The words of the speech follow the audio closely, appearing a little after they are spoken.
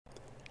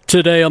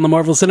Today on the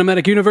Marvel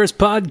Cinematic Universe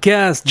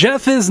podcast,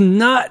 Jeff is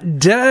not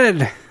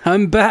dead.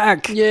 I'm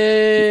back.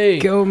 Yay!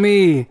 Go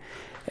me.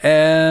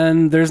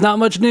 And there's not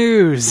much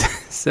news,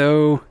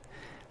 so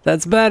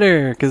that's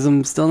better because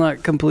I'm still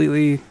not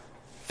completely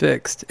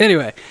fixed.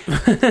 Anyway,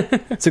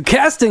 so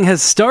casting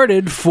has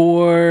started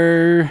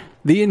for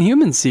the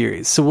Inhuman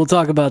series, so we'll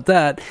talk about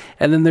that.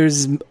 And then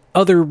there's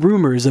other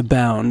rumors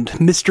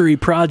abound, mystery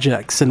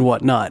projects and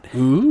whatnot.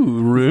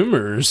 Ooh,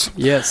 rumors.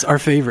 Yes, our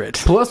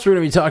favorite. Plus, we're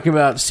going to be talking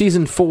about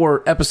Season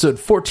 4, Episode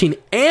 14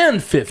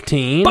 and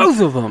 15. Both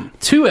of them.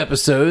 2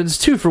 episodes,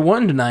 2 for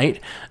 1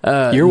 tonight.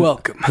 You're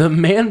welcome. The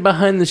Man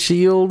Behind the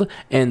Shield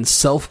and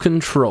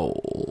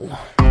Self-Control.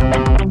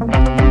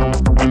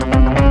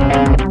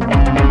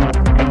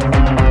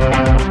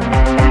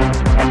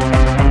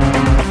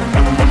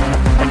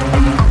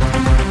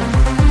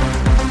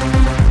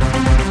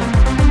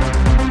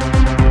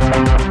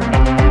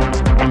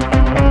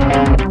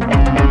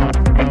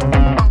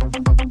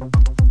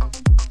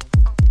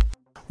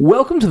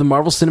 Welcome to the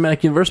Marvel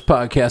Cinematic Universe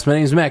podcast. My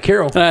name is Matt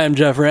Carroll. I'm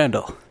Jeff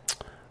Randall.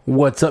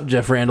 What's up,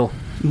 Jeff Randall?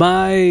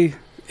 My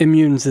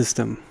immune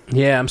system.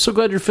 Yeah, I'm so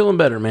glad you're feeling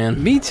better,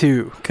 man. Me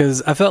too,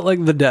 because I felt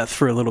like the death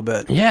for a little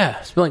bit. Yeah,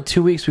 it's been like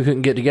 2 weeks we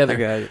couldn't get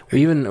together.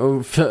 We even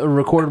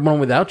recorded one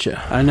without you.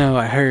 I know,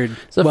 I heard.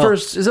 Is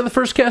that the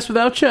first cast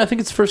without you? I think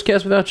it's the first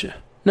cast without you.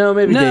 No,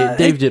 maybe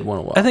Dave did one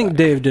a while I think back.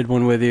 Dave did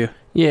one with you.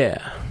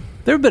 Yeah.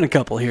 There have been a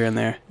couple here and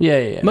there.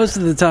 Yeah. Most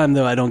of the time,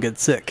 though, I don't get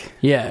sick.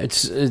 Yeah,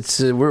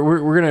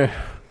 we're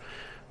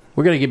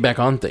gonna get back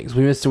on things.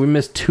 We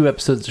missed 2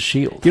 episodes of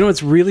Shield. You know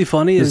what's really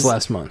funny this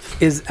last month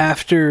is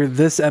after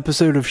this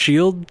episode of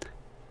Shield,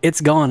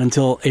 it's gone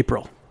until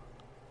April.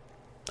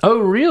 Oh,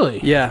 really?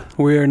 Yeah,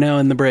 we are now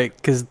in the break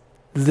because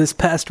this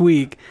past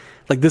week,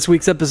 like this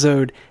week's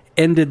episode,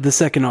 ended the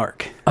second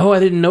arc. Oh,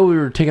 I didn't know we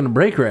were taking a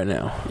break right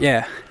now.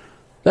 Yeah,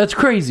 that's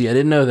crazy. I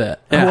didn't know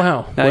that. Yeah. Oh,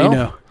 wow. Now you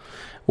know.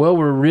 Well,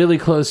 we're really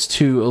close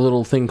to a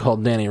little thing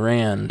called Danny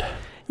Rand.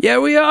 Yeah,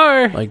 we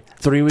are. Like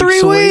 3 weeks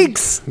 3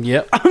 weeks!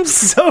 Yep. I'm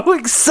so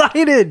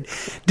excited.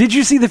 Did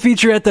you see the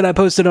featurette that I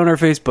posted on our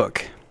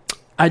Facebook?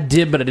 I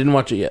did, but I didn't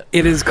watch it yet.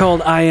 It is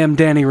called I Am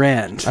Danny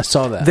Rand. I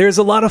saw that. There's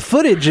a lot of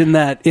footage in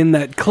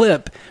that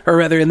clip, or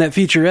rather in that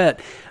featurette,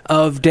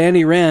 of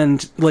Danny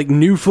Rand, like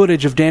new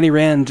footage of Danny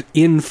Rand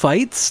in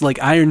fights,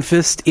 like Iron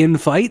Fist in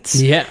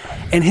fights. Yeah.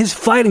 And his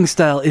fighting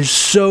style is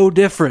so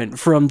different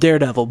from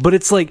Daredevil, but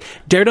it's like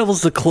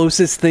Daredevil's the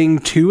closest thing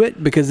to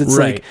it because it's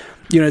like,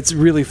 you know, it's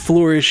really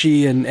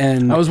flourishy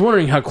and I was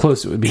wondering how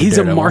close it would be. He's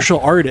Daredevil. a martial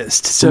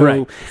artist,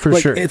 so for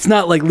sure. It's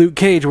not like Luke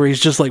Cage where he's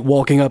just like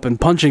walking up and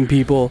punching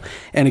people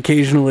and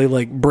occasionally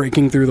like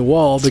breaking through the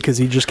wall because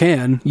he just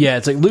can. Yeah,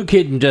 it's like Luke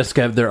Cage and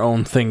Jessica have their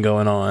own thing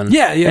going on.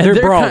 Yeah, and they're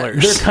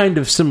brawlers. They're kind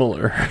of similar.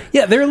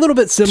 Yeah, they're a little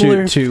bit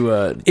similar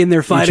to in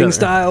their fighting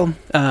style.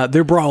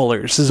 They're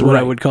brawlers, is what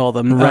I would call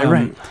them.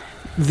 Right.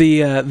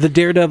 The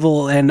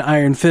Daredevil and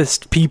Iron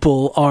Fist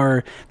people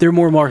they're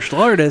more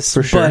martial artists,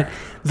 for sure. But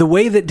the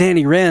way that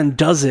Danny Rand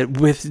does it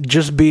with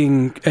just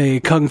being a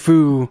kung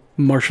fu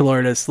martial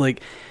artist,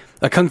 like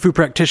a kung fu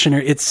practitioner,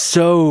 it's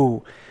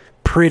so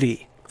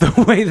pretty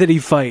the way that he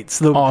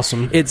fights.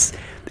 Awesome. It's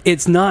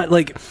not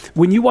like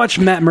when you watch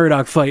Matt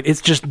Murdock fight,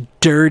 it's just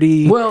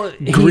dirty,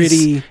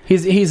 gritty.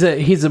 He's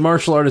a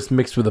martial artist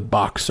mixed with a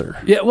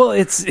boxer. Yeah, well,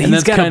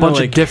 he's got a bunch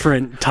of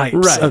different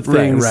types of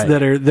things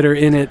that are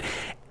in it.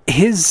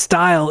 His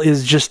style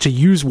is just to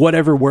use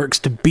whatever works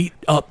to beat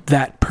up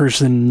that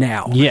person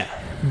now. Yeah.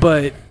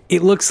 But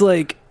it looks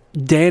like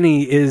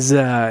Danny is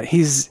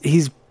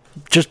he's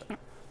just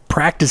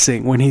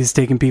practicing when he's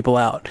taking people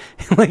out.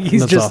 Like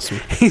he's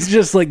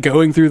just like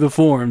going through the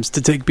forms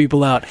to take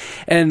people out.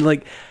 And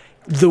like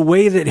the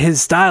way that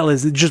his style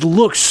is, it just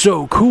looks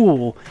so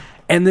cool.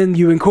 And then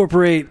you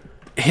incorporate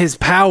his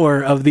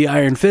power of the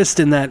Iron Fist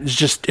in that,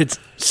 it's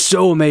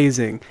so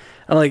amazing.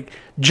 Like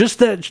just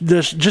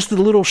the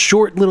little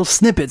short little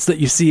snippets that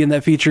you see in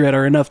that featurette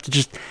are enough to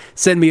just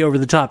send me over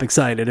the top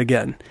excited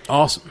again.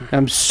 Awesome.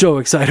 I'm so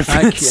excited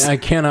for this. I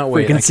cannot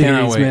wait.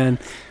 Series, man.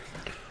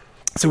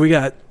 So we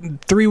got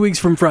 3 weeks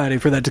from Friday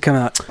for that to come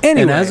out.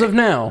 Anyway, and as of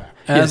now,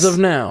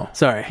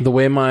 sorry. The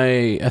way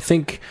I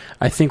think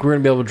we're gonna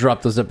be able to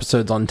drop those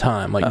episodes on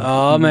time,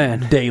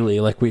 like daily,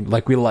 like we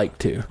like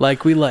to.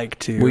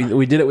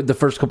 We did it with the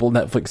first couple of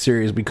Netflix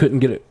series. We couldn't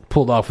get it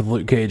pulled off with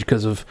Luke Cage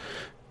because of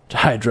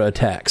Hydra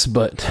attacks,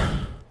 but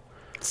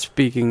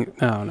speaking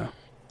of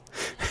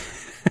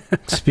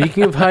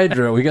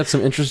Hydra, we got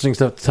some interesting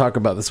stuff to talk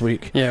about this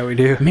week. Yeah, we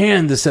do.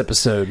 Man, this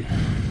episode,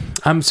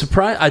 I'm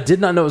surprised. I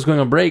did not know it was going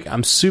on break.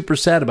 I'm super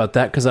sad about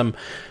that because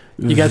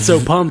you got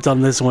so pumped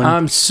on this one. I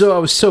was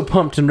so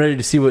pumped and ready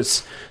to see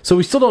so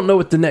we still don't know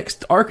what the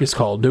next arc is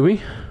called, do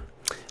we?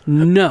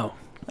 No,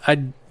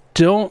 I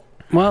don't.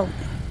 Well,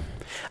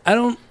 I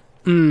don't.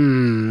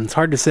 It's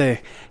hard to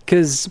say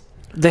because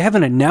they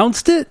haven't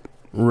announced it.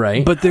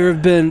 Right. But there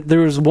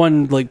was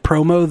one like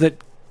promo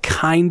that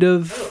kind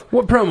of.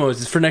 What promo is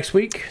this for next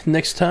week?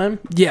 Next time?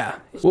 Yeah.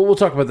 We'll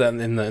talk about that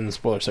in the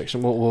spoiler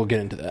section. We'll get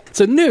into that.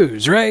 So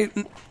news, right?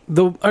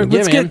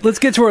 Let's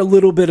get to our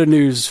little bit of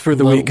news for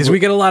the week, because we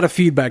get a lot of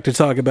feedback to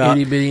talk about.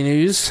 Itty bitty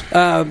news.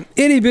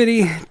 Itty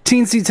bitty,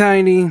 teensy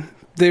tiny.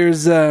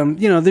 There's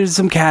there's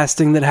some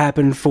casting that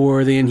happened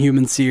for the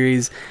Inhuman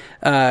series.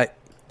 I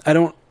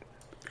don't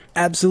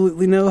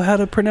absolutely know how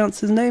to pronounce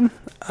his name.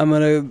 I'm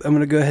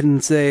gonna go ahead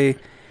and say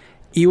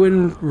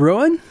Ewan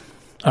Rowan.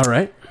 All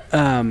right.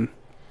 I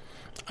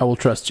will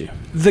trust you.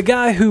 The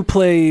guy who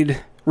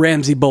played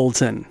Ramsay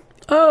Bolton.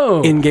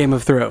 In Game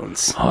of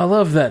Thrones. Oh, I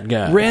love that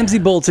guy. Ramsay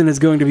Bolton is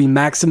going to be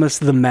Maximus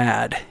the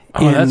Mad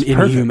in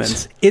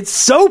Inhumans. It's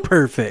so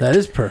perfect. That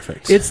is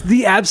perfect. It's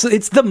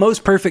the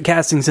most perfect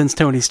casting since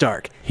Tony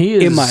Stark. He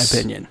is, in my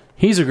opinion.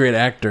 He's a great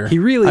actor. He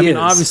really is. I mean,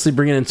 obviously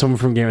bringing in someone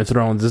from Game of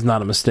Thrones is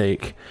not a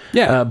mistake.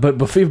 Yeah. But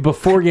before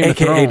Game of Thrones...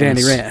 A.K.A.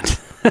 Danny Rand.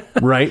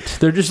 Right?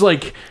 They're just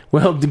like,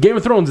 well, the Game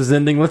of Thrones is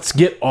ending. Let's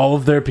get all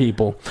of their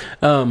people.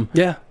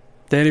 Yeah.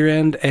 Danny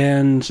Rand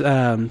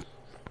and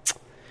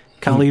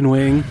Colleen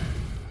Wing.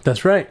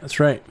 That's right.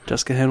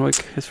 Jessica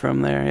Henwick is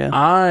from there, yeah.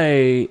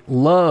 I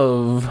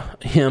love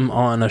him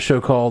on a show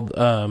called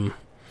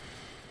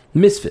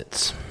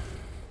Misfits.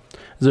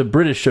 There's a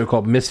British show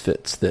called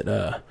Misfits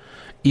that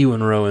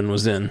Ewan Rowan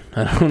was in.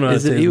 I don't know.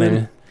 Is it Ewan?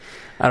 Name.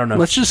 I don't know.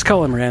 Let's just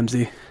call him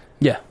Ramsay.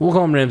 Yeah, we'll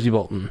call him Ramsay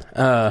Bolton.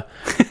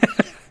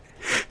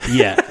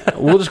 Yeah,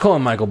 we'll just call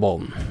him Michael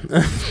Bolton.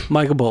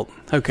 Michael Bolton,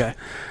 okay.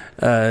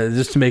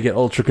 Just to make it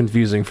ultra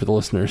confusing for the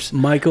listeners.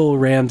 Michael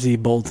Ramsay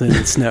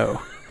Bolton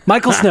Snow.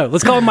 Michael Snow.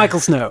 Let's call him Michael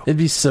Snow. It'd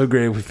be so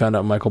great if we found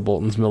out Michael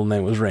Bolton's middle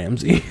name was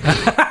Ramsay.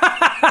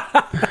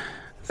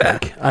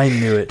 Like, I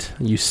knew it,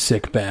 you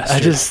sick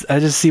bastard. I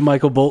just see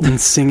Michael Bolton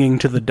singing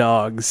to the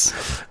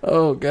dogs.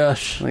 Oh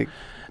gosh. Like,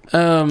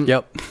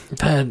 yep.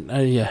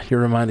 Yeah, you're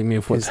reminding me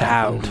of what's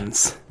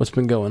happened. What's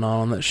been going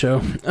on that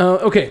show.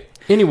 Okay.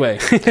 Anyway,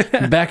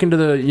 back into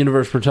the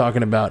universe we're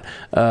talking about.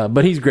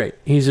 But he's great.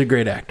 He's a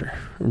great actor,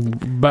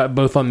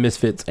 both on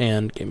Misfits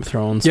and Game of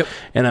Thrones. Yep.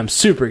 And I'm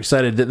super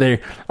excited that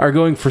they are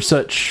going for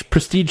such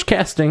prestige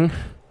casting.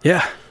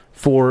 Yeah.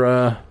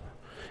 For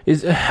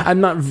I'm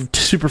not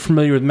super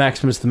familiar with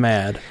Maximus the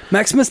Mad.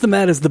 Maximus the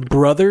Mad is the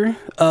brother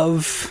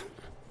of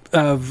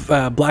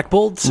Black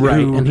Bolt, right?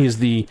 And he's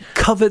the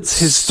covets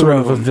his sort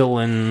throne. Of a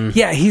villain.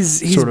 Yeah,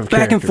 he's sort of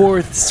back character. And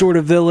forth, sort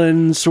of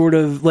villain, sort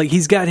of like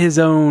he's got his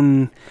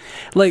own.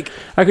 Like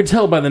I could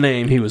tell by the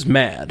name he was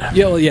mad.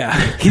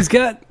 Yeah. He's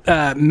got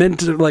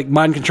mental, like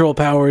mind control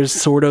powers,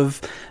 sort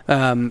of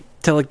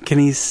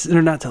telekinesis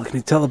or not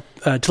telekinesis,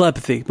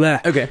 telepathy. Blah.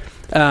 Okay.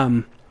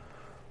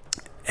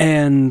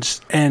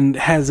 And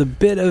has a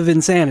bit of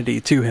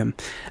insanity to him.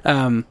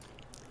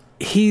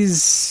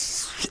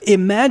 He's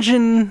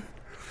imagine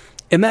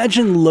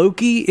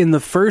Loki in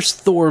the first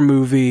Thor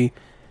movie,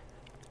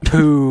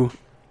 who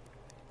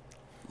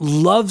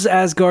loves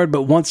Asgard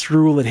but wants to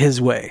rule it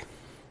his way.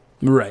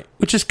 Right,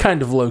 which is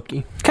kind of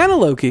Loki. Kind of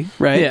Loki,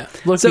 right? Yeah,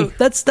 Loki. So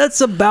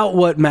that's about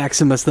what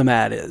Maximus the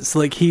Mad is.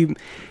 Like he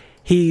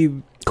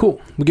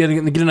cool. We get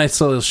a nice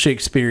little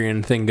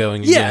Shakespearean thing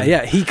going. Again.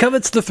 Yeah. He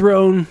covets the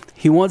throne.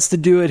 He wants to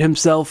do it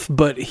himself,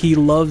 but he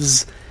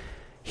loves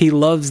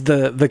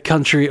the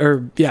country,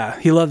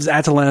 he loves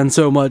Atalan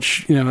so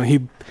much. You know, he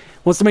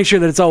wants to make sure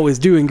that it's always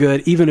doing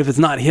good, even if it's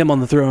not him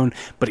on the throne.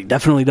 But he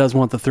definitely does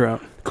want the throne.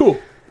 Cool.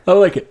 I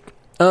like it.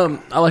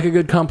 I like a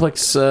good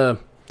complex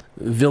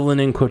villain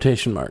in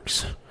quotation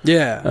marks.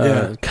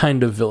 Yeah.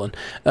 Kind of villain.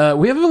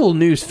 We have a little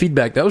news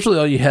feedback. That was really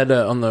all you had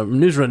on the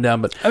news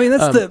rundown. But I mean,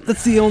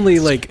 that's the only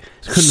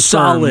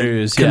solid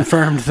news,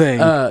 confirmed thing.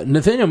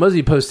 Nathaniel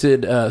Muzzy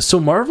posted. So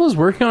Marvel is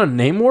working on a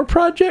Namor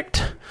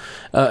project.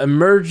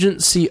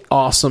 Emergency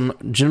Awesome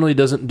generally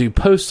doesn't do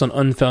posts on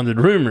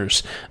unfounded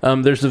rumors.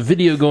 There's a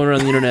video going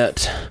around the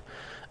internet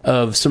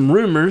of some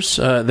rumors.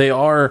 They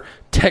are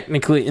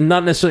technically, and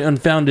not necessarily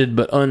unfounded,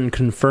 but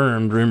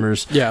unconfirmed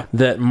rumors. Yeah.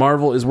 That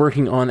Marvel is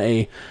working on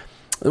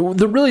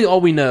really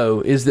all we know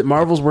is that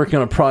Marvel's working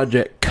on a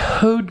project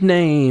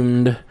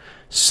codenamed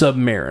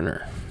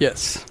Submariner.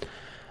 Yes.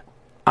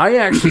 I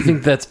actually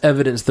think that's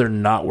evidence they're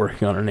not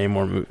working on a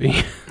Namor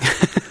movie.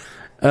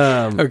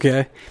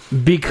 Okay.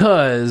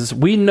 Because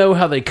we know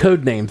how they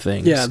codename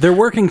things. Yeah, their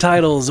working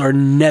titles are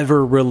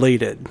never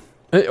related.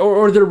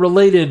 Or they're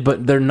related,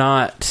 but they're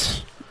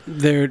not...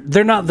 They're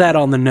not that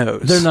on the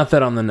nose. They're not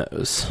that on the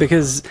nose.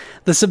 Because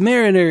the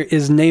Submariner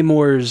is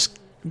Namor's,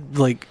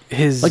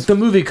 the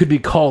movie could be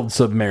called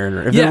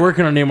Submariner. If they're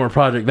working on a Namor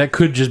project, that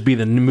could just be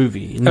the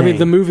movie name. I mean,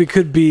 the movie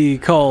could be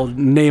called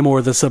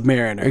Namor the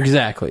Submariner.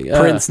 Exactly.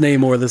 Prince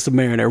Namor the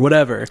Submariner,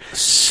 whatever.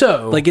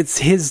 So... it's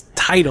his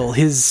title,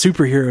 his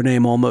superhero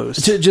name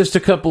almost. Just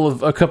a couple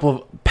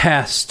of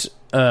past...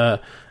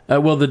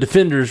 the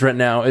Defenders right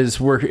now is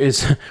what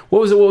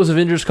was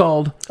Avengers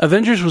called?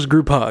 Avengers was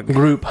Group Hug.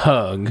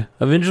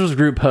 Avengers was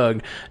Group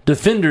Hug.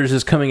 Defenders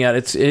is coming out.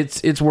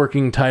 Its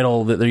working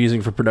title that they're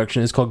using for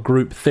production is called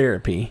Group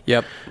Therapy.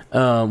 Yep.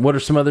 What are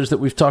some others that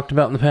we've talked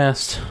about in the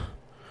past?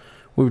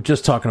 We were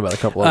just talking about a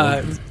couple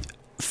of them.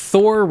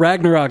 Thor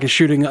Ragnarok is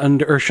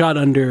shot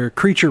under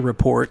Creature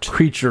Report.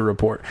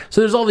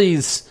 So there's all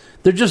these.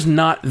 They're just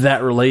not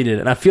that related,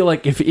 and I feel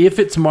like if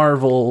it's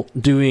Marvel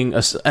doing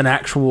an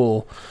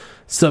actual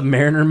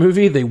Submariner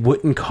movie, they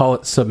wouldn't call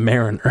it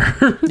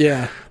Submariner.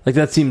 Yeah, like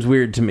that seems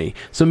weird to me.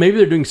 So maybe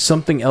they're doing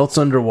something else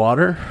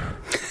underwater.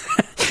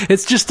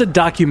 It's just a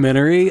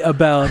documentary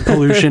about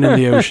pollution in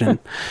the ocean.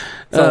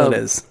 That's all it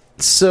is.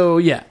 So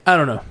yeah, I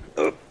don't know.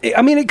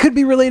 I mean, it could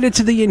be related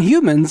to the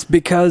Inhumans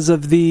because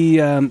of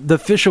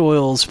the fish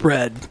oil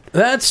spread.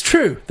 That's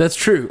true.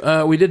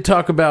 We did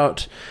talk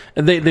about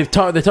they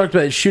talked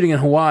about shooting in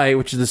Hawaii,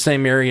 which is the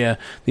same area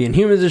the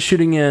Inhumans is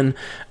shooting in.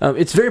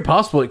 It's very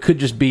possible it could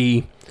just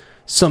be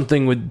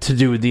something to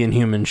do with the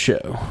Inhuman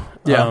show.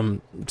 Yeah.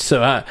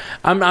 So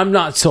I'm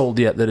not sold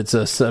yet that it's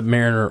a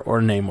Submariner or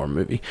Namor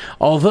movie.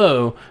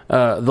 Although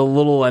the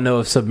little I know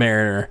of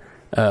Submariner,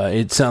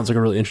 it sounds like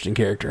a really interesting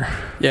character.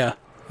 Yeah.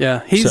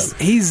 Yeah,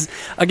 he's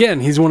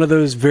one of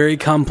those very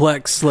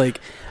complex, like,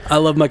 I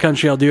love my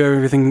country, I'll do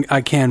everything I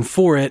can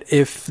for it.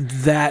 If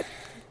that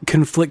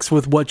conflicts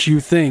with what you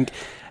think,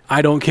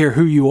 I don't care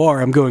who you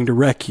are, I'm going to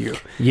wreck you.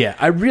 Yeah,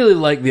 I really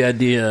like the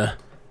idea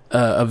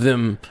of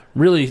them,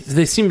 really,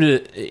 they seem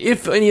to,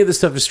 if any of this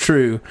stuff is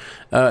true,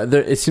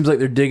 it seems like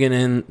they're digging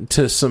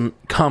into some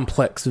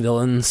complex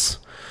villains.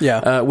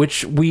 Yeah.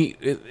 Which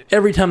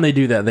every time they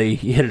do that, they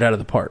hit it out of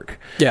the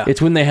park. Yeah.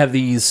 It's when they have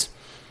these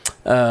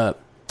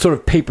sort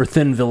of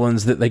paper-thin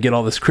villains that they get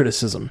all this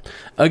criticism.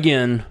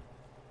 Again,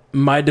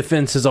 my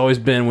defense has always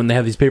been when they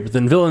have these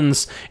paper-thin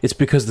villains, it's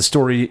because that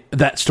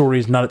story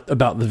is not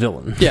about the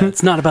villain. Yeah,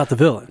 it's not about the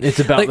villain. It's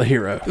about the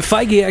hero.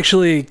 Feige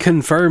actually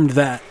confirmed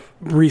that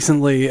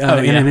recently in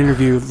an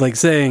interview, like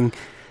saying,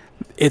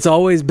 it's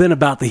always been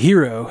about the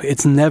hero.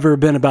 It's never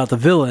been about the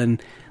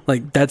villain.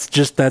 Like, that's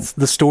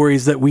the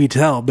stories that we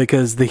tell,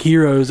 because the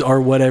heroes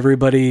are what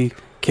everybody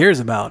cares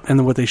about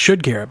and what they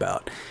should care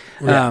about.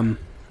 Yeah.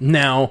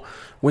 Now,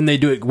 when they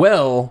do it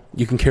well,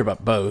 you can care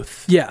about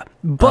both. Yeah,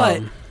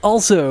 but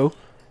also,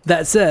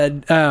 that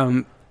said,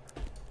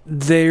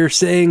 they're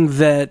saying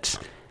that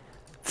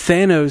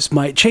Thanos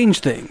might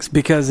change things,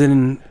 because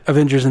in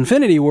Avengers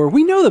Infinity War,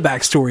 we know the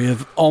backstory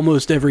of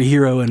almost every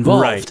hero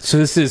involved. Right, so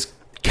this is...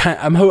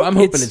 I'm hoping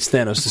it's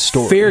Thanos'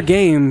 story. Fair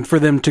game for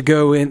them to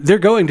go in. They're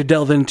going to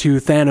delve into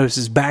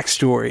Thanos'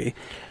 backstory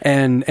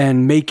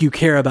and make you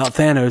care about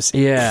Thanos.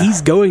 Yeah.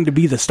 He's going to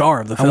be the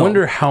star of the film. I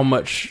wonder how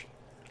much...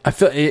 I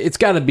feel it's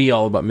got to be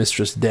all about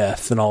Mistress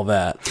Death and all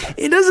that.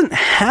 It doesn't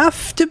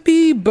have to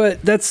be,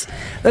 but that's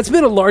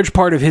been a large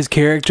part of his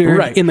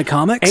character in the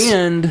comics.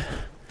 And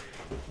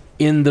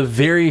in his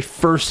very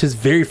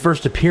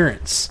first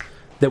appearance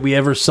that we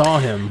ever saw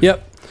him.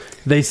 Yep.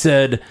 They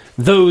said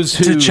those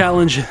who to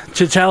challenge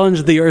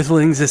the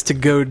Earthlings is to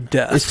go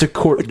death. It's to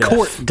court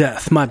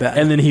death. My bad.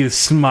 And then he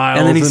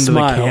smiles into the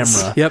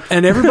camera. Yep.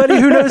 And everybody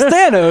who knows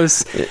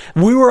Thanos,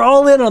 we were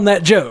all in on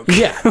that joke.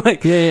 Yeah.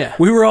 Yeah.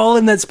 We were all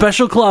in that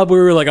special club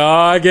where we were like, "Oh,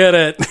 I get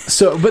it."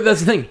 So, but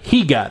that's the thing.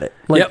 He got it.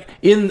 Like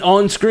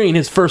on screen,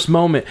 his first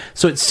moment.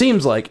 So it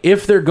seems like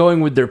if they're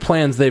going with their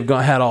plans they've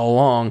had all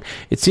along,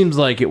 it seems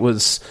like it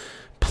was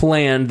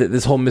planned that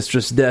this whole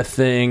Mistress Death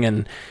thing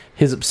and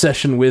his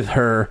obsession with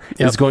her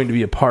is going to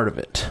be a part of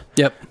it.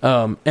 Yep.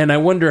 And I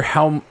wonder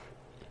how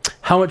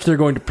much they're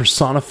going to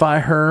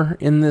personify her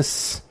in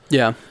this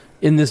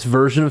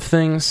version of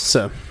things.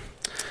 So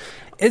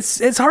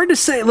it's hard to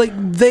say. Like,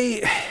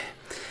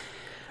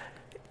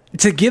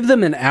 to give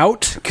them an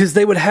out, because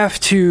they would have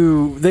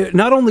to.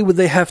 Not only would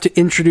they have to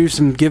introduce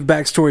and give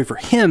backstory for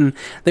him,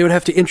 they would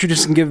have to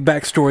introduce and give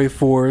backstory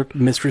for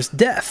Mistress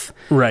Death.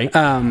 Right.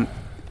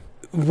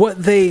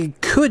 What they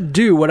could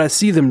do, what I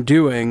see them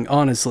doing,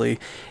 honestly,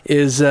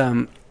 is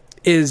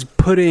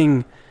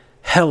putting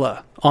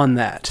Hela on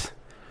that,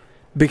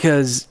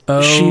 because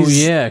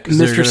she's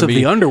Mistress of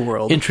the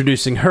Underworld,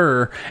 introducing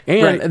her,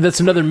 and that's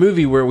another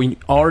movie where we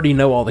already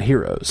know all the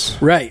heroes,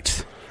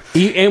 right?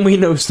 And we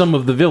know some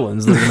of the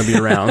villains that are going to be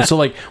around. So,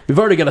 like, we've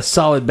already got a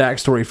solid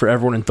backstory for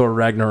everyone in Thor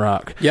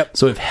Ragnarok. Yep.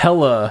 So if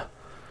Hela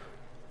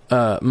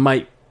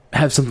might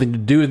have something to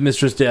do with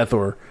Mistress Death,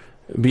 or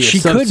be a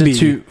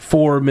substitute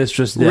for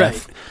Mistress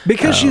Death, right?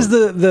 Because she's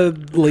the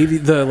lady,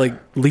 the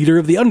leader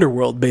of the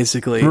underworld,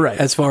 basically, right?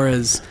 As far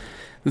as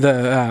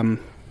that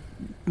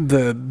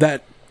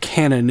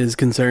canon is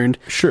concerned,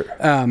 sure.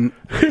 That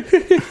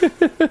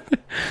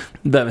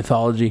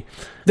mythology,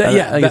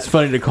 I think it's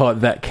funny to call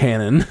it that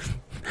canon.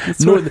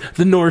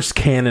 The Norse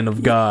canon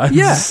of gods.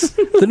 Yes,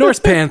 the Norse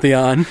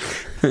pantheon.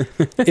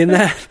 in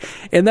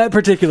that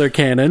particular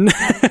canon.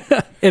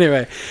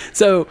 Anyway,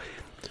 so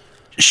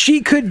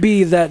she could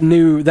be that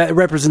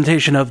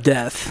representation of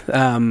death.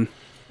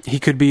 He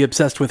could be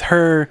obsessed with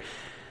her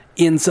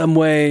in some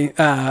way.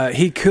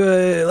 He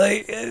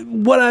could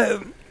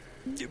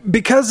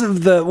because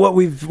of what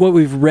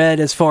we've read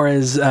as far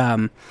as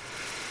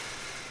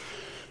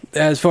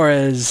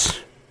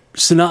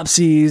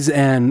synopses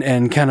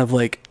and kind of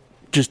like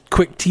just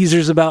quick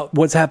teasers about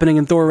what's happening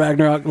in Thor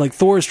Ragnarok. Like,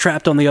 Thor's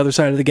trapped on the other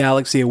side of the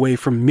galaxy away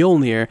from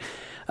Mjolnir.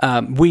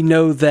 We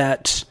know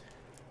that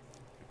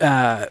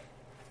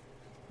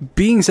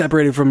being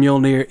separated from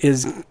Mjolnir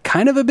is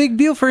kind of a big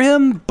deal for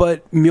him,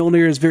 but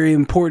Mjolnir is very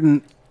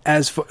important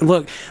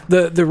look,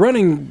 the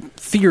running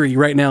theory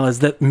right now is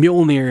that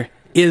Mjolnir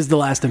is the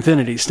last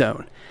Infinity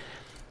Stone.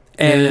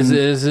 And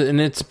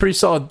it's a pretty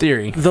solid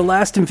theory. The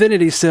last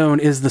Infinity Stone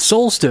is the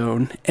Soul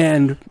Stone,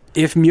 and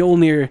if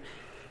Mjolnir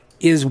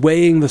is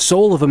weighing the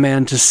soul of a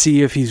man to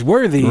see if he's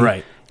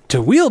worthy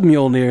to wield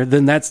Mjolnir,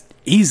 then that's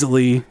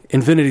easily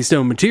Infinity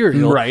Stone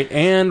material. Right,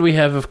 and we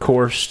have, of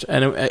course,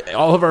 and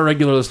all of our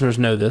regular listeners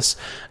know this,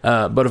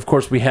 but of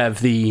course we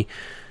have the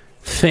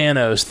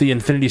Thanos, the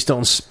Infinity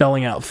Stone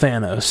spelling out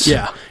Thanos.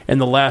 Yeah.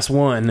 And the last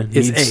one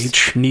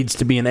H. Needs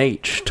to be an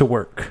H to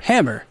work.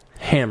 Hammer.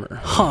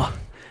 Huh.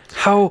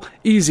 How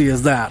easy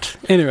is that?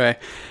 Anyway,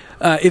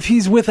 if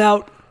he's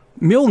without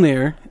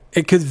Mjolnir,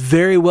 it could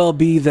very well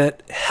be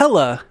that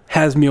Hela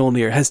has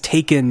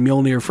taken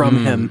Mjolnir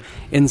from him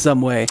in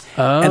some way.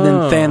 And then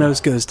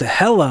Thanos goes to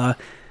Hela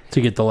to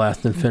get the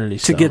last Infinity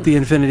Stone. To get the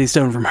Infinity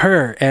Stone from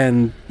her,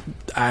 and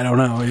I don't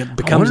know, it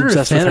becomes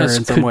obsessed with her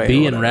in some way. Could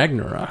be in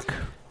Ragnarok.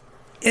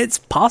 It's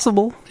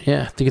possible.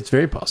 Yeah, I think it's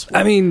very possible.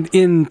 I mean,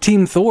 in the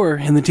Team Thor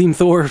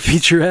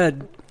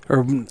featurette,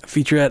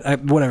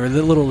 whatever,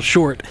 the little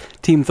short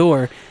Team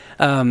Thor,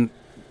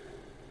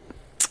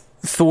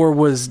 Thor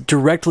was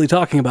directly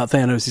talking about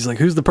Thanos. He's like,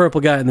 who's the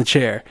purple guy in the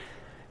chair?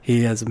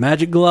 He has a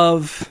magic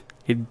glove.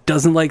 He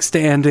doesn't like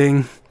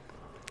standing.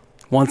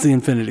 Wants the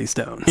Infinity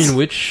Stones. In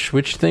which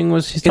thing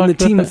was he talking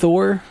about? In the Team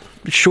Thor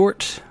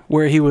short,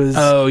 where he was...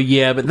 Oh,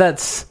 yeah, but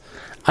that's...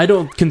 I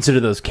don't consider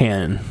those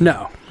canon.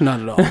 No,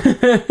 not at all.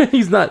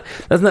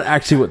 That's not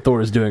actually what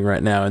Thor is doing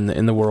right now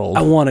in the world.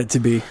 I want it to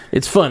be.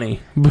 It's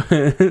funny, but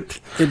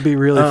it'd be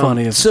really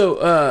funny. Just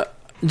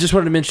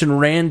wanted to mention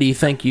Randy.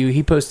 Thank you.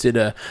 He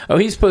posted.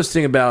 He's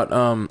posting about.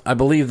 I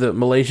believe the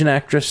Malaysian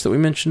actress that we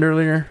mentioned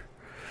earlier.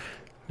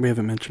 We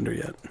haven't mentioned her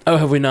yet. Oh,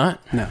 have we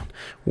not? No.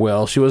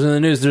 Well, she was in the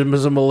news. There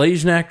was a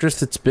Malaysian actress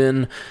that's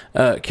been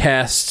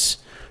cast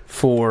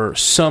for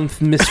some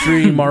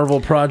mystery Marvel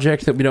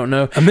project that we don't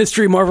know. A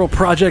mystery Marvel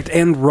project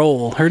and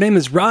role. Her name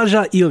is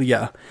Raja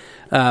Ilya.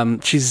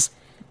 She's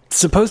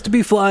supposed to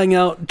be flying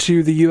out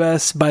to the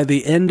U.S. by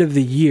the end of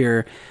the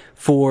year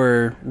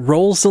for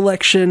role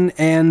selection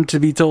and to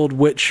be told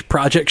which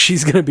project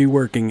she's going to be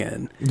working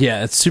in.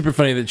 Yeah, it's super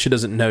funny that she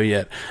doesn't know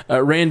yet.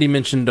 Randy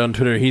mentioned on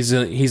Twitter, he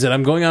said,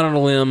 I'm going out on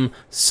a limb,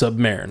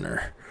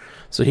 Submariner.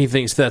 So he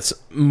thinks that's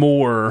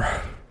more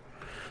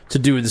to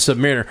do with the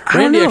Submariner.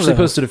 Randy actually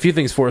posted a few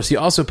things for us. He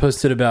also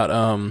posted about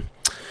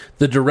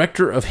the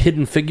director of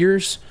Hidden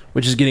Figures,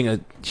 which is getting a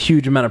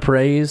huge amount of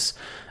praise.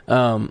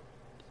 The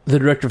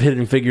director of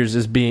Hidden Figures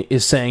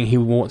is saying he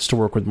wants to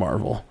work with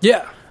Marvel.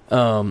 Yeah.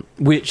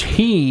 Which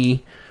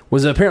he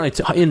was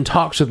apparently in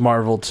talks with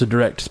Marvel to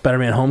direct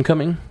Spider-Man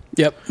Homecoming.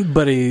 Yep,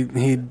 but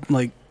he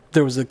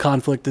there was a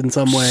conflict in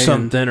some way.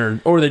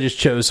 Or they just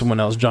chose someone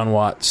else, John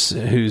Watts,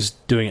 who's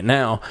doing it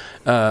now.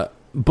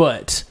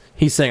 But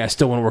he's saying, I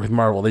still want to work with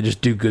Marvel. They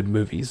just do good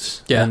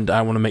movies. Yeah. And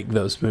I want to make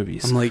those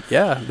movies. I'm like,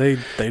 yeah, they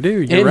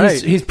do. You're right.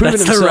 He's proven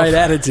that's himself. The right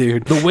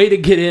attitude. The way to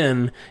get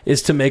in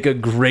is to make a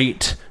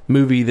great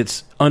movie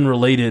that's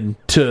unrelated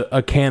to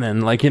a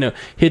canon. Like,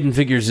 Hidden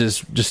Figures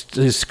is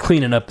just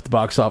cleaning up at the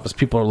box office.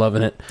 People are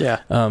loving it.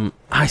 Yeah.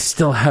 I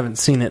still haven't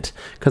seen it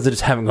because I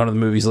just haven't gone to the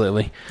movies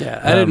lately.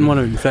 Yeah. I didn't want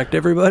to infect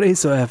everybody,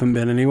 so I haven't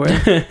been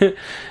anywhere.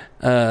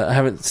 I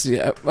haven't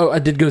seen... I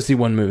did go see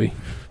one movie.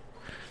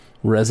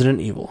 Resident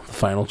Evil, the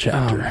final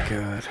chapter. Oh my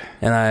god.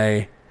 And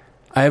I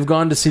have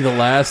gone to see the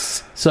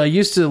last... So I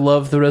used to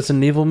love the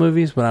Resident Evil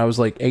movies when I was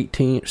like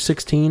 18 or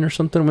 16 or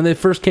something, when they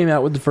first came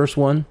out with the first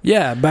one.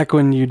 Yeah, back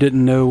when you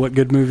didn't know what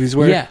good movies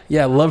were. Yeah,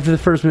 I loved the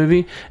first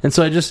movie, and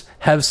so I just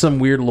have some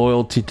weird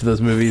loyalty to those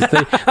movies.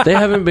 They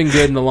haven't been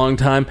good in a long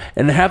time,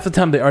 and half the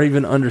time they aren't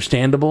even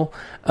understandable.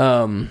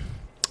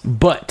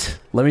 But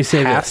let me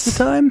say half the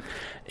time?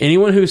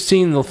 Anyone who's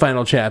seen the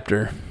final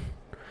chapter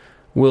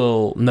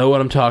will know what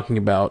I'm talking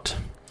about.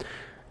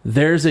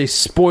 There's a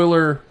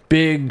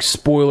big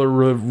spoiler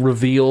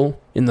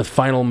reveal in the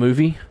final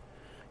movie,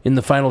 in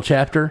the final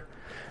chapter,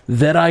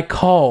 that I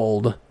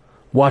called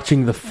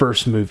watching the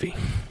first movie.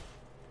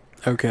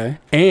 Okay.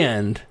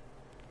 And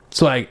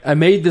so I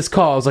made this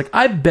call. I was like,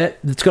 I bet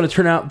it's going to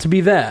turn out to be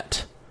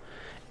that.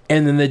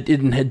 And then it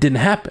didn't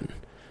happen.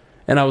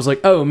 And I was like,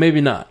 oh, maybe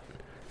not.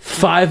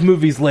 5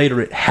 movies later,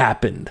 it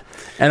happened.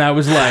 And I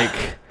was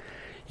like...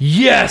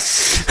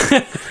 Yes!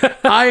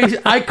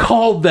 I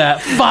called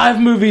that 5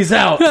 movies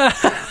out.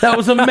 That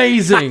was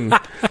amazing.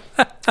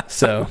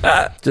 So,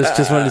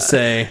 just wanted to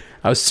say,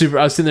 I was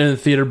sitting there in the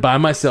theater by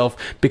myself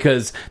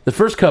because the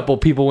first couple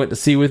people went to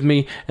see with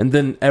me, and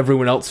then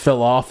everyone else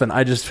fell off, and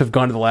I just have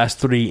gone to the last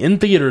 3 in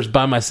theaters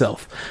by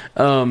myself.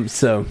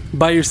 So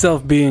by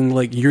yourself being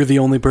like you're the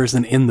only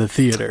person in the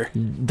theater.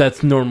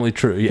 That's normally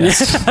true.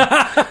 Yes.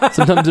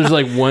 Sometimes there's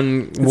like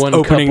one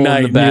opening couple night,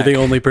 in the back. You're the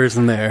only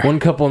person there. One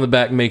couple in the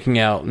back making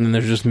out, and then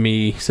there's just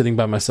me sitting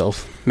by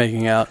myself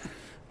making out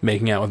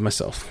with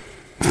myself.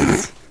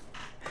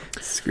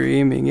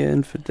 Screaming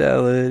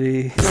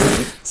infidelity.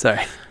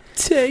 Sorry.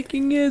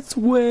 taking its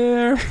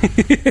wear.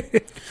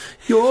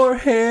 Your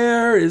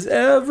hair is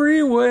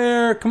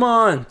everywhere. Come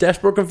on,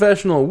 Dashboard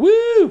Confessional.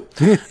 Woo!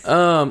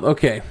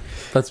 Okay,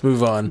 let's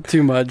move on.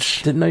 Too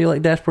much. Didn't know you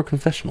like Dashboard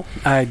Confessional.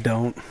 I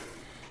don't.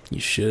 You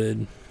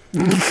should.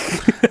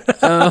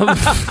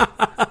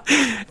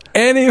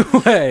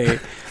 Anyway,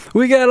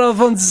 we got off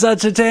on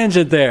such a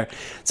tangent there.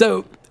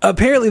 So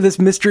apparently this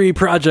mystery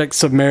project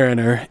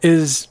Submariner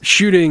is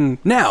shooting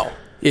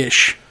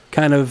now-ish,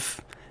 kind of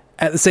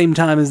at the same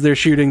time as they're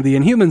shooting the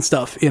Inhuman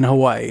stuff in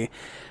Hawaii.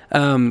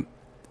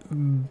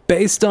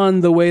 Based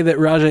on the way that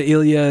Raja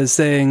Ilya is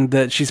saying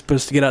that she's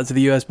supposed to get out to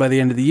the U.S. by the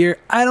end of the year,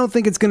 I don't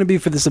think it's going to be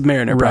for the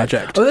Submariner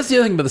project. Oh, that's the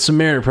other thing about the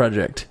Submariner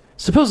project.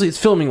 Supposedly it's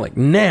filming like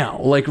now,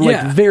 like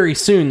very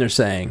soon, they're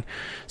saying.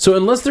 So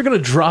unless they're going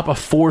to drop a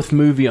fourth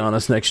movie on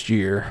us next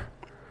year...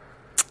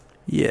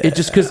 Yeah, it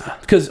just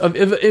because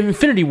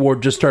Infinity War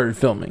just started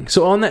filming,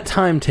 so on that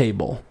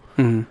timetable,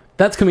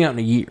 that's coming out in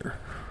a year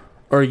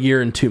or a year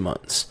and 2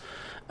 months.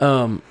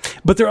 But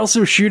they're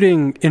also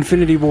shooting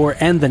Infinity War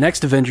and the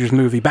next Avengers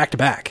movie back to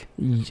back.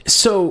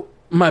 So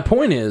my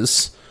point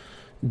is,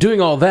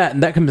 doing all that,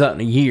 and that comes out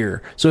in a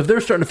year. So if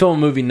they're starting to film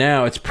a movie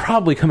now, it's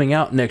probably coming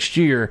out next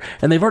year,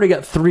 and they've already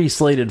got 3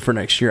 slated for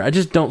next year. I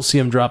just don't see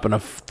them dropping a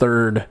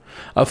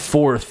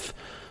fourth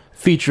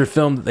feature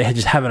film that they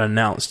just haven't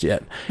announced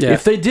yet. Yeah.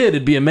 If they did,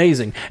 it'd be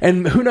amazing.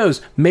 And who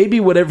knows, maybe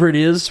whatever it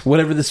is,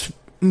 whatever this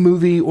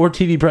movie or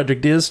TV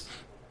project is,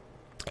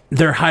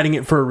 they're hiding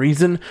it for a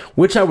reason,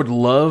 which I would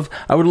love.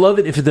 I would love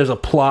it if there's a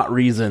plot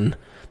reason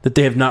that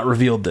they have not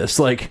revealed this.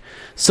 Like,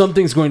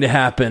 something's going to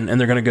happen and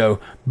they're going to go,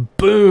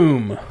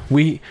 boom,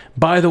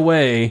 by the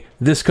way,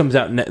 this comes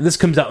out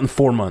in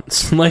 4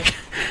 months. Like,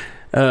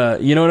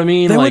 you know what I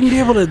mean? They wouldn't be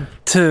able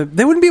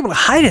to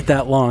hide it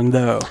that long,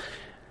 though.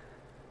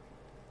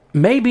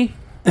 Maybe.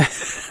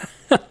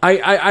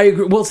 I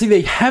agree. Well, see,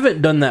 they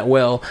haven't done that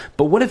well,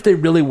 but what if they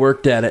really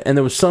worked at it and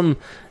there was some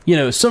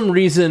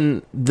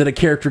reason that a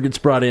character gets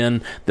brought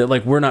in that,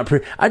 like, we're not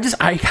I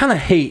kind of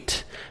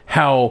hate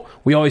how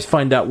we always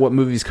find out what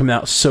movies come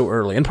out so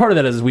early. And part of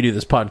that is we do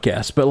this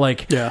podcast, but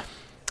like, yeah,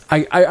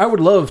 I would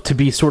love to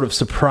be sort of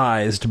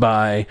surprised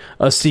by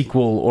a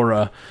sequel or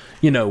a,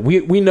 we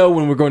know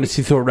when we're going to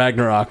see Thor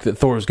Ragnarok that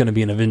Thor is going to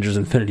be in Avengers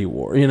Infinity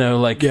War,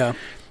 like, yeah.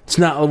 It's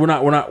not. We're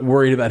not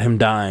worried about him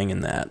dying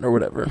in that or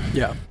whatever.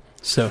 Yeah.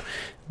 So,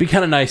 it'd be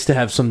kind of nice to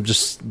have some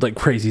just like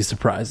crazy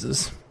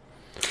surprises.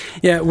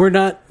 Yeah, we're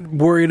not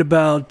worried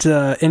about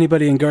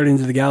anybody in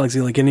Guardians of the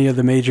Galaxy, like any of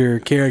the major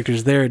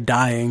characters there,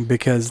 dying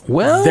because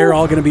they're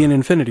all going to be in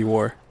Infinity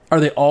War. Are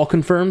they all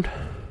confirmed?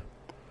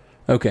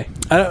 Okay.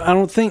 I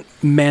don't think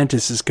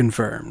Mantis is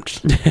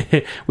confirmed.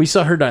 We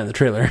saw her die in the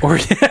trailer.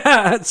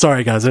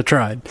 Sorry, guys, I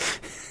tried.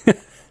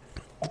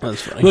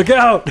 That's funny. Look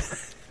out.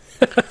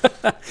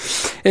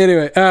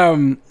 Anyway,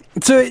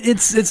 so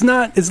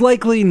it's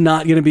likely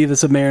not going to be the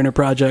Submariner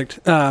project.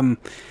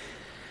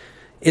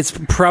 It's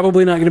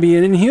probably not going to be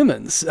in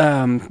Inhumans.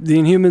 The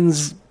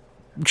Inhumans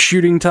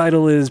shooting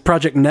title is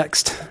Project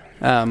Next.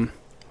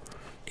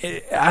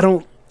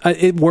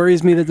 It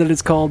worries me that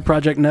it's called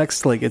Project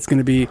Next. Like, it's going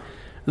to be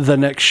the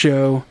next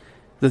show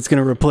that's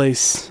going to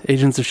replace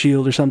Agents of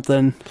S.H.I.E.L.D. or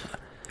something.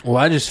 Well,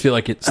 I just feel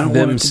like it's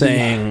them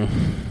saying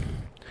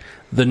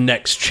the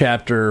next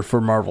chapter for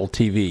Marvel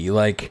TV,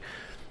 like,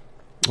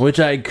 which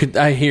I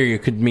hear you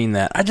could mean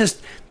that.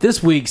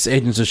 This week's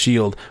Agents of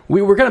S.H.I.E.L.D.,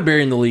 we're kind of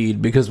burying the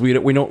lead because we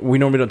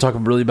normally don't talk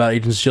really about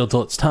Agents of S.H.I.E.L.D.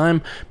 till it's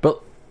time,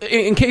 but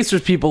in case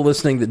there's people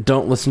listening that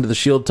don't listen to the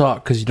S.H.I.E.L.D.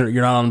 talk because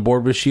you're not on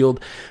board with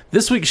S.H.I.E.L.D.,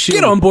 this week's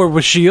S.H.I.E.L.D. Get on board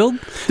with S.H.I.E.L.D.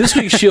 This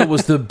week's S.H.I.E.L.D.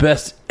 was the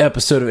best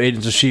episode of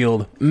Agents of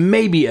S.H.I.E.L.D.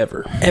 maybe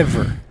ever.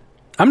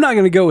 I'm not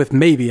going to go with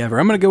maybe ever.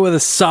 I'm going to go with a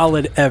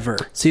solid ever.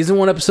 Season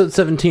 1, episode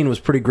 17 was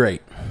pretty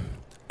great.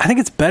 I think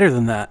it's better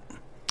than that.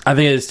 I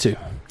think it is too.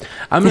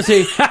 I'm going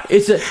to say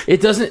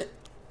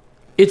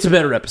it's a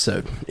better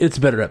episode. It's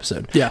a better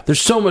episode. Yeah. There's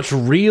so much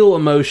real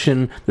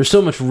emotion. There's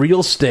so much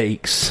real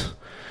stakes.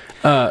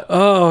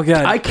 Oh,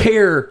 God. I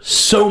care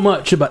so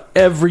much about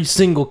every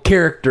single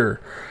character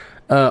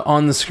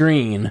on the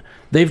screen.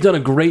 They've done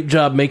a great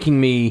job making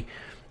me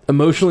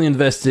emotionally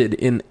invested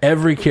in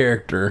every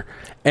character,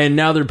 and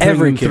now they're putting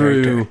them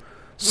through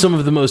some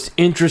of the most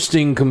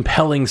interesting,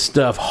 compelling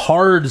stuff,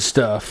 hard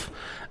stuff,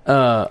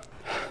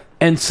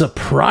 and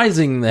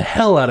surprising the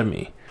hell out of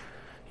me.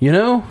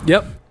 Yep.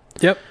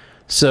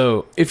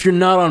 So, if you're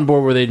not on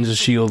board with Agents of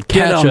S.H.I.E.L.D.,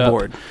 get on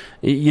board.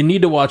 You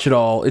need to watch it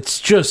all. It's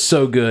just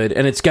so good,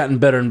 and it's gotten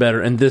better and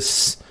better, and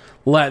this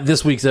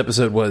week's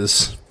episode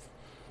was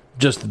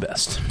just the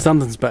best.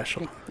 Something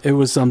special. It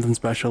was something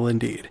special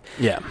indeed.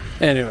 Yeah.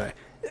 Anyway.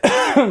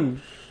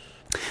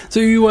 So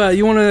you want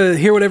to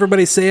hear what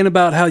everybody's saying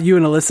about how you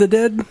and Alyssa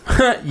did?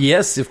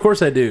 Yes, of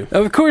course I do.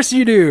 Of course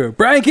you do.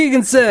 Brian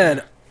Keegan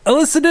said,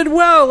 Alyssa did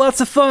well,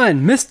 lots of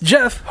fun. Missed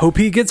Jeff, hope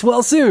he gets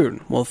well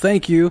soon. Well,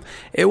 thank you.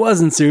 It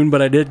wasn't soon,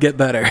 but I did get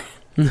better.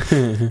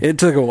 It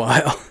took a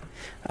while.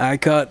 I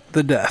caught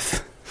the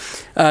death.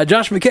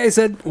 Josh McKay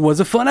said, was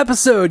a fun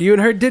episode. You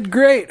and her did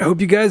great. Hope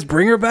you guys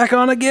bring her back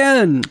on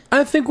again.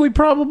 I think we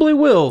probably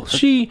will.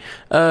 She,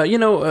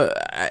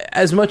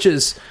 as much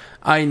as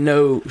I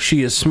know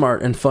she is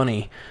smart and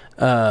funny,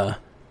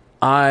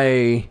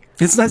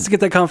 it's nice to get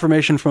that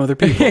confirmation from other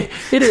people.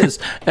 It is.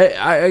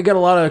 I got a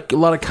lot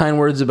of kind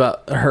words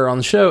about her on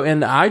the show,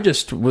 and I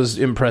just was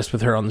impressed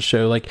with her on the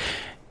show. Like,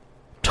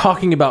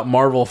 talking about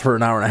Marvel for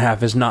an hour and a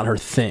half is not her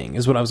thing,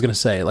 is what I was going to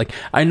say. Like,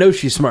 I know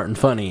she's smart and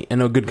funny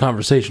and a good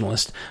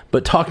conversationalist,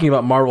 but talking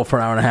about Marvel for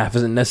an hour and a half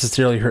isn't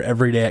necessarily her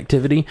everyday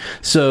activity.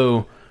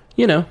 So,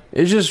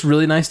 it's just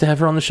really nice to have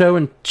her on the show,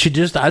 and she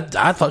just,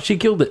 I thought she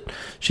killed it.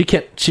 She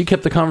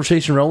kept the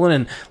conversation rolling,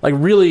 and like,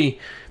 really,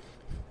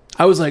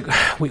 I was like,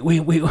 we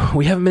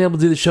haven't been able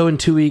to do the show in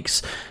 2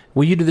 weeks.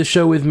 Will you do the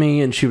show with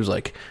me? And she was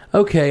like,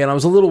 okay. And I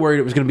was a little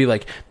worried it was going to be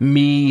like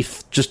me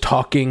just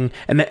talking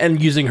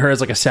and using her as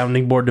like a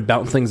sounding board to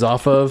bounce things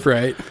off of.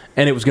 Right.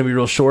 And it was going to be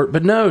real short.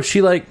 But no,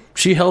 she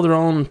held her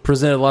own,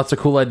 presented lots of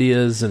cool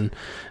ideas, and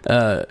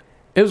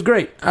it was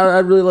great. I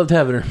really loved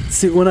having her.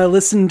 See, when I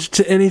listened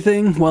to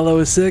anything while I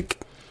was sick,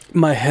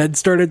 my head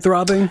started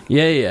throbbing.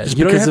 Yeah.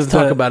 You don't have to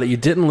talk about it. You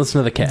didn't listen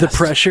to the cast. The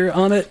pressure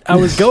on it. I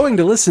was going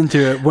to listen to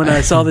it when I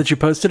saw that you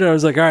posted it. I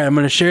was like, all right, I'm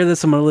going to share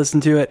this. I'm going to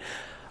listen to it.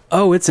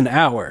 Oh, it's an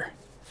hour.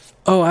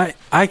 Oh,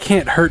 I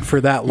can't hurt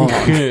for that long.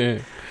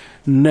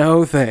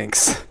 No,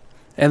 thanks.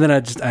 And then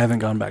I haven't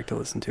gone back to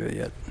listen to it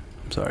yet.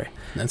 I'm sorry.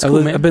 That's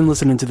cool, man. I've been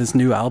listening to this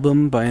new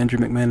album by Andrew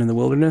McMahon in the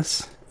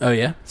Wilderness. Oh,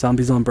 yeah?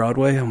 Zombies on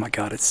Broadway. Oh, my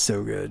God, it's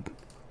so good.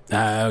 You'll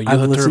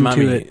have to remind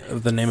me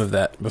of the name of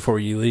that before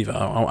you leave.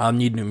 I'll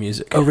need new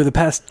music. Over the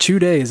past 2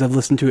 days, I've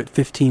listened to it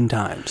 15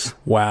 times.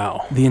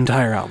 Wow. The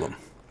entire album.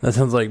 That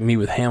sounds like me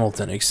with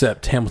Hamilton,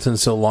 except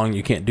Hamilton's so long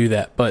you can't do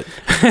that. But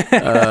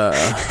that's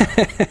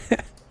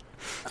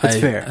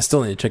fair. I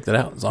still need to check that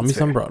out. Zombies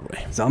on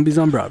Broadway. Zombies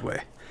on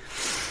Broadway.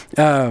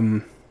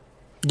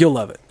 You'll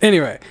love it.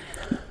 Anyway,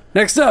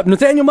 next up,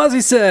 Nathaniel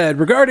Muzzy said,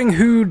 regarding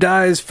who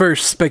dies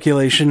first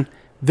speculation,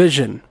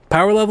 Vision.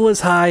 Power level is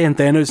high and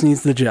Thanos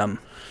needs the gem.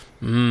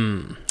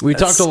 We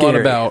talked a lot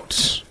about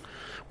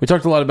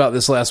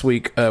this last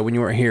week when you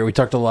weren't here. We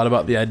talked a lot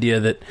about the idea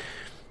that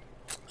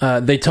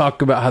they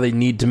talk about how they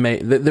need to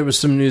make... There was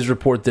some news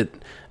report that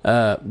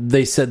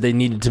they said they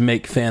needed to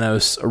make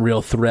Thanos a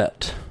real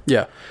threat.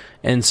 Yeah.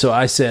 And so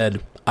I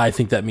said, I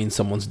think that means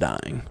someone's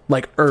dying.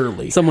 Like,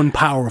 early. Someone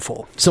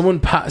powerful. Someone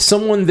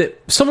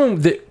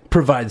that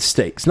provides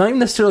stakes. Not even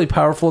necessarily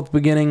powerful at the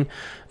beginning,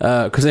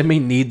 because they may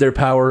need their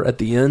power at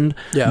the end.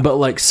 Yeah. But,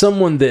 like,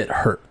 someone that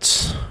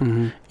hurts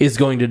is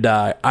going to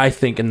die, I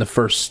think, in the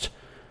first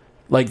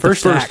half. I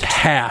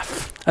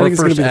think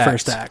it's going to be the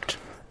first act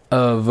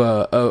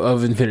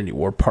of Infinity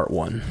War Part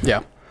 1.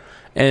 Yeah.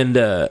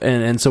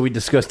 And so we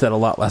discussed that a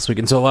lot last week.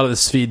 And so a lot of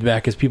this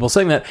feedback is people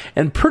saying that.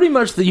 And pretty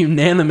much the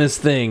unanimous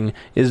thing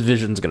is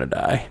Vision's going to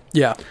die.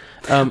 Yeah.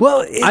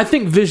 I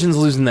think Vision's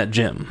losing that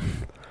gem.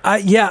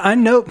 I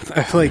know.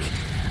 Like,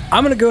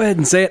 I'm going to go ahead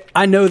and say it.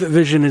 I know that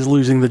Vision is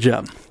losing the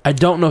gem. I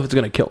don't know if it's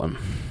going to kill him.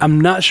 I'm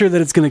not sure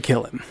that it's going to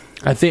kill him.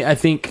 I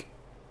think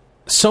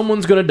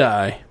someone's going to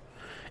die,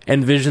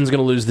 and Vision's going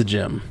to lose the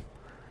gem.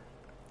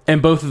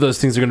 And both of those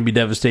things are going to be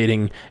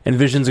devastating, and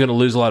Vision's going to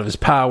lose a lot of his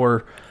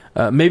power.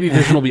 Maybe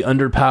Vision will be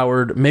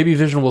underpowered. Maybe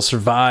Vision will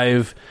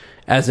survive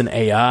as an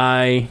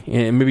AI,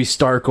 and maybe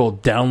Stark will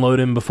download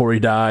him before he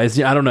dies.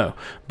 Yeah, I don't know.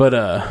 But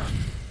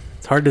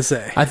it's hard to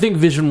say. I think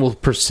Vision will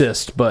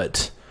persist,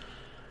 but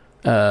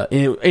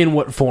in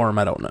what form,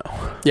 I don't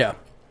know. Yeah.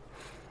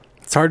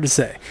 It's hard to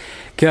say.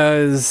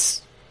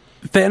 Because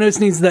Thanos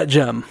needs that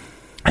gem.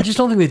 I just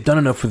don't think they've done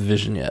enough with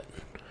Vision yet.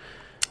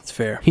 That's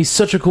fair. He's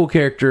such a cool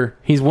character.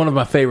 He's one of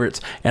my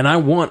favorites. And I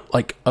want,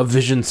 like, a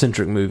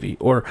Vision-centric movie.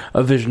 Or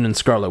a Vision and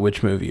Scarlet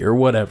Witch movie. Or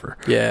whatever.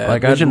 Yeah,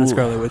 like, Vision and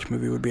Scarlet Witch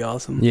movie would be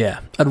awesome.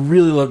 Yeah. I'd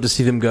really love to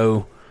see them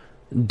go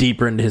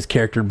deeper into his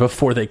character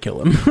before they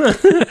kill him.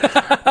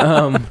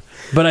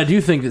 But I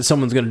do think that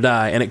someone's going to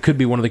die. And it could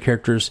be one of the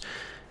characters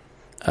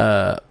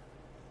that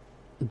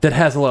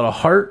has a lot of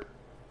heart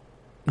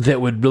that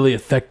would really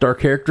affect our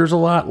characters a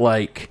lot.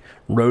 Like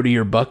Rhodey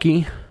or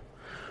Bucky.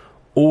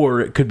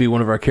 Or it could be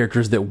one of our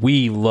characters that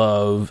we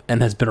love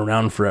and has been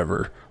around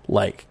forever,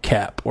 like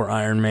Cap or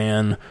Iron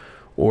Man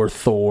or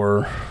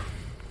Thor.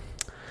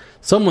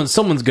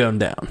 Someone's going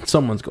down.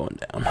 Someone's going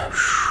down.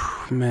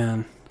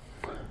 Man.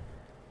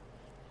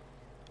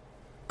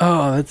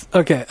 Oh, that's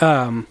okay.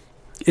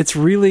 It's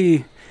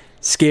really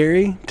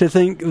scary to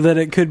think that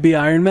it could be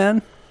Iron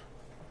Man.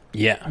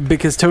 Yeah.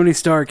 Because Tony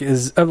Stark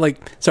is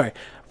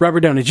Robert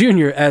Downey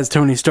Jr. as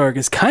Tony Stark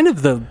is kind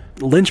of the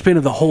linchpin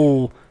of the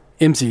whole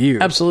MCU.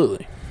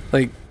 Absolutely.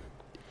 Like,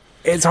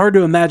 it's hard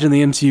to imagine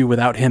the MCU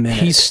without him in it.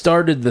 He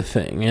started the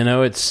thing,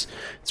 it's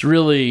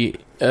really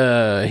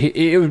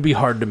it would be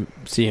hard to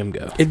see him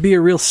go. It'd be a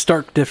real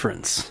stark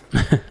difference.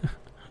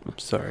 I'm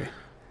sorry.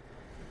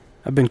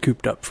 I've been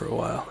cooped up for a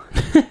while.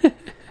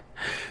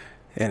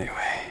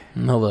 Anyway,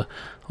 and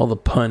all the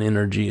pun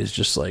energy is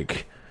just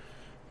like,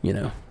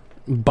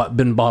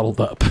 been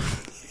bottled up.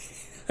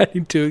 I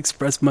need to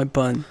express my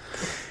pun.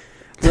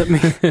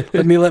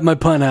 Let me let my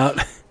pun out.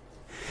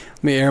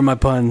 Let me air my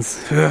puns.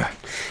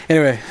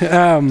 Anyway,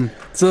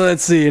 so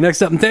let's see.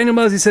 Next up, Nathaniel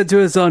Muzzy said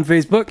to us on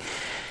Facebook,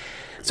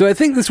 so I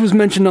think this was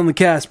mentioned on the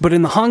cast, but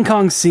in the Hong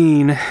Kong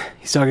scene,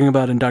 he's talking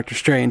about in Doctor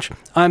Strange,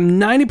 I'm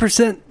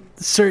 90%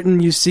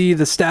 certain you see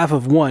the staff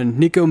of one,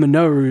 Nico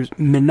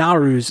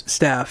Minaru's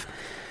staff,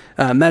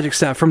 magic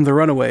staff from The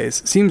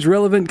Runaways. Seems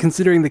relevant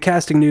considering the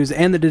casting news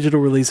and the digital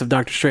release of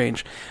Doctor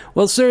Strange.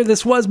 Well, sir,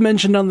 this was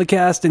mentioned on the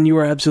cast, and you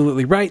are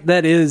absolutely right.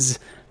 That is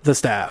the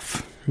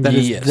staff. That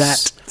is that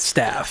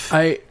staff.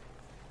 I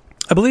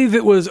believe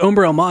it was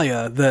Umber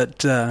Maya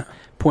that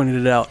pointed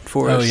it out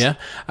for us. Oh, yeah?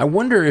 I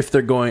wonder if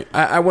they're going...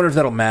 I wonder if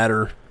that'll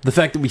matter. The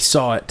fact that we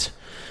saw it,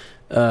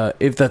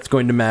 if that's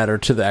going to matter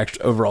to the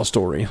actual overall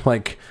story.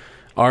 Like,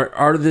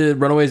 are the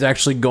Runaways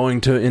actually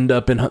going to end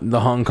up in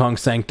the Hong Kong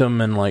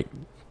sanctum and, like,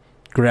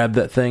 grab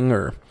that thing?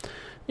 Or,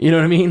 you know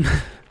what I mean?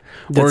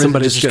 Or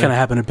somebody's just going to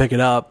happen to pick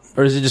it up.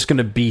 Or is it just going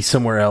to be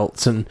somewhere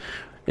else? And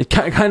it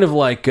kind of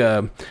like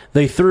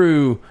they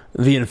threw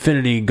the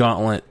Infinity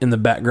Gauntlet in the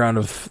background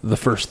of the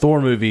first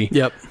Thor movie.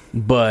 Yep.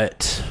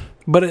 But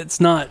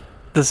it's not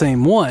the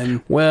same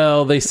one.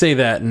 Well, they say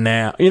that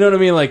now. You know what I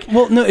mean? Like,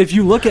 well, no, if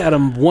you look at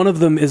them, one of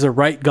them is a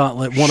right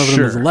gauntlet, one of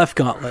them is a left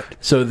gauntlet.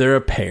 So they're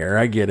a pair.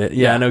 I get it.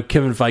 Yeah, I know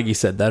Kevin Feige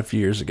said that a few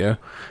years ago.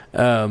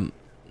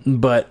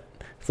 But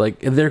it's like,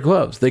 they're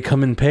gloves. They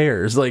come in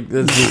pairs. Like,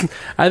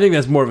 I think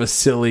that's more of a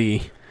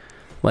silly...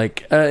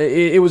 Like,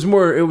 it was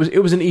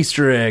an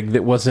Easter egg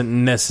that wasn't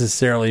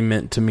necessarily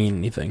meant to mean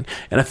anything.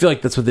 And I feel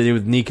like that's what they did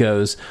with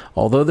Nico's,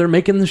 although they're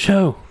making the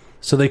show.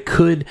 So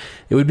it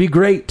would be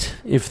great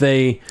if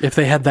they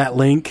had that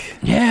link.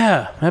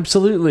 Yeah,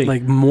 absolutely.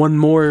 Like one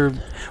more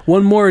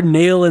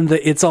nail in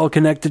the it's all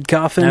connected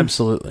coffin.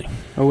 Absolutely.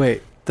 Oh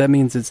wait, that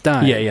means it's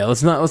dying. Yeah,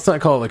 let's not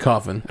call it a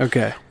coffin.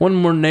 Okay. One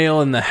more nail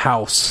in the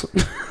house.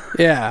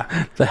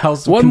 Yeah, the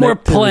house. One more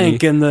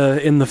plank in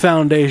the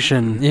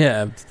foundation.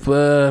 Yeah, I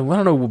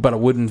don't know about a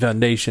wooden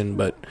foundation,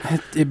 but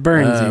it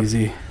burns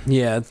easy.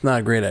 Yeah, it's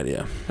not a great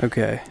idea.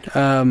 Okay,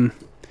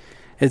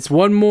 it's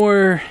one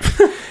more.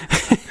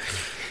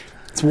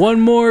 It's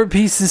one more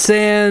piece of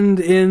sand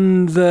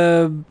in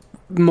the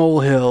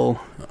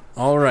molehill.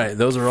 All right,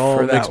 those are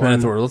all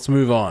X-Men Thor. Let's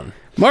move on.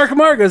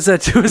 Marco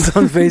said to us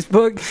on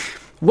Facebook.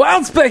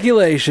 Wild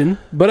speculation,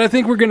 but I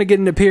think we're going to get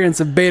an appearance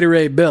of Beta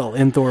Ray Bill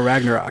in Thor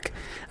Ragnarok.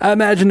 I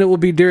imagine it will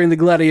be during the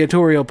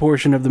gladiatorial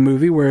portion of the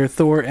movie where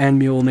Thor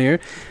and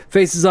Mjolnir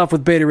faces off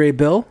with Beta Ray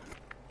Bill,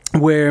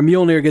 where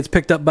Mjolnir gets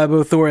picked up by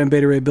both Thor and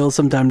Beta Ray Bill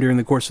sometime during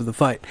the course of the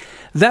fight.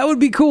 That would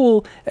be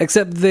cool,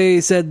 except they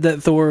said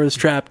that Thor was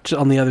trapped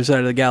on the other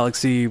side of the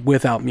galaxy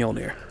without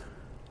Mjolnir.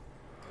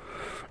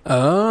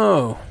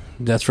 Oh,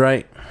 that's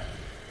right.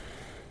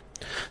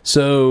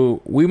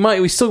 So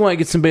we still might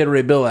get some Beta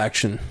Ray Bill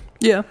action.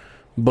 Yeah.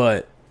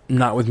 But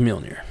not with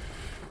Mjolnir.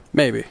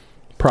 Maybe.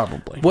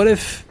 Probably. What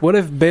if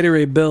Beta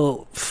Ray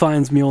Bill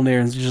finds Mjolnir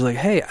and is just like,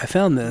 hey, I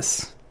found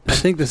this. I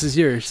think this is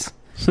yours.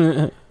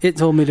 It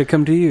told me to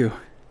come to you.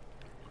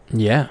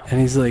 Yeah.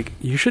 And he's like,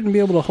 you shouldn't be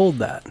able to hold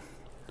that.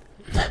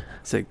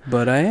 It's like,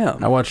 but I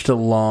am. I watched a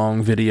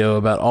long video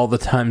about all the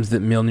times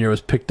that Mjolnir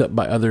was picked up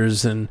by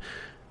others and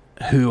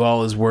who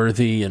all is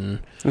worthy. And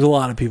there's a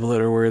lot of people that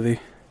are worthy.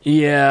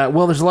 Yeah,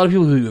 well, there's a lot of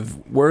people who are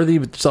worthy,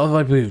 but there's also a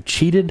lot of people who've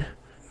cheated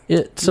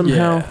it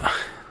somehow. Yeah.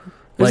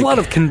 There's a lot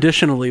of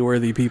conditionally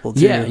worthy people,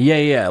 too.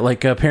 Yeah.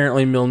 Like,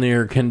 apparently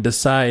Mjolnir can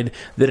decide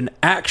that an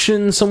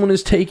action someone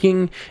is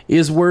taking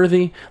is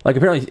worthy. Like,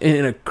 apparently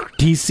in a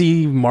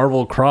DC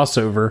Marvel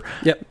crossover,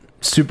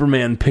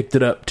 Superman picked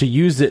it up to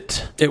use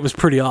it. It was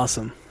pretty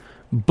awesome.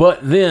 But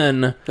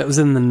then... That was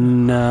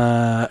in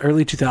the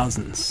early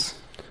 2000s,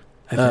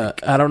 I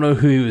think. I don't know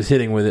who he was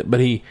hitting with it, but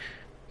he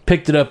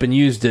picked it up and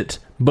used it,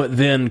 but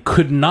then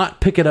could not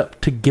pick it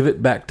up to give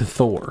it back to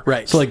Thor.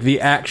 Right. So, like,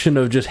 the action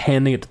of just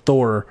handing it to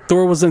Thor...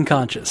 Thor was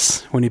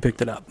unconscious when he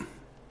picked it up.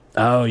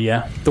 Oh,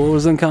 yeah. Thor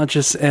was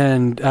unconscious,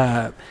 and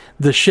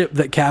the ship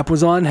that Cap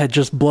was on had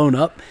just blown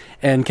up,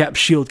 and Cap's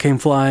shield came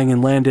flying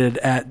and landed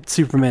at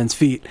Superman's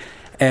feet.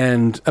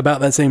 And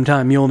about that same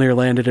time, Mjolnir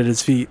landed at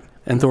his feet,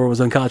 and Thor was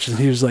unconscious.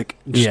 And he was like,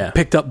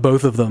 picked up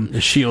both of them.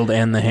 The shield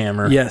and the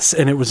hammer. Yes,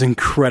 and it was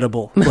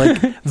incredible.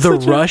 Like, the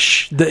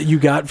rush that you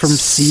got from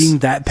seeing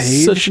that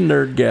page. Such a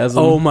nerdgasm.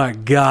 Oh, my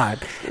God.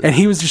 And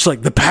he was just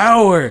like, the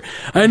power!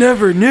 I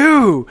never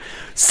knew!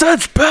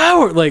 Such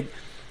power! Like,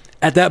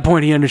 at that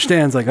point, he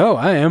understands, like, oh,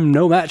 I am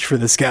no match for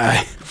this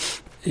guy.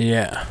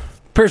 Yeah.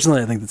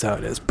 Personally, I think that's how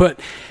it is. But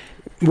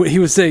what he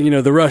was saying,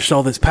 the rush,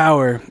 all this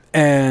power,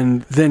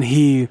 and then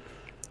he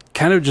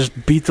kind of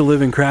just beat the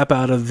living crap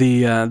out of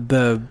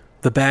the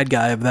bad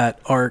guy of that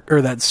arc or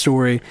that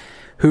story,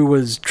 who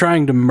was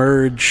trying to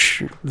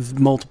merge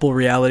multiple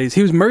realities.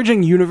 He was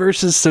merging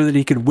universes so that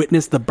he could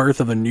witness the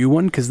birth of a new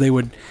one, because they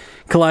would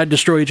collide,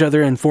 destroy each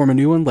other, and form a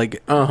new one,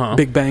 like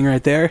Big Bang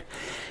right there.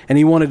 And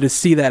he wanted to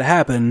see that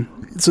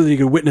happen so that he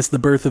could witness the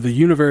birth of a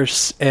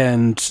universe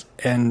and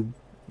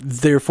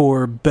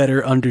therefore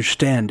better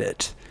understand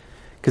it,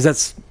 because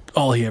that's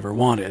all he ever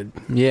wanted.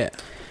 Yeah.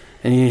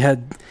 And he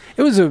had...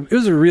 It was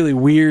a really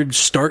weird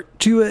start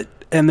to it,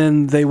 and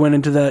then they went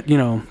into that,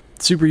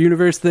 super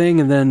universe thing,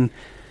 and then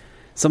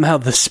somehow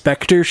the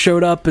Spectre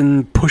showed up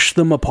and pushed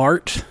them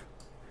apart.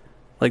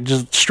 Like,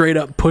 just straight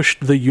up pushed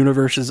the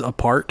universes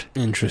apart.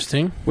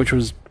 Interesting. Which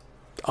was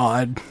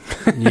odd.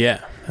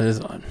 Yeah, that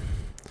is odd.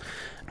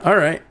 All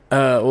right.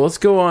 Well, let's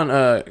go on.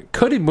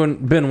 Cody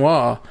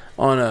Benoit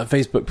on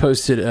Facebook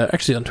posted,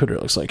 actually on Twitter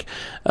it looks like,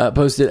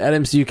 posted at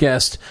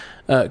MCUcast,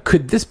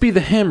 could this be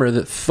the hammer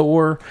that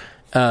Thor,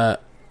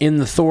 in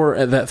the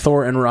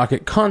Thor and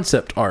Rocket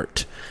concept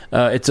art?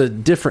 It's a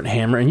different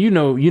hammer, and you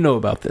know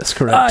about this,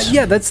 correct?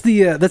 Yeah, that's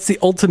the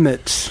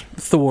ultimate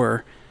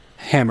Thor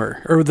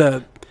hammer, or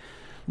the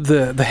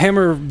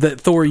hammer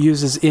that Thor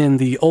uses in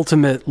the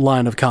Ultimate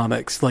line of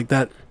comics, like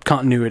that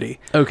continuity.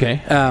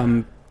 Okay.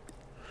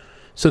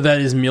 So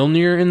that is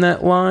Mjolnir in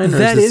that line?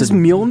 That is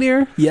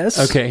Mjolnir,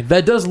 yes. Okay,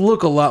 that does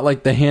look a lot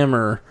like the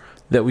hammer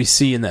that we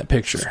see in that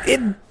picture.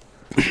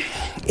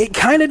 It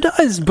kind of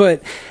does,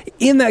 but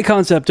in that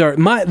concept art,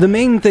 the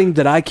main thing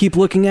that I keep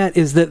looking at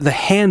is that the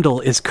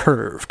handle is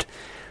curved.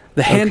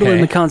 The handle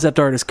in the concept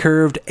art is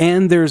curved,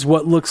 and there's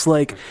what looks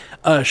like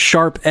a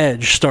sharp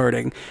edge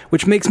starting,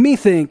 which makes me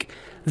think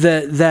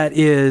that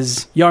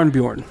is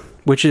Jarnbjorn,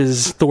 which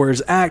is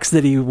Thor's axe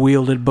that he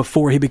wielded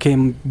before he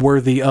became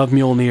worthy of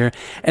Mjolnir.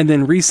 And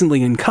then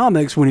recently in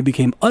comics, when he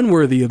became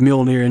unworthy of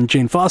Mjolnir and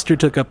Jane Foster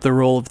took up the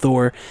role of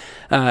Thor,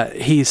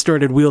 he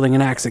started wielding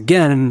an axe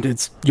again, and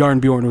it's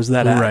Jarnbjorn was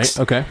that axe.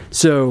 Right, okay.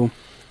 So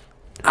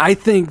I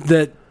think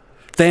that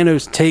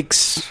Thanos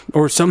takes,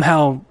 or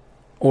somehow...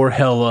 Or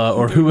Hela,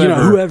 or whoever.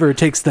 Whoever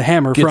takes the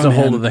hammer from him. Gets a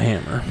hold of the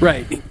hammer.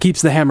 Right.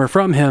 Keeps the hammer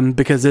from him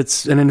because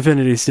it's an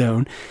Infinity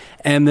Stone.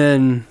 And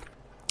then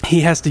he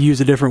has to use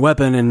a different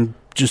weapon and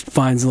just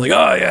finds, like,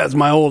 oh, yeah, it's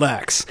my old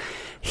axe.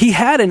 He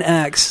had an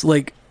axe,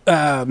 like,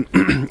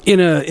 in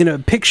a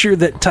picture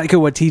that Taika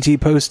Waititi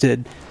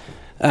posted,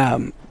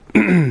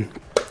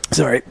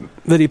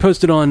 that he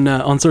posted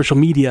on social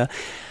media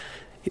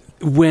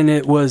when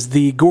it was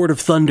the Gourd of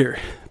Thunder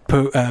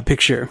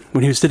picture,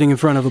 when he was sitting in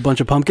front of a bunch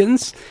of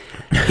pumpkins.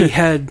 He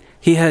had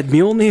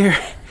Mjolnir.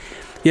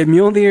 He had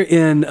Mjolnir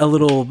in a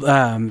little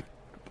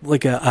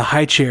like a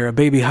high chair, a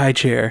baby high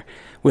chair,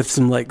 with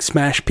some like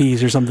smashed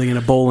peas or something in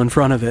a bowl in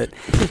front of it,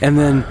 and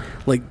then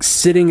like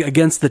sitting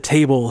against the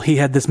table, he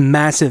had this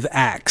massive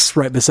axe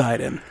right beside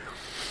him.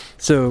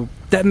 So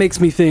that makes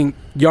me think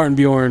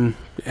Jarnbjorn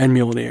and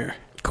Mjolnir.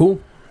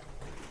 Cool.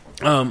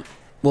 Well,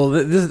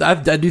 I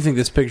do think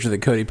this picture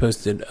that Cody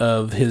posted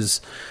of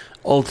his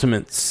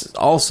Ultimates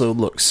also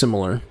looks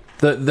similar.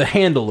 The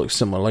handle looks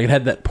similar, like it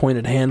had that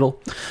pointed handle.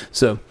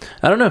 So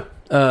I don't know,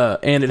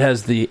 and it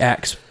has the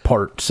axe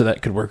part, so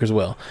that could work as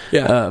well.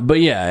 Yeah, but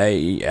yeah,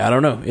 I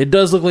don't know. It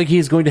does look like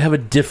he's going to have a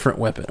different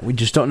weapon. We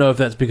just don't know if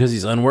that's because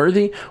he's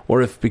unworthy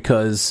or if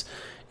because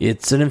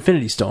it's an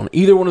Infinity Stone.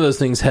 Either one of those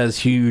things has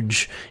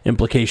huge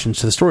implications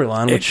to the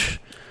storyline, which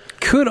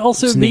could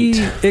also be.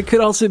 It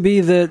could also be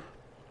that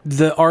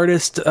the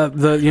artist,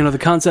 the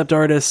concept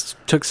artist,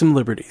 took some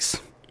liberties.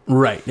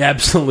 Right,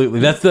 absolutely.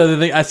 That's the other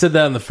thing. I said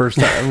that on the first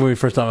time when we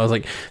first time. I was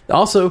like,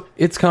 also,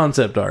 it's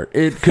concept art.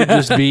 It could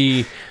just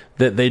be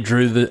that they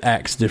drew the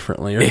axe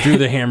differently or drew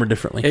the hammer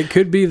differently. It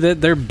could be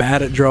that they're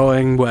bad at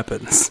drawing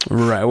weapons.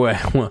 Right.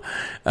 Well,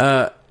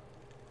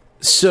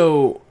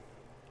 so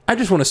I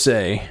just want to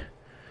say,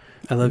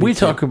 I love you. We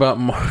talk about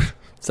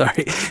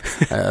Sorry,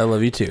 I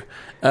love you too.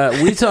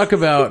 We talk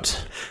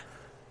about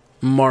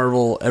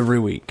Marvel every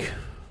week.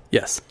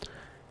 Yes,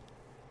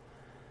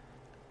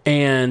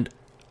 and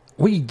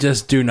we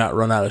just do not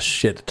run out of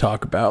shit to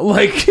talk about.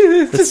 Like,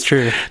 that's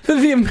true.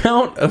 The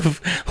amount of,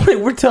 like,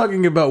 we're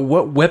talking about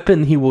what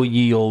weapon he will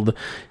yield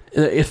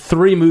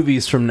 3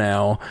 movies from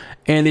now,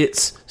 and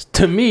it's,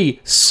 to me,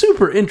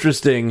 super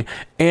interesting,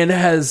 and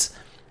has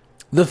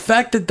the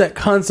fact that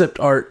concept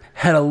art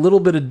had a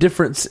little bit of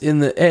difference in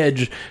the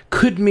edge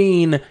could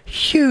mean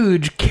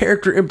huge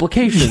character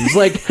implications.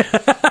 Like,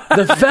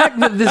 the fact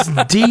that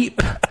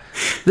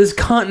this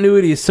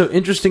continuity is so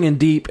interesting and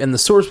deep, and the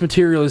source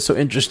material is so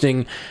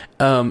interesting,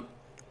 and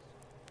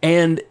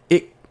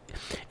it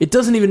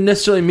doesn't even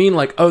necessarily mean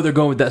like, oh, they're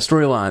going with that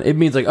storyline. It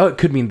means like, oh, it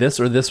could mean this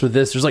or this or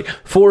this. There's like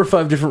 4 or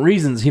 5 different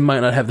reasons he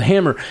might not have the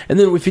hammer, and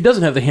then if he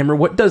doesn't have the hammer,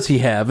 what does he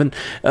have? And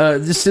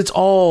it's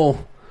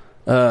all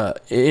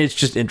it's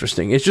just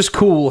interesting. It's just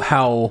cool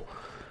how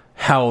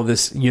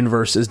this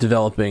universe is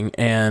developing,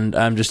 and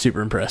I'm just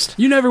super impressed.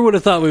 You never would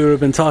have thought we would have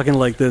been talking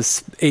like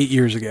this 8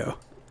 years ago.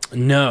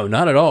 No,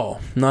 not at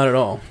all. Not at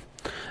all.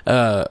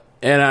 And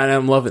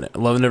I'm loving it.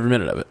 Loving every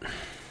minute of it.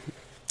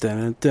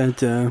 Dun, dun,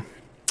 dun.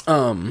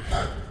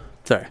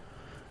 Sorry.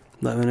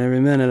 Loving every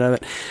minute of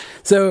it.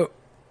 So,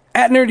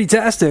 at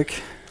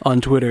Nerdytastic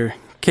on Twitter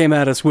came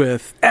at us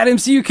with, at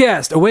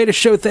MCUcast, a way to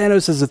show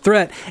Thanos as a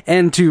threat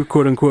and to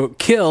quote-unquote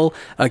kill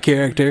a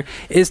character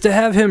is to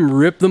have him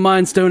rip the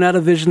Mind Stone out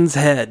of Vision's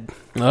head.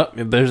 Oh,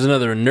 there's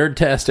another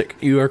Nerdtastic.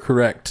 You are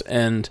correct.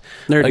 And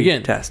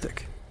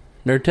Nerdytastic.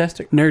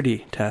 Nerdtastic?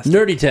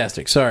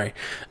 Nerdytastic, sorry.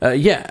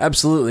 Yeah,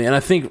 absolutely. And I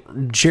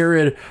think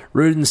Jared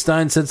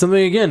Rudenstein said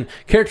something again.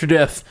 Character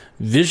death,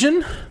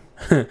 Vision?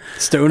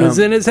 Stone is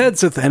in his head,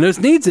 so Thanos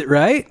needs it,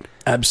 right?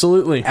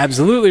 Absolutely.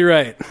 Absolutely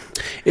right.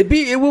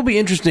 It will be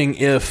interesting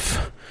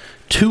if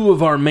two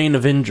of our main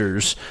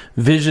Avengers,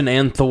 Vision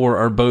and Thor,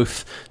 are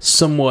both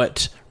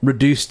somewhat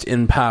reduced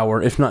in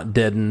power, if not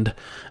deadened.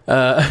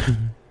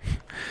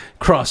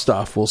 Crossed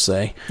off, we'll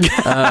say,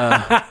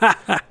 by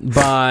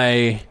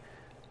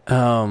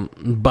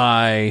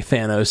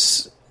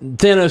Thanos.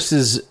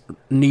 Thanos'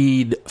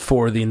 need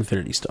for the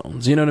Infinity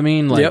Stones. You know what I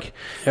mean? Like,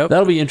 yep.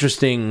 That'll be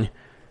interesting.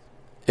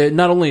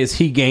 Not only is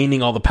he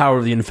gaining all the power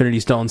of the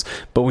Infinity Stones,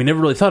 but we never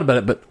really thought about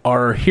it, but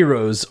our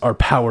heroes are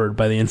powered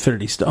by the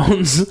Infinity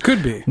Stones.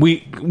 Could be.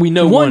 We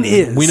know one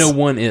is. We know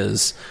one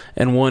is.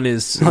 And one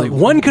is... like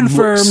one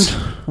confirmed,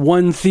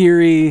 one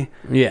theory.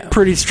 Yeah.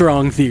 Pretty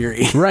strong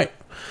theory. Right.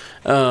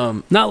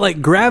 Not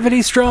like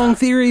gravity strong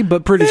theory,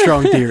 but pretty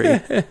strong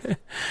theory.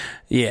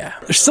 Yeah.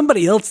 There's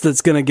somebody else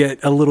that's going to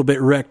get a little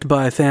bit wrecked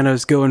by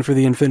Thanos going for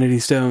the Infinity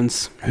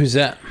Stones. Who's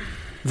that?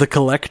 The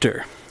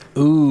Collector.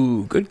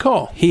 Ooh, good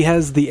call. He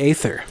has the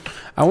Aether.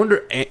 I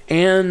wonder,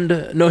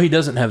 and no, he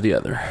doesn't have the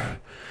other.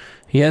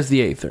 He has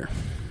the Aether.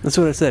 That's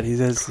what I said. He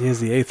has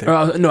the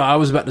Aether. No, I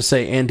was about to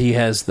say, and he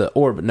has the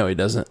orb. No, he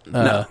doesn't.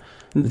 No.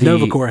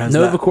 Novacore has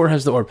that. Novacore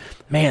has the orb.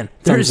 Man,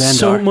 there's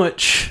so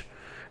much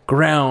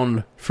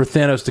ground for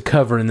Thanos to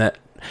cover in that.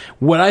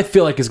 What I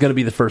feel like is going to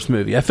be the first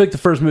movie. I feel like the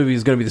first movie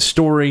is going to be the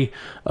story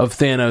of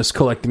Thanos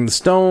collecting the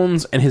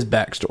stones and his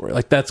backstory.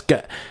 Like that's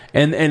got,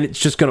 and it's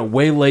just going to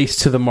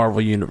waylace to the Marvel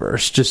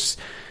universe. Just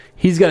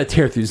he's got to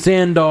tear through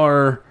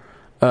Xandar,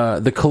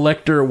 the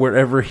Collector,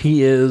 wherever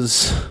he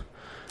is.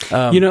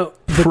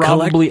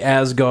 Probably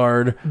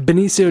Asgard.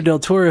 Benicio del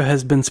Toro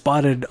has been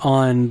spotted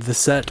on the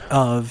set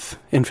of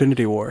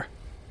Infinity War.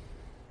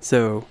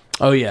 So,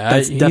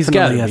 that's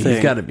definitely a thing.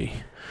 He's got to be.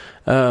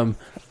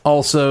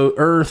 Also,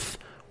 Earth.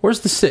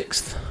 Where's the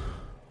sixth?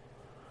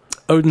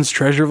 Odin's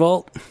treasure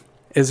vault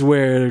is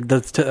where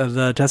the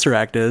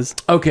Tesseract is.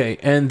 Okay,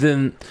 and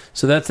then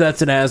so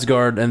that's in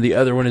Asgard, and the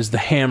other one is the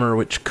hammer,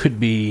 which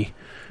could be.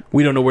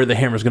 We don't know where the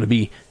hammer's going to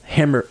be.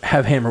 Hammer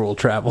will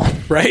travel,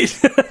 right?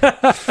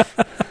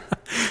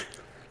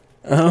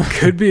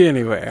 Could be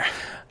anywhere.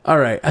 All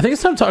right, I think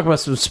it's time to talk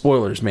about some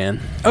spoilers, man.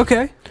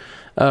 Okay.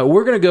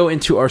 We're going to go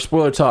into our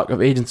spoiler talk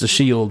of Agents of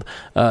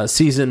S.H.I.E.L.D.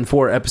 Season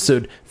 4,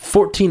 Episode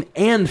 14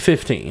 and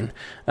 15,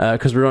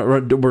 because we're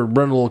running a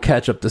little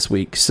catch-up this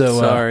week. So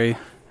sorry.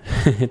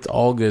 It's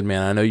all good,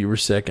 man. I know you were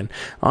sick, and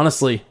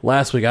honestly,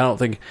 last week I don't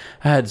think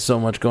I had so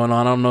much going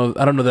on.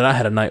 I don't know that I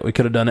had a night we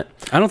could have done it.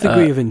 I don't think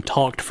we even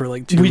talked for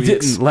like 2 weeks. We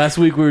didn't. Last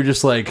week we were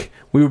just like,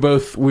 we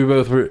both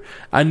were.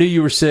 I knew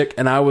you were sick,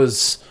 and I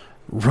was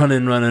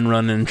running,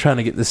 trying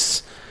to get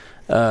this...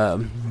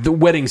 the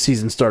wedding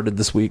season started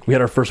this week. We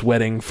had our first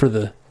wedding for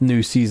the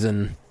new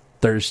season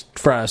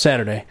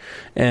Saturday,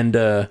 and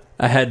I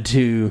had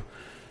to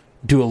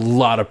do a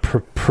lot of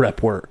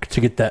prep work to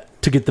get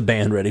the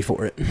band ready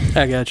for it.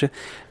 I gotcha.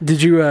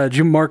 Did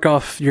you mark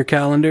off your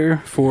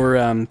calendar for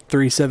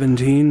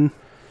 3/17?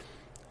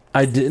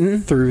 I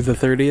didn't. Through the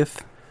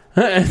 30th.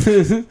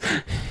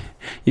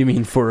 You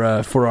mean for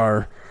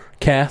our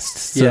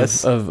casts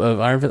yes. of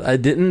Iron Fist? I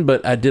didn't,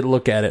 but I did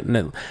look at it,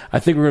 and I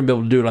think we're going to be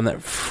able to do it on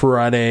that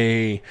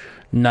Friday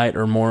night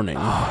or morning.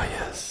 Oh,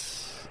 yes.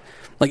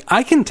 Like,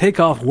 I can take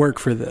off work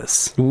for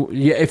this.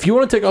 Yeah, if you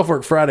want to take off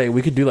work Friday,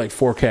 we could do like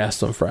 4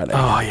 casts on Friday.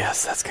 Oh,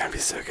 yes, that's going to be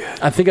so good.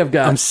 I think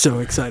I'm so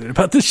excited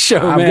about this show,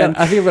 man.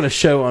 I think I've got a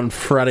show on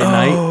Friday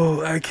night.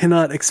 Oh, I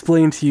cannot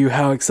explain to you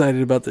how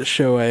excited about this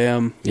show I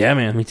am. Yeah,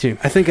 man, me too.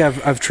 I think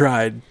I've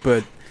tried,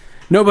 but...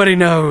 nobody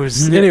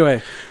knows.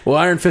 Anyway. Well,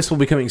 Iron Fist will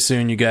be coming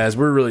soon, you guys.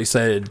 We're really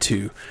excited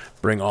to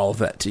bring all of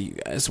that to you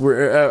guys.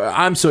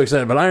 I'm so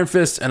excited about Iron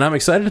Fist, and I'm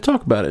excited to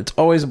talk about it. It's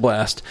always a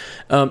blast.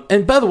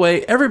 And by the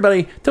way,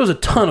 everybody, there was a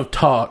ton of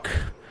talk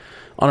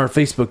on our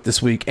Facebook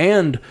this week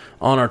and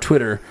on our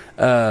Twitter.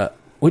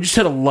 We just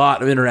had a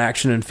lot of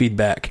interaction and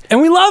feedback.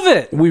 And we love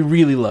it. We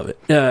really love it.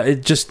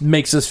 It just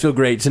makes us feel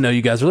great to know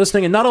you guys are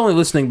listening. And not only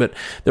listening, but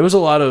there was a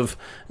lot of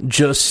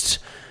just...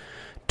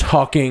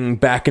 talking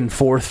back and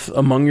forth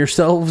among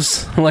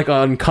yourselves, like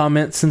on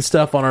comments and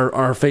stuff on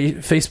our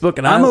Facebook.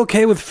 And I'm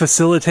okay with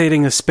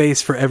facilitating a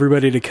space for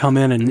everybody to come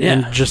in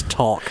and just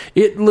talk.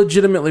 It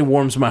legitimately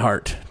warms my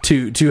heart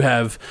to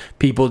have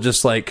people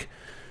just like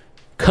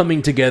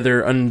coming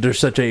together under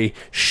such a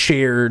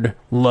shared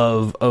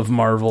love of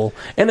Marvel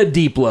and a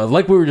deep love.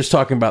 Like we were just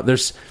talking about,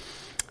 there's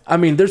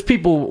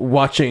people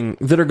watching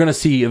that are going to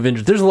see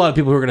Avengers. There's a lot of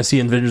people who are going to see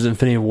Avengers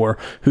Infinity War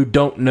who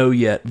don't know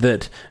yet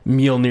that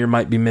Mjolnir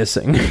might be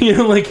missing.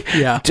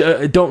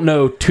 Don't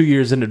know 2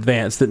 years in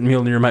advance that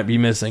Mjolnir might be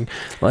missing.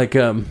 Like,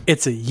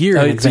 it's a year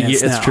in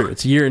advance now. It's true.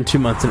 It's a year and 2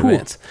 months in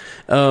advance.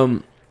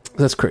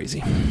 That's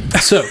crazy.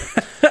 So,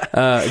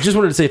 Just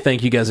wanted to say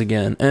thank you guys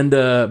again. And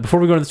before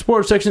we go into the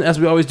sports section, as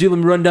we always do, let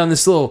me run down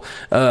this little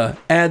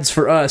ads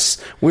for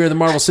us. We are the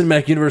Marvel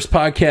Cinematic Universe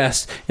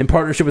podcast in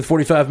partnership with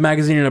 45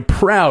 Magazine and a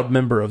proud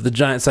member of the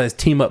Giant Size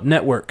Team Up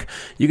Network.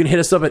 You can hit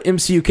us up at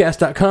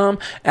mcucast.com,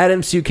 at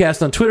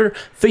mcucast on Twitter,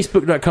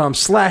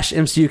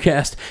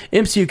 facebook.com/mcucast,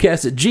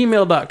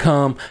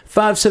 mcucast@gmail.com,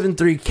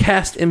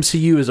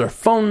 573-CAST-MCU is our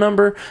phone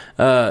number.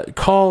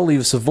 Call,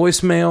 leave us a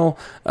voicemail.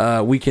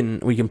 We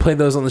can play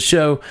those on the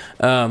show.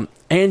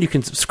 And you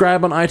can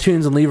subscribe on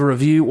iTunes and leave a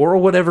review or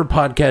whatever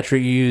podcatcher you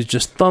use.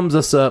 Just thumbs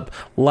us up,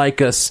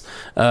 like us,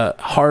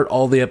 heart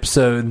all the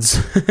episodes,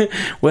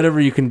 whatever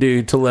you can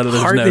do to let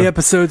others know. Heart the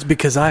episodes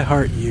because I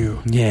heart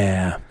you.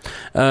 Yeah.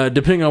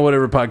 Depending on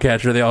whatever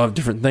podcatcher, they all have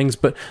different things.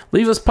 But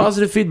leave us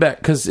positive feedback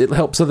because it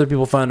helps other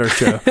people find our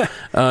show.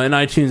 And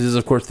iTunes is,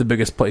 of course, the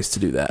biggest place to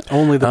do that.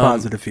 Only the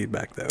positive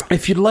feedback, though.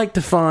 If you'd like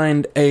to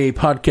find a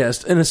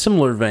podcast in a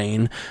similar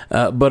vein,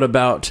 but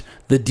about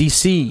the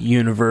DC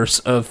universe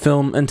of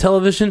film and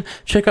television,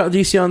 check out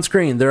DC On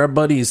Screen. They're our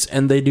buddies,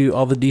 and they do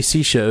all the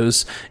DC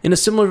shows. In a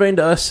similar vein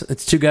to us,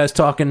 it's two guys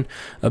talking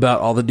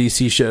about all the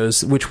DC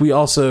shows, which we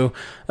also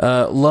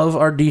love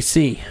our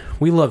DC.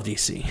 We love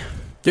DC.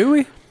 Do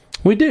we?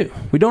 We do.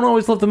 We don't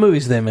always love the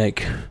movies they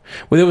make.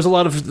 Well, there was a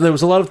lot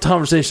of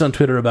conversation on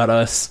Twitter about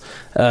us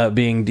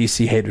being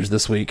DC haters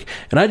this week,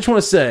 and I just want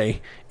to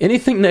say,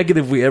 anything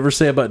negative we ever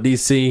say about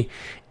DC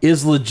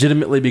is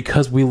legitimately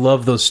because we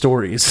love those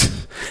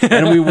stories,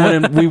 and we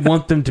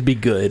want them to be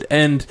good.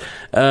 And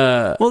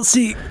well,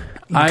 see,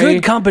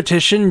 good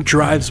competition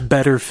drives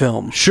better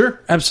film.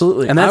 Sure,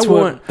 absolutely, and that's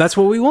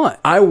what we want.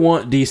 I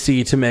want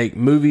DC to make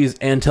movies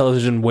and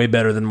television way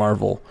better than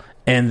Marvel.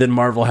 And then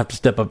Marvel have to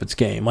step up its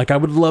game. Like, I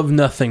would love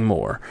nothing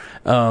more.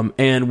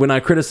 And when I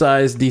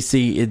criticize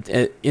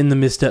DC in the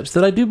missteps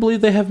that I do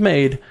believe they have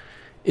made,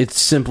 it's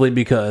simply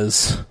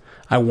because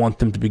I want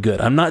them to be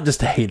good. I'm not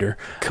just a hater.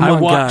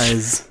 Come on,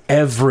 guys.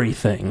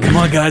 Everything. Come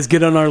on, guys.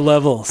 Get on our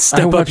level.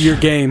 Step up your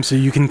game so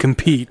you can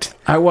compete.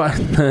 I watch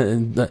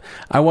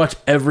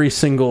every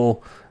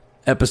single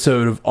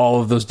episode of all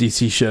of those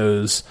DC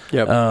shows.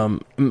 Yep.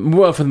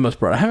 Well, for the most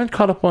part, I haven't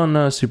caught up on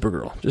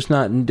Supergirl. Just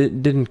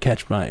didn't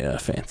catch my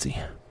fancy.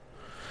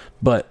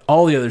 But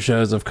all the other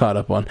shows I've caught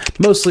up on.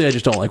 Mostly, I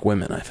just don't like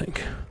women, I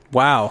think.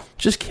 Wow.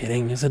 Just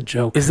kidding. It's a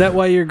joke. Is that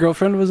why your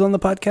girlfriend was on the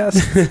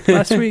podcast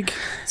last week?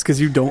 It's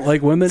because you don't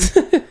like women?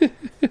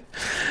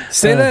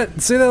 Say that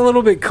a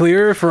little bit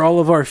clearer for all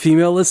of our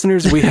female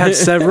listeners. We have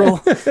several.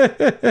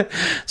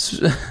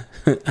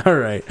 All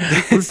right,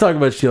 let's talk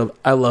about S.H.I.E.L.D.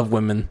 I love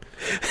women.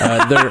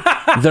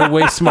 They're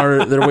way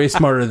smarter. They're way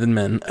smarter than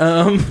men.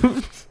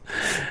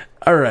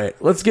 All right,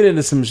 let's get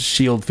into some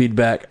S.H.I.E.L.D.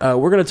 feedback.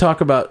 We're going to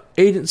talk about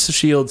Agents of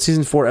S.H.I.E.L.D.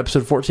 Season 4,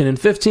 Episode 14 and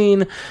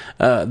 15,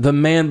 The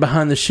Man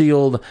Behind the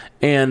Shield,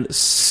 and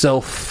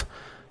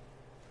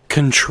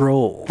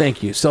Self-Control.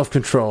 Thank you,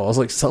 Self-Control. I was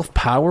like,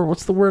 self-power?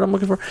 What's the word I'm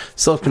looking for?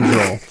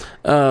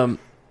 Self-Control.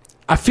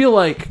 I feel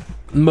like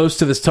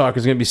most of this talk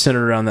is going to be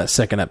centered around that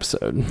second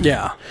episode.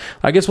 Yeah.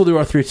 I guess we'll do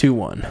our 3, 2,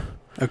 1.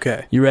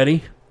 Okay. You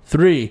ready?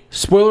 3.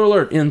 Spoiler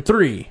alert in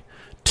 3,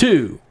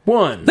 2,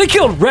 1. They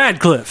killed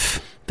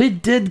Radcliffe. They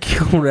did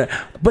kill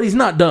Radcliffe, but he's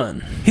not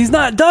done. He's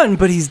not done,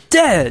 but he's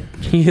dead.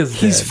 He is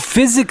dead. He's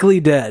physically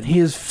dead. He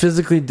is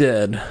physically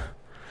dead.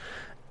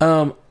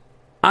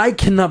 I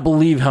cannot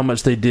believe how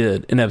much they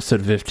did in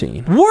episode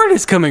 15. Ward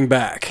is coming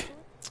back.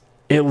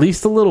 At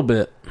least a little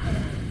bit.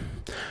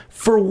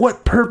 For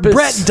what purpose?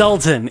 Brett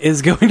Dalton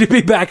is going to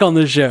be back on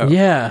the show.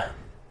 Yeah.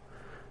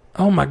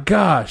 Oh my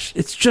gosh.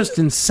 It's just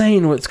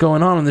insane what's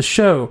going on in the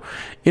show.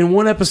 In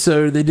one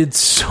episode, they did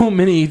so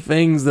many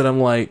things that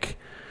I'm like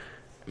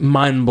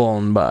mind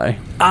blown by.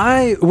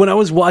 When I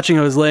was watching,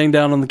 I was laying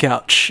down on the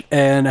couch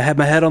and I had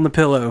my head on the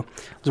pillow.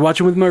 I was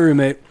watching with my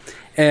roommate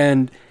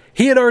and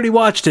he had already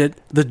watched it,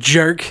 the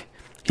jerk.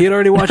 He had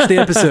already watched the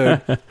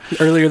episode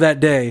earlier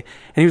that day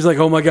and he was like,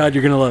 oh my God,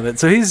 you're going to love it.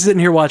 So he's sitting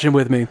here watching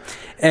with me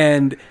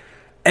and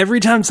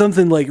every time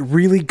something like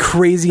really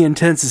crazy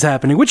intense is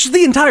happening, which is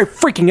the entire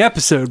freaking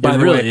episode, by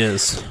the way. It really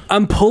is.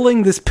 I'm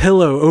pulling this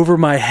pillow over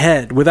my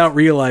head without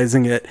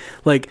realizing it,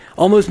 like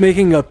almost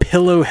making a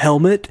pillow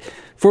helmet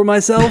for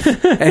myself.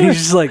 And he's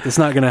just like, that's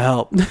not going to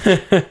help.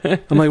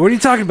 I'm like, what are you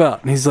talking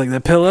about? And he's like,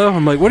 that pillow?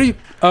 I'm like, what are you?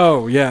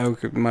 Oh, yeah,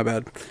 okay, my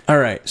bad. All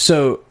right.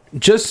 So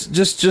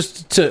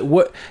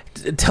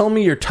tell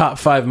me your top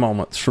 5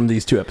 moments from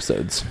these 2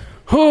 episodes.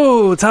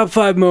 Oh, top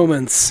 5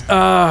 moments.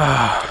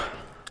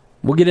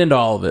 We'll get into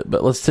all of it,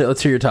 but let's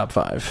hear your top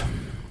 5.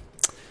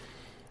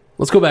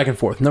 Let's go back and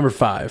forth. Number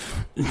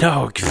 5.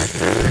 No,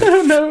 I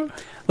don't know.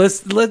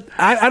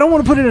 I don't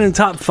want to put it in the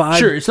top 5.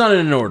 Sure, it's not in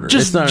an order.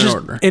 It's not in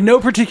order. In no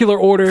particular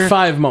order.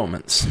 5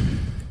 moments.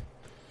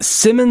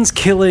 Simmons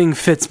killing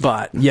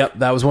Fitzbot. Yep,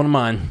 that was one of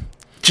mine.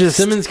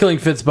 Simmons killing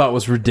Fitzbot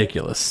was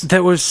ridiculous.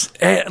 That was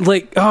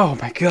like, oh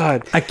my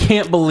God. I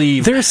can't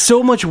believe there's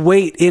so much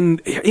weight in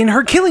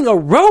her killing a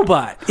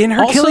robot, in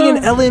her killing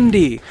an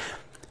LMD.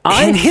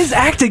 And his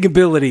acting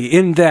ability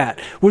in that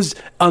was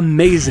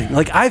amazing.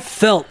 Like, I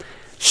felt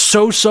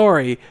so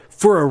sorry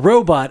for a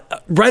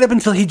robot right up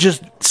until he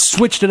just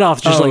switched it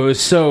off. Just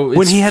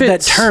when he had that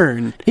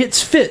turn.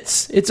 It's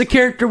Fitz. It's a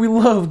character we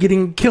love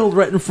getting killed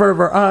right in front of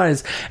our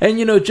eyes. And,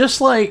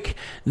 just like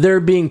they're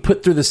being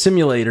put through the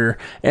simulator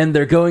and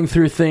they're going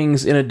through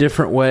things in a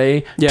different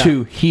way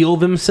to heal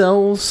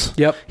themselves,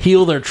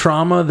 heal their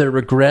trauma, their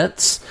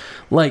regrets,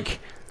 like...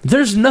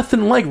 There's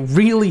nothing like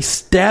really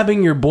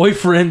stabbing your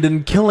boyfriend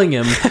and killing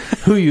him,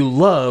 who you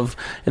love,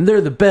 and they're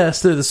the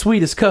best, they're the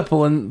sweetest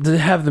couple, and to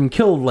have them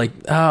killed,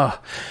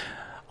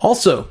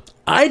 Also,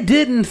 I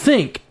didn't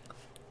think,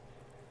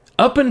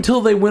 up until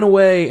they went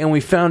away and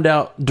we found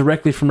out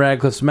directly from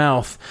Radcliffe's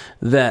mouth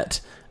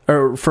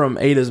or from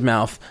Ada's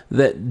mouth,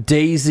 that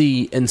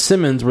Daisy and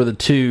Simmons were the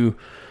two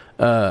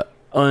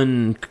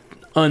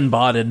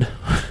unbodied,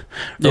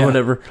 or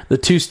whatever, the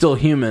two still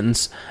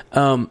humans.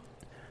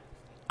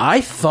 I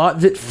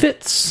thought that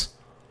Fitz,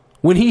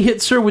 when he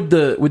hits her with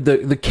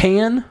the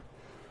can,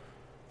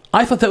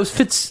 I thought that was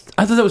Fitz.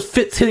 I thought that was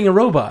Fitz hitting a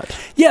robot.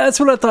 Yeah, that's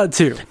what I thought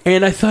too.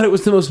 And I thought it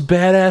was the most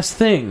badass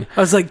thing. I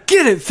was like,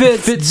 "Get it,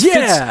 Fitz!"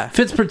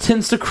 Fitz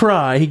pretends to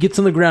cry. He gets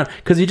on the ground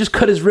because he just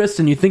cut his wrist,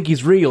 and you think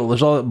he's real.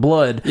 There's all that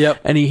blood.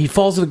 Yep. And he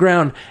falls to the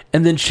ground,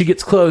 and then she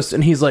gets close,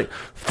 and he's like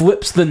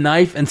flips the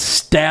knife and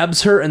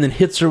stabs her, and then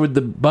hits her with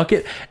the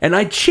bucket. And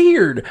I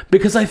cheered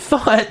because I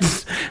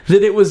thought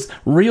that it was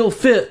real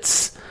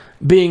Fitz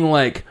being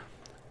like,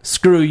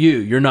 "Screw you,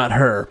 you're not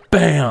her."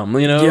 Bam,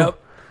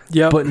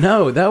 Yep. But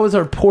no, that was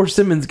our poor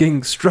Simmons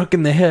getting struck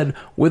in the head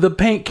with a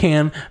paint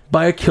can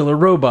by a killer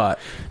robot.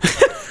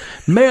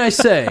 May I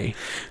say,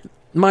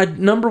 my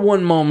number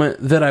one moment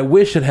that I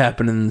wish had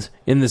happened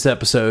in this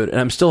episode, and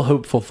I'm still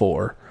hopeful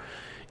for,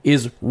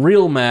 is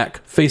real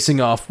Mac facing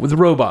off with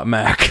Robot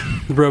Mac.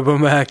 Robo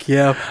Mac,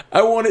 yeah.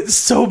 I want it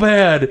so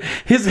bad.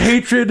 His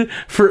hatred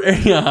for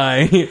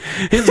AI,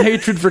 his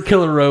hatred for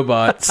killer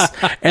robots,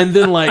 and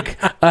then like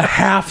a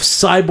half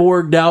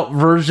cyborged out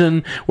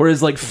version where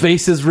his like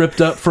face is ripped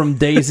up from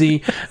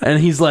Daisy, and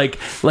he's like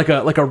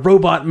a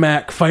Robot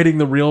Mac fighting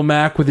the real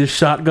Mac with his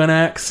shotgun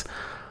axe.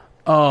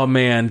 Oh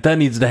man, that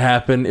needs to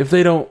happen. If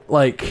they don't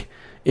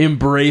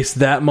embrace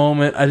that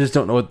moment, I just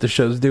don't know what the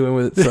show's doing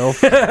with itself.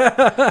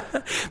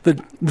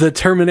 the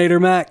Terminator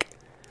Mac.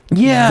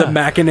 Yeah. The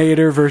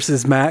Machinator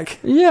versus Mac.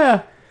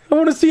 Yeah. I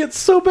want to see it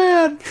so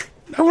bad.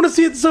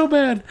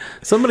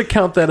 So I'm going to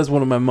count that as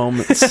one of my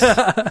moments.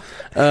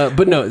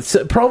 But no, it's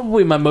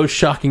probably my most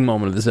shocking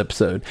moment of this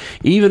episode.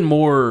 Even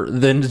more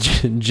than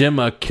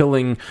Gemma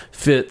killing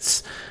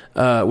Fitz,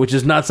 which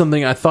is not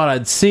something I thought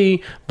I'd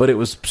see, but it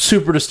was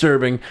super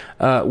disturbing,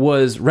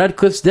 was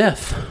Radcliffe's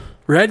death.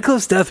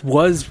 Radcliffe's death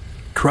was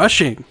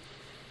crushing,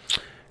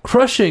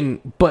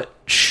 but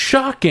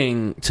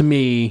shocking to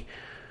me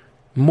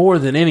more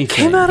than anything.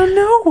 Came out of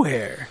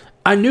nowhere.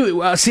 I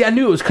knew it. I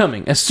knew it was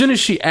coming. As soon as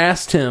she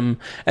asked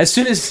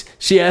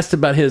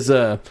about his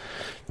how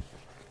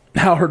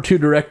her two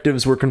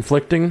directives were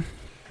conflicting,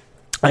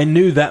 I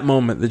knew that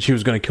moment that she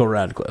was going to kill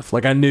Radcliffe.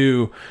 Like, I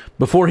knew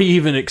before he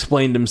even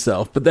explained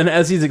himself. But then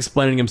as he's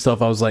explaining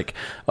himself, I was like,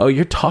 oh,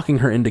 you're talking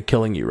her into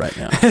killing you right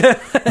now.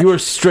 You are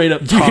straight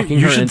up talking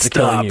her into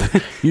killing you.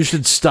 You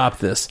should stop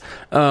this.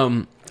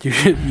 You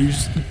should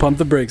pump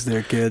the brakes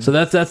there, kid. So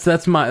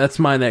that's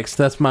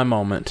my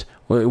moment.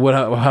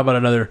 How about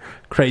another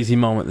crazy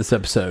moment this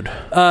episode?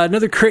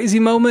 Another crazy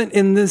moment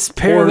in this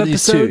pair of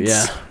episodes? Two,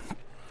 yeah.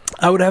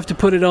 I would have to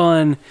put it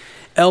on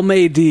El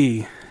May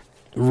D.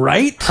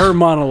 Right? Her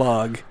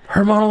monologue.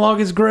 Her monologue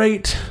is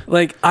great.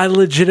 Like, I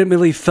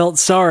legitimately felt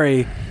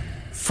sorry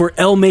for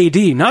El May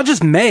D. Not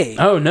just May.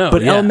 Oh, no.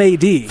 But El May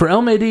D. For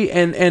El May D,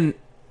 and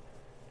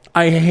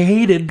I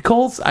hated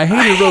Coulson. I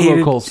hated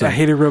Robo-Coulson. I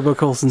hated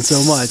Robo-Coulson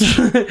so much.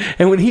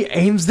 And when he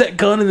aims that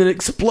gun and then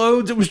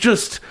explodes, it was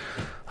just...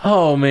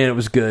 Oh, man, it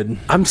was good.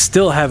 I'm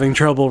still having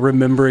trouble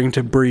remembering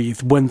to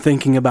breathe when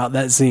thinking about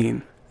that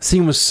scene.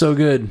 Scene was so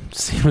good.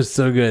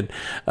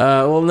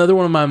 Well, another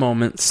one of my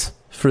moments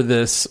for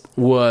this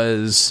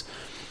was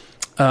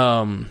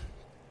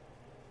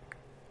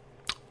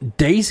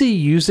Daisy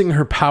using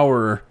her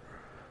power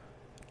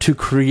to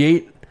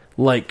create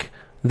like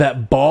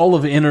that ball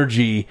of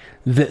energy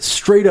that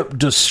straight up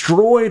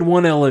destroyed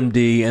one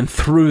LMD and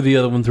threw the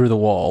other one through the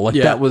wall.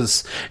 That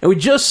was... And we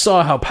just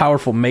saw how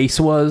powerful Mace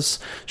was.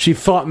 She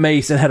fought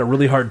Mace and had a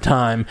really hard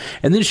time.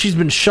 And then she's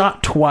been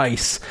shot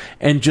twice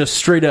and just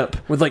straight up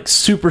with like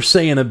Super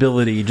Saiyan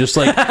ability. Just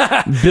like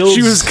builds...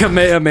 She was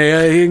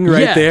Kamehameha-ing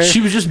there.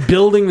 She was just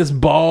building this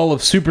ball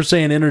of Super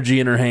Saiyan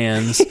energy in her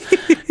hands.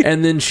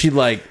 And then she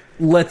like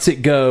lets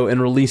it go and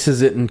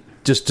releases it and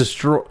just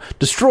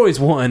destroys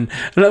one.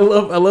 And I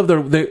love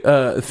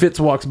the Fitz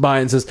walks by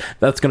and says,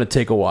 that's going to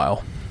take a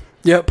while.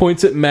 Yep.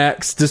 Points at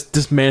Mac's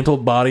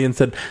dismantled body and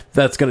said,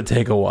 that's going to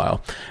take a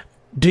while.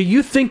 Do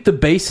you think the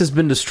base has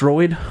been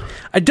destroyed?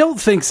 I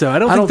don't think so. I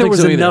don't think there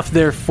was enough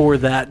there for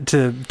that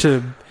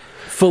to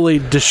fully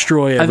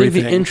destroy everything. I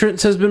think the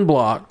entrance has been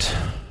blocked.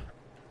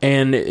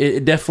 And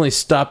it definitely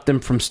stopped them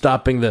from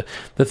stopping the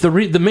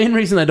main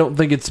reason I don't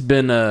think it's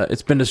been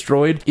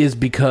destroyed is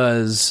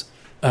because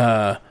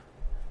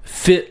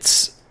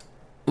Fitz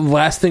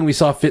last thing we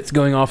saw Fitz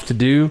going off to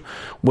do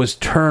was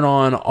turn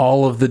on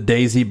all of the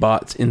Daisy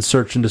bots in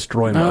search and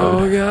destroy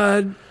mode. Oh,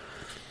 God.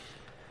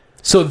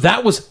 So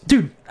that was...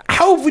 Dude,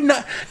 how have we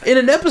not... In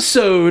an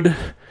episode,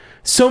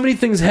 so many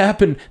things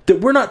happen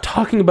that we're not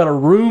talking about a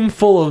room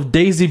full of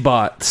Daisy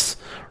bots.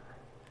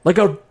 Like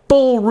a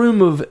full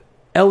room of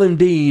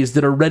LMDs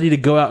that are ready to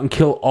go out and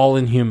kill all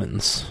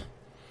Inhumans.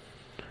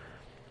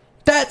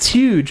 That's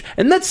huge.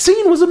 And that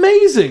scene was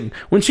amazing.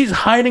 When she's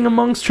hiding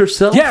amongst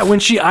herself. Yeah, when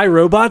she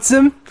iRobots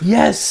him.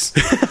 Yes.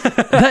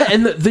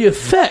 And the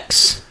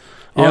effects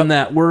on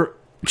that were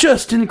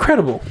just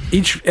incredible.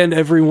 Each and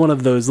every one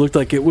of those looked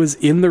like it was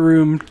in the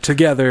room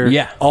together.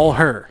 Yeah. All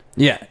her.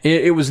 Yeah.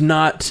 It was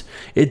not...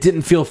 It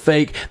didn't feel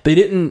fake. They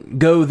didn't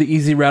go the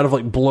easy route of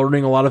like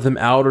blurring a lot of them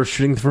out or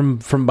shooting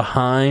from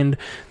behind.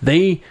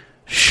 They...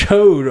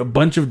 showed a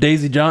bunch of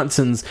Daisy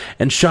Johnsons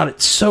and shot it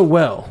so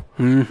well.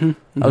 Mm-hmm.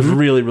 I was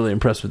really, really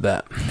impressed with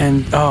that.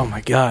 And, oh my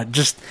God,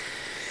 just...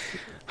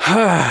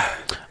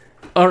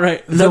 All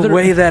right. The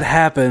way that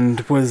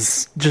happened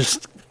was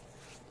just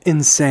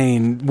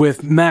insane,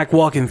 with Mac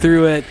walking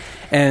through it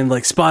and,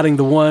 like, spotting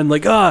the one,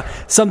 like,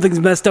 something's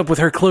messed up with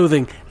her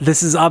clothing.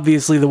 This is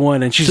obviously the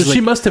one. And she's so like...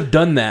 she must have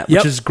done that,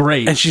 which is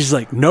great. And she's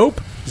like,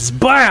 nope.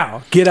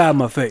 Zbow! Get out of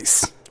my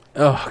face.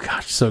 Oh,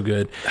 gosh, so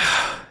good.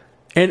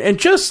 And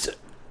just...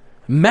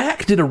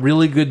 Mac did a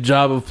really good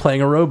job of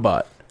playing a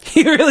robot.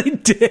 He really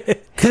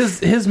did.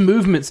 His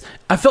movements...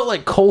 I felt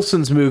like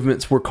Coulson's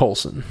movements were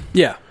Coulson.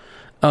 Yeah.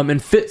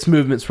 And Fitz's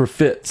movements were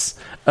Fitz.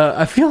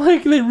 I feel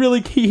like they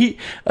really...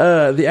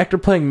 the actor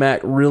playing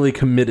Mac really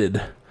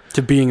committed...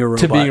 To being a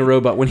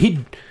robot. When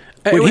he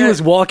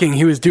was walking,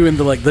 he was doing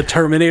the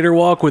Terminator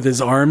walk with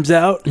his arms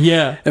out.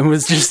 Yeah. And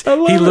was just...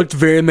 He looked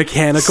very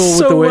mechanical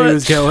with the way he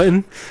was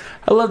going.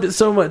 I loved it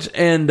so much.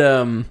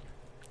 And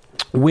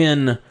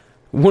when...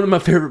 One of my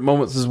favorite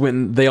moments is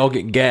when they all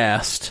get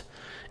gassed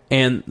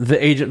and the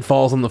agent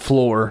falls on the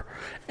floor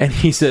and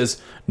he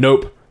says,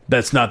 nope,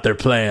 that's not their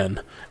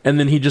plan. And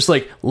then he just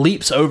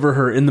leaps over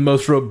her in the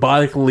most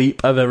robotic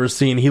leap I've ever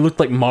seen. He looked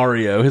like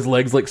Mario. His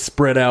legs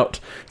spread out.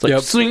 It's like,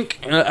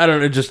 swink. I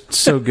don't know, just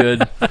so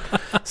good.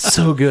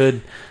 So good.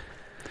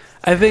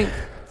 I think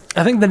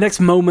the next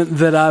moment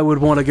that I would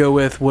want to go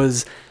with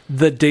was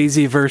the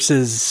Daisy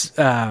versus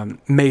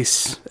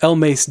Mace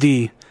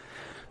D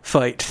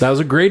fight. That was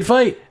a great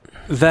fight.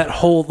 That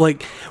whole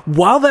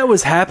while that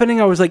was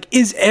happening, I was like,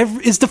 is she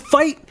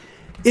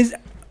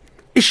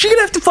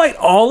gonna have to fight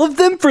all of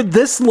them for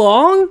this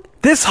long,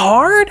 this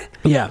hard?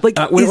 Yeah,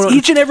 is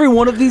each and every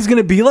one of these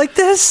gonna be like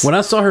this? When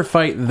I saw her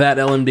fight that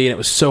LMD and it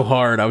was so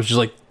hard, I was just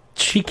like,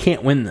 she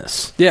can't win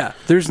this. Yeah,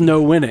 there's no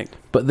winning.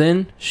 But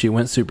then she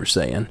went Super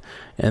Saiyan,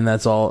 and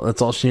that's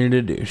all she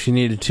needed to do. She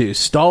needed to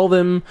stall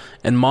them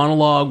and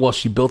monologue while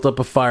she built up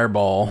a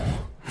fireball.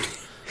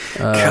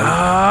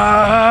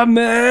 Kame!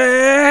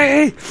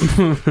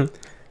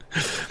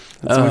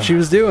 That's what she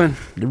was doing.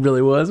 It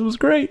really was. It was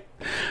great.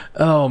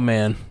 Oh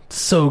man,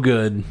 so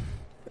good.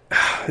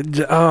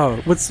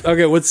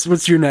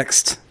 What's your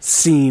next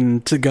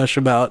scene to gush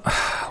about?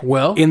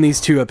 Well, in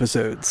these 2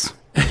 episodes,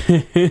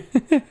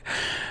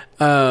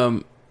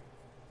 the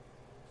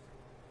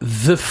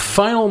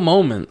final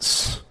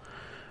moments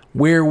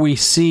where we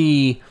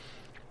see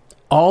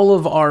all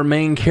of our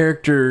main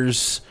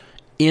characters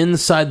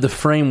inside the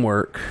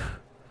framework,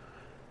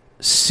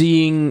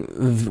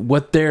 seeing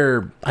what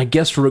their, I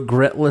guess,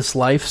 regretless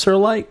lives are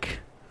like.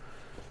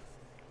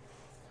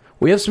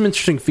 We have some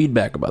interesting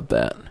feedback about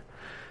that.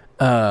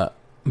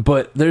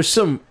 But there's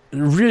some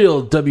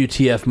real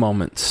WTF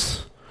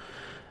moments.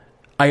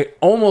 I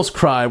almost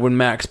cried when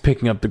Mac's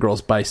picking up the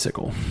girl's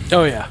bicycle.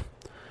 Oh, yeah.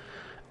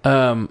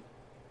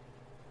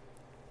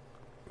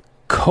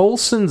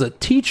 Coulson's a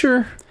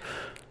teacher.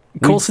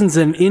 Coulson's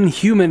an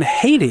Inhuman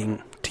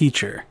hating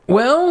teacher.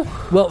 Well,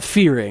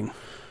 fearing.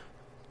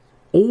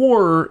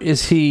 Or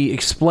is he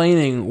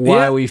explaining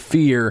why we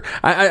fear?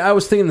 I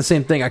was thinking the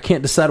same thing. I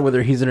can't decide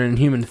whether he's an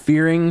Inhuman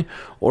fearing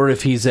or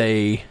if he's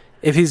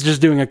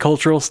just doing a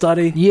cultural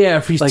study. Yeah,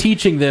 if he's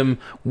teaching them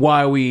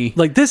why we...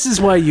 this is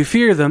why you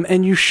fear them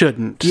and you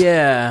shouldn't.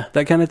 Yeah.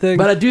 That kind of thing.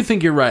 But I do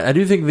think you're right. I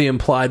do think the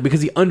implied,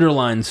 because he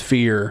underlines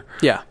fear.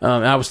 Yeah.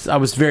 I was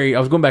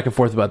going back and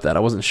forth about that. I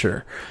wasn't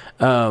sure.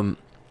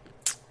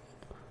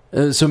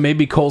 So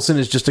maybe Coulson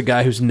is just a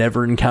guy who's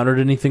never encountered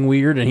anything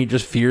weird, and he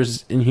just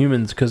fears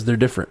Inhumans because they're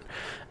different.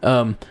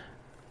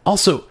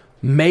 Also,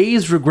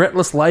 May's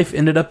regretless life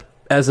ended up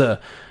as a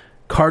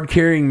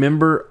card-carrying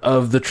member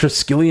of the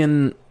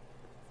Triskelion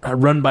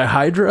run by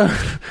Hydra.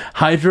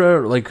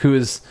 Hydra, who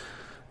is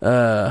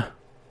running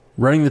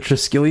the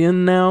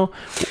Triskelion now,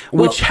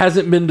 which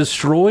hasn't been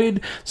destroyed.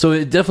 So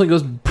it definitely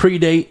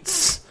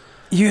predates.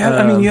 You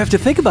have to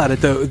think about it,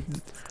 though.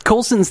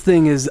 Coulson's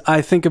thing is,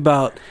 I think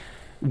about...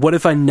 What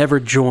if I never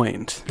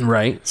joined?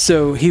 Right.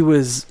 So he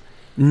was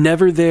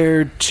never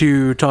there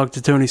to talk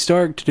to Tony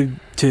Stark, to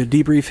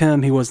debrief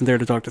him. He wasn't there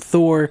to talk to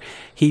Thor.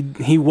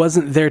 He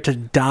wasn't there to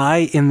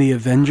die in the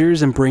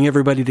Avengers and bring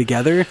everybody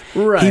together.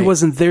 Right. He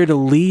wasn't there to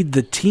lead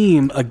the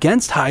team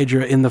against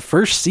Hydra in the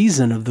first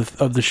season of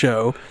the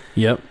show.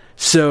 Yep.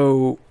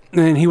 So,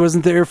 and he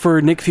wasn't there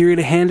for Nick Fury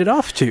to hand it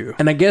off to.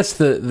 And I guess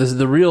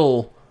the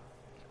real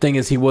thing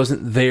is he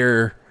wasn't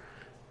there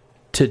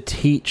to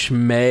teach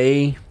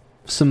May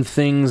some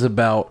things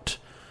about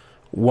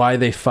why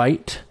they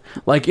fight.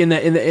 Like in that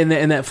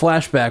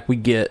flashback, we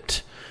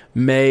get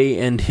May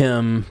and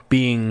him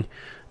being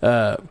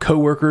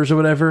co-workers or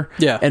whatever.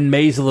 Yeah. And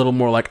May's a little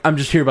more like, I'm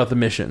just here about the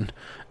mission.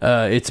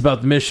 It's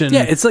about the mission.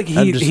 Yeah, it's like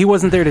he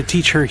wasn't there to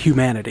teach her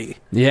humanity.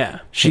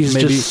 Yeah. She's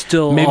just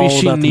still all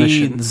about the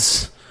mission.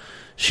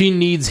 She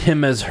needs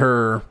him as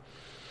her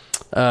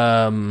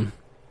kind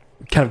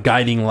of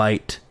guiding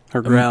light.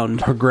 Her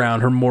ground.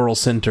 Her moral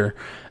center.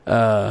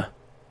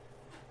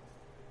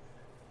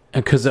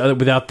 Because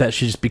without that,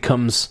 she just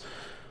becomes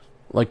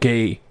like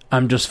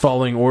I'm just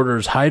following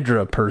orders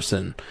Hydra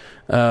person.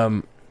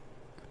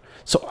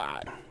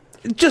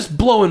 Just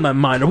blowing my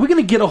mind. Are we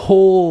going to get a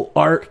whole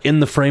arc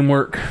in the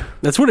framework?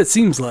 That's what it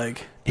seems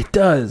like. It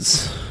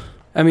does.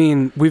 I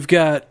mean, we've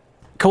got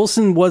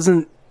Coulson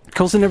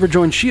never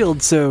joined S.H.I.E.L.D.,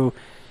 so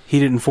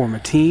he didn't form a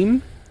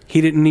team. He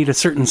didn't need a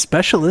certain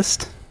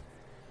specialist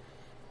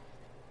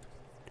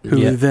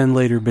who then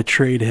later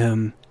betrayed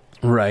him.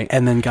 Right.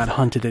 And then got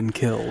hunted and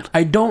killed.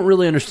 I don't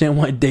really understand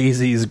why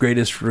Daisy's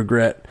greatest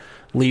regret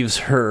leaves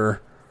her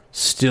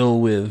still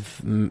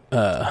with...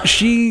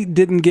 She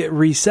didn't get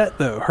reset,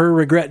 though. Her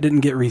regret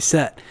didn't get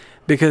reset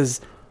because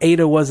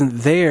Ada wasn't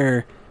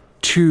there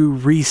to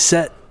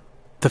reset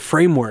the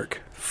framework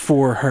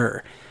for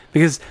her.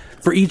 Because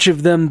for each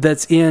of them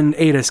that's in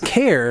Ada's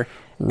care,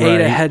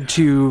 Ada had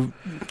to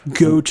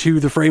go to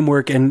the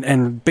framework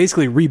and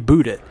basically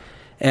reboot it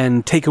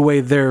and take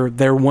away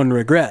their one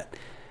regret.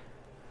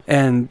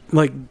 And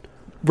like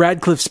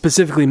Radcliffe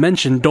specifically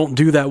mentioned, don't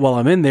do that while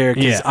I'm in there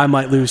because I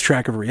might lose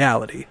track of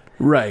reality.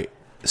 Right.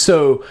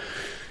 So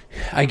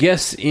I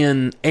guess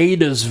in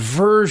Ada's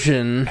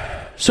version,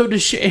 so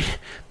does she...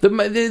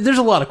 there's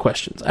a lot of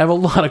questions. I have a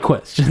lot of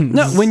questions.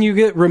 No, when you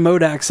get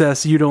remote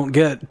access, you don't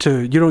get a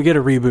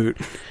reboot.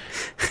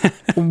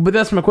 But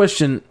that's my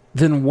question.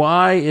 Then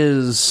why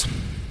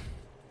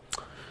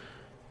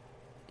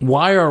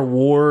are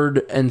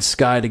Ward and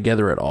Skye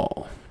together at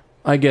all?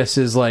 I guess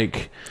is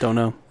like... Don't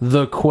know.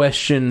 The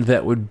question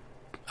that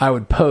I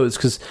would pose,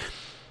 because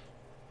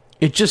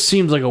it just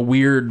seems like a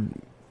weird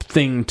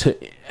thing to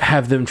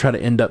have them try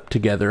to end up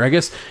together. I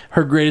guess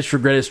her greatest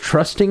regret is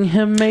trusting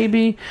him,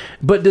 maybe.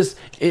 But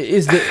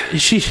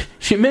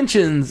she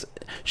mentions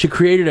she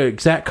created an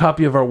exact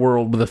copy of our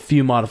world with a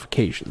few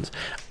modifications.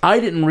 I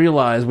didn't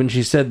realize when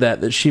she said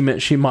that she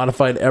meant she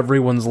modified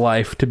everyone's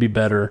life to be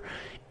better,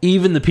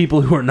 even the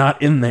people who are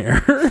not in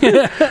there.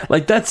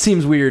 Like, that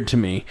seems weird to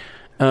me.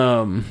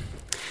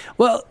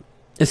 Well,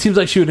 it seems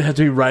like she would have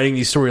to be writing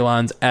these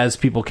storylines as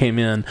people came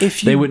in.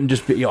 They wouldn't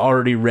just be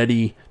already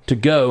ready to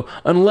go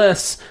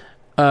unless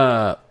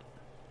Ward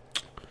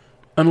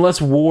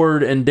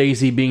and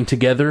Daisy being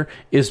together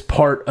is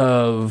part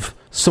of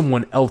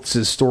someone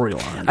else's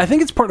storyline. I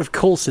think it's part of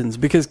Coulson's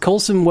because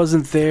Coulson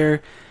wasn't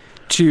there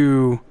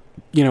to,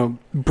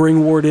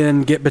 bring Ward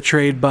in, get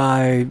betrayed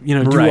by,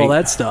 do all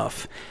that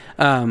stuff.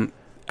 I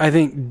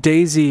think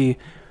Daisy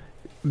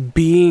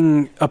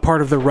being a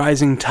part of the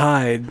rising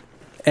tide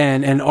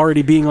and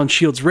already being on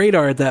S.H.I.E.L.D.'s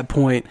radar at that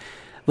point,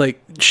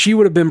 like, she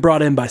would have been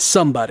brought in by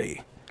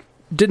somebody.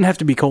 Didn't have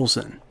to be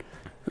Coulson.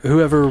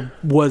 Whoever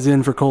was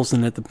in for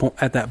Coulson at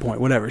that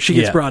point, whatever. She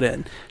gets brought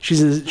in.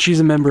 She's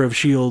a member of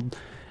S.H.I.E.L.D.,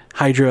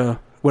 Hydra,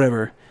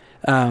 whatever.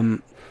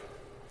 And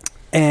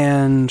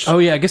oh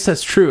yeah, I guess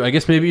that's true. I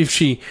guess maybe if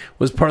she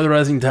was part of the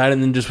rising tide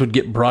and then just would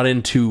get brought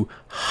into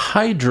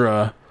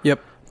Hydra,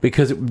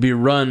 because it would be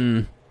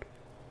run,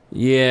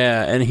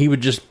 and he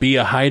would just be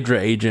a Hydra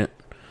agent.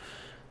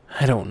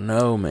 I don't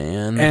know,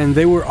 man. And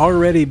they were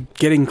already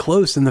getting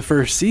close in the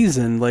first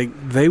season.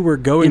 Like, they were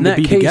going to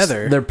be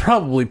together. They're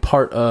probably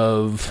part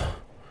of...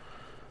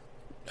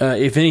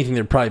 if anything,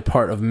 they're probably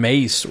part of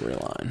May's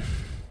storyline.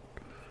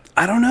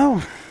 I don't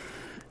know.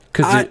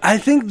 I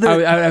think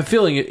that... I have a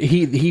feeling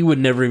he would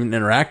never even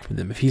interact with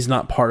them if he's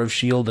not part of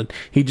S.H.I.E.L.D. and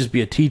he'd just be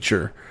a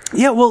teacher.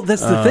 Yeah, well,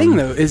 that's the thing,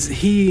 though, is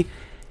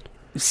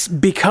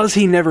because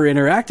he never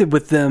interacted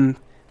with them,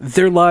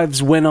 their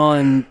lives went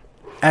on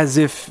as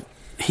if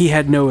he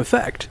had no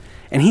effect.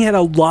 And he had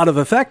a lot of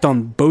effect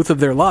on both of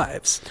their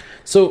lives.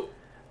 So,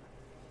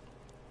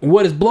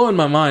 what is blowing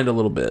my mind a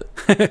little bit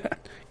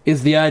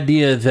is the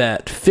idea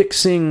that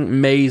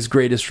fixing May's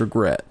greatest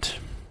regret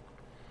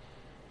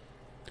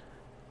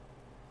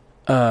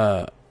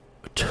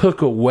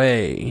took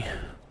away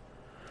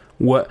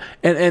what...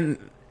 And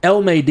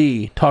El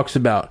Maydi talks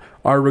about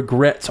our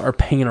regrets, our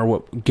pain are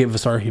what give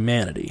us our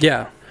humanity.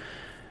 Yeah.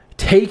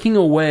 Taking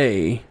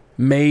away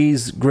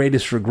May's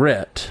greatest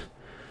regret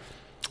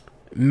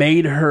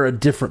made her a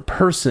different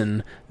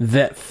person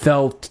that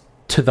felt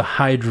to the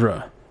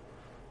Hydra.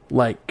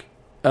 Like,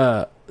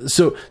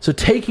 so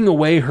taking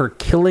away her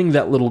killing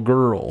that little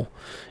girl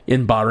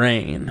in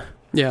Bahrain.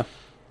 Yeah.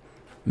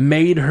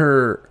 Made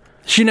her...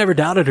 She never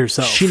doubted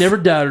herself. She never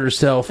doubted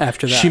herself.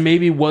 After that. She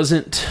maybe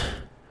wasn't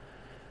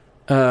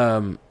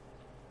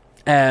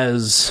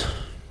as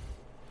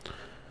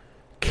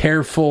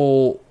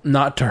careful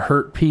not to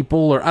hurt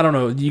people, or I don't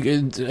know.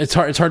 It's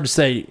hard to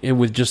say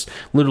with just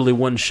literally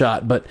one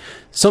shot, but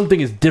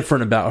something is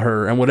different about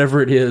her, and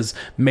whatever it is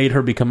made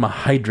her become a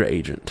Hydra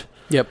agent.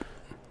 Yep.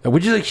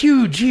 Which is a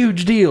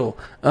huge deal.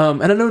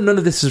 And I know none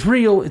of this is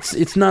real.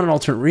 It's not an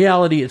alternate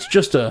reality. It's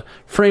just a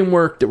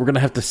framework that we're going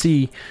to have to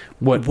see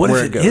where it goes. What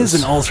if it is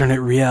an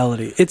alternate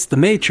reality? It's the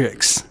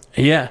Matrix.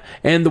 Yeah,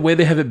 and the way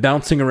they have it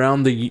bouncing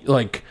around the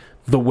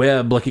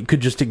web, like it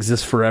could just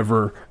exist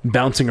forever,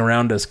 bouncing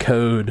around as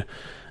code.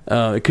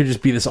 It could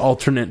just be this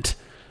alternate,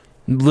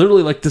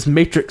 literally like this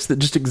Matrix that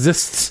just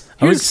exists.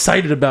 I was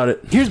excited about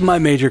it. Here's my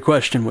major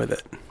question with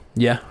it.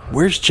 Yeah.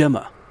 Where's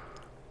Gemma?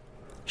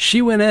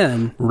 She went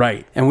in,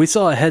 right, and we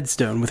saw a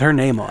headstone with her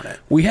name on it.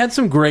 We had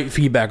some great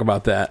feedback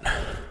about that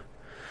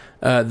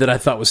that I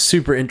thought was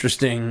super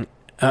interesting,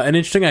 an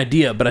interesting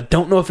idea, but I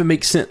don't know if it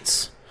makes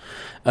sense.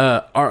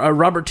 Our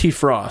Robert T.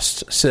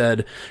 Frost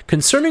said,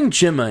 concerning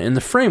Gemma in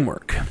the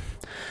framework,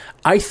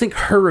 I think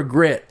her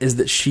regret is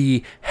that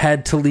she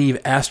had to leave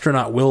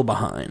astronaut Will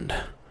behind.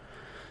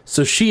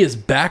 So she is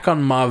back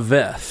on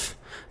Maveth.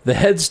 The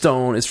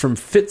headstone is from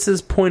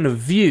Fitz's point of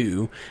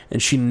view,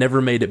 and she never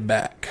made it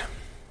back.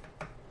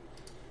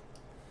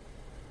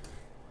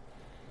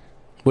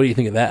 What do you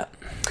think of that?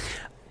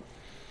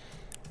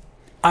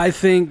 I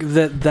think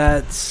that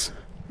that's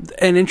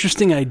an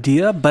interesting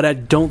idea, but I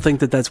don't think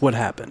that that's what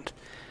happened.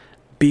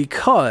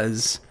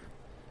 Because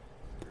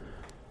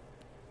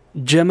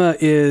Gemma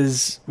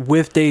is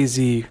with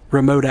Daisy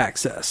remote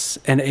access,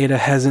 and Ada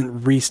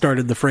hasn't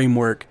restarted the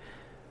framework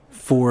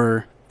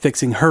for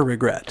fixing her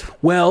regret.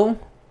 Well,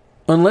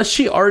 unless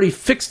she already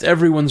fixed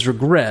everyone's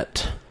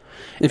regret...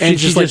 If she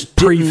just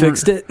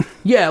prefixed it?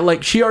 Yeah,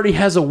 like she already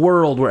has a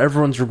world where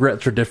everyone's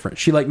regrets are different.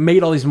 She like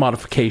made all these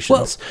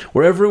modifications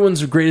where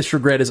everyone's greatest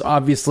regret is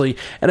obviously,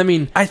 and I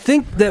mean, I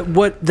think that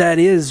what that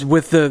is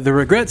with the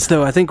regrets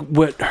though, I think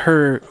what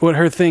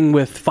her thing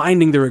with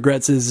finding the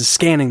regrets is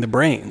scanning the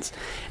brains.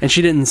 And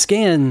she didn't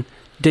scan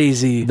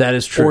Daisy that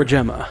is true. Or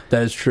Gemma.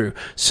 That is true.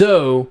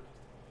 So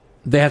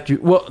they have to,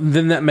 well,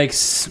 then that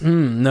makes,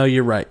 no,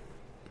 you're right.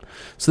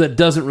 So that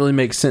doesn't really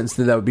make sense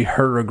that would be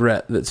her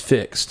regret that's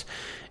fixed.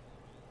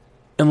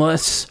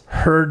 Unless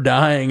her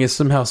dying is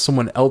somehow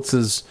someone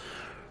else's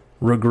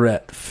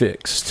regret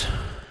fixed.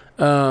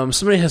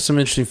 Somebody has some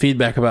interesting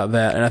feedback about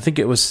that, and I think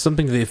it was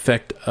something to the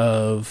effect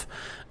of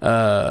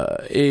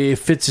if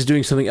Fitz is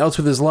doing something else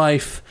with his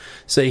life,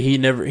 say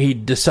he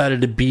decided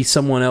to be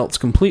someone else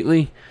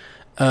completely,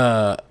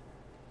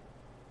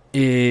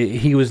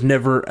 he was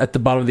never at the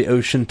bottom of the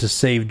ocean to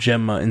save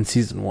Gemma in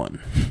season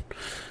 1.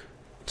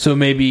 So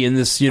maybe in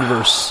this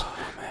universe...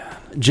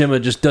 Gemma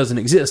just doesn't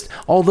exist.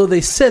 Although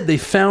they said they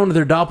found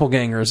their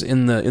doppelgangers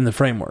in the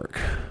framework.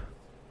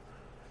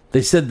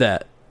 They said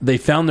that. They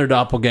found their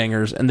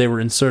doppelgangers and they were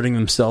inserting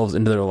themselves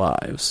into their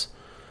lives.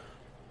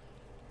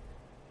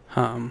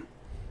 When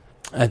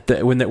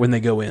they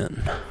go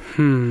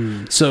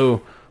in.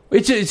 So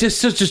it's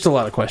just a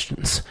lot of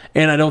questions.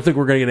 And I don't think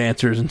we're going to get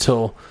answers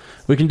until...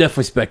 We can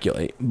definitely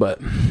speculate, but...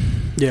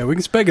 Yeah, we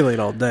can speculate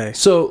all day.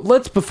 So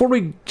let's, before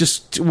we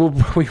just...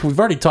 we've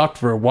already talked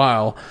for a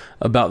while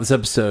about this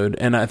episode,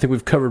 and I think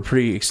we've covered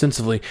pretty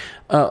extensively.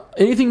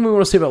 Anything we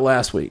want to say about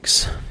last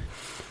week's?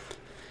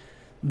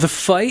 The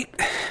fight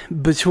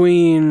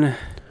between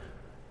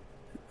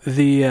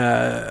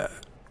the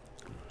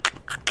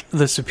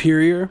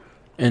Superior...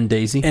 And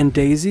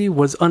Daisy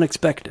was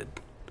unexpected.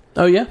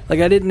 Oh, yeah?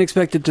 Like, I didn't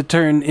expect it to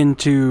turn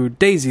into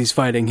Daisy's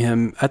fighting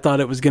him. I thought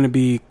it was going to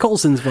be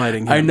Coulson's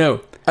fighting him. I know.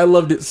 I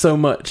loved it so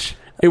much.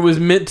 It was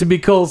meant to be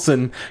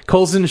Coulson.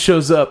 Coulson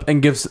shows up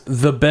and gives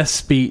the best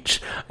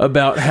speech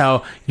about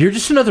how you're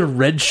just another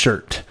red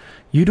shirt.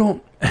 You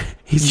don't...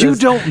 You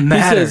don't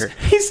matter.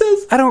 He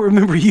says... I don't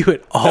remember you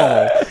at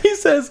all. He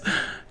says,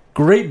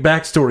 great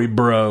backstory,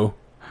 bro.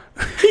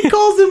 He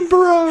calls him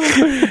bro.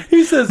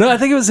 He says... No, I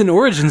think it was an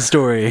origin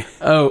story.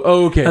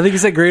 Oh, okay. I think he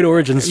said great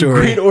origin story.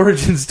 Great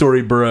origin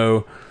story,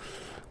 bro.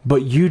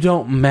 But you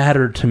don't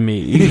matter to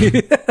me.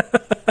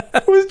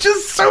 It was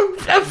just so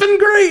effing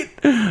great.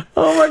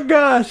 Oh my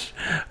gosh.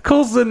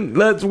 Coulson,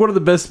 that's one of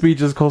the best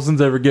speeches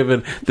Coulson's ever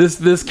given.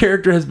 This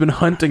character has been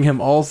hunting him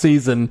all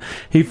season.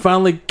 He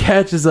finally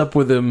catches up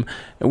with him.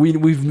 And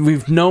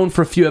we've known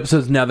for a few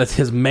episodes now that's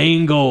his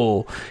main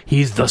goal.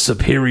 He's the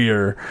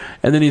Superior.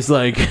 And then he's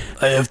like,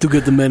 I have to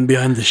get the men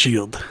behind the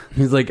shield.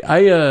 He's like,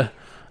 I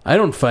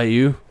don't fight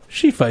you.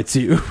 She fights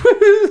you.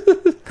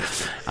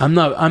 I'm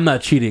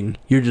not cheating.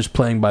 You're just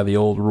playing by the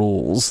old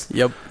rules.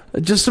 Yep.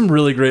 Just some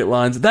really great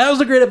lines. That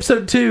was a great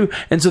episode too.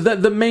 And so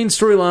that the main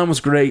storyline was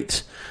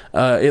great.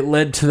 It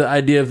led to the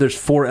idea of there's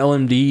 4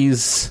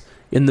 LMDs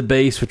in the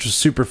base, which was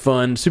super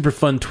fun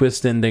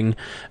twist ending.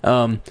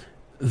 The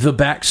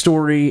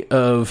backstory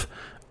of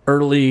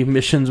early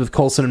missions with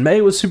Coulson and May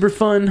was super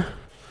fun.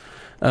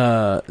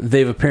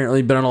 They've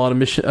apparently been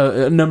on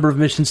a number of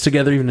missions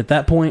together even at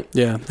that point.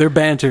 Yeah, their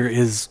banter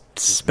is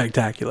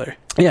spectacular.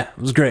 Yeah,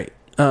 it was great.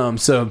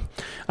 So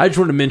I just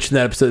wanted to mention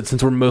that episode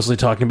since we're mostly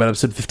talking about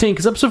episode 15,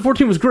 because episode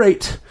 14 was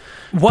great.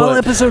 While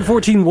episode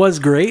 14 was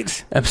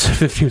great, episode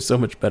 15 was so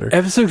much better.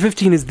 Episode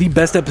 15 is the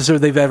best episode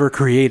they've ever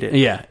created.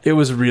 Yeah, it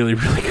was really,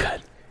 really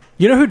good.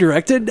 You know who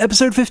directed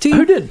episode 15?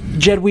 Who did?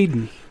 Jed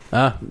Whedon.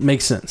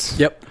 Makes sense.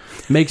 Yep.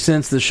 Makes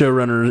sense. The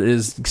showrunner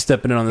is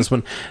stepping in on this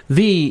one.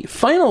 The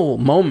final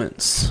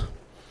moments...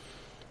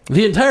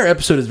 The entire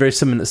episode is very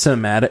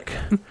cinematic.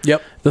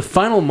 Yep. The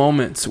final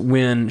moments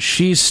when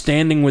she's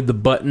standing with the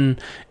button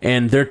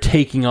and they're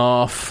taking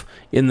off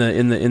in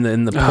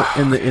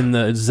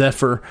the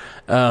Zephyr,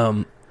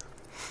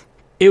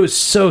 it was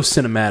so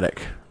cinematic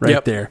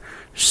there.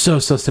 So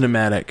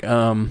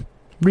cinematic.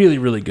 Really,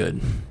 really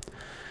good.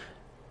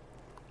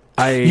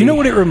 You know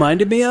what it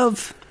reminded me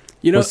of?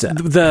 You know, what's that?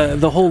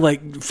 The whole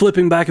like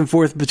flipping back and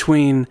forth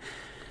between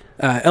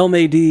El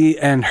Maydi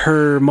and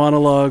her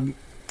monologue.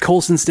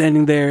 Coulson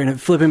standing there and it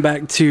flipping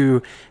back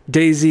to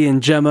Daisy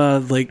and Gemma,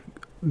 like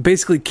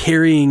basically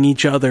carrying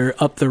each other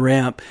up the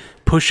ramp,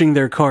 pushing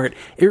their cart.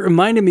 It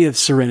reminded me of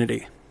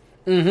Serenity.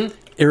 Mm-hmm.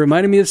 It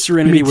reminded me of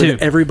Serenity with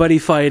everybody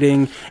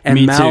fighting,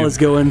 and Mal is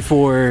going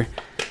for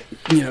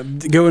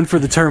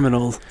the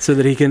terminal so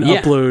that he can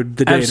upload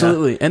the data.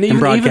 Absolutely. And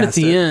even at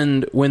the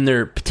end, when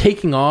they're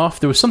taking off,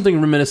 there was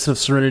something reminiscent of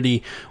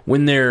Serenity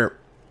when they're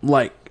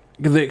like,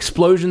 the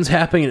explosion's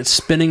happening and it's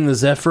spinning the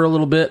Zephyr a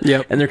little bit,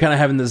 and they're kind of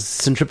having this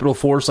centripetal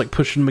force like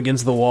pushing them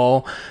against the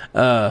wall.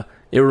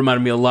 It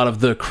reminded me a lot of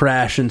the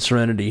crash in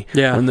Serenity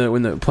when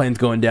the plane's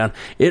going down.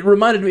 It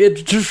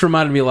just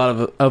reminded me a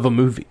lot of a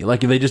movie. Like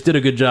they just did a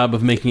good job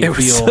of making it feel. It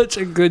was such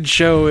a good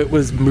show. It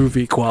was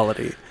movie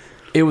quality.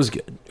 It was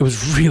good. It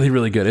was really,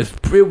 really good.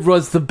 It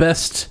was the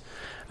best.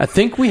 I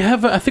think we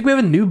have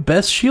a new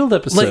best S.H.I.E.L.D.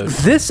 episode. Like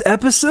this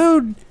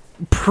episode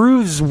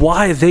proves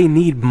why they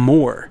need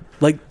more.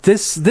 Like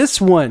this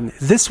one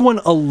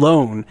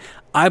alone,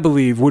 I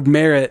believe, would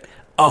merit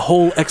a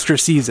whole extra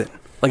season.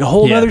 Like a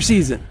whole other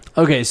season.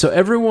 Okay, so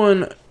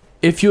everyone,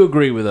 if you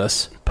agree with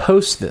us,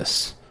 post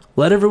this.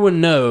 Let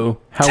everyone know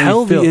how we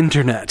feel.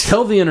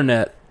 Tell the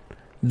internet.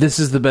 This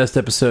is the best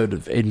episode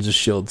of Agents of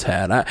S.H.I.E.L.D.'s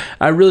had.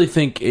 I really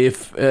think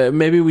if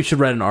maybe we should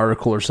write an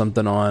article or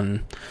something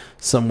on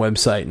some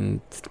website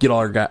and get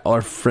all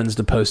our friends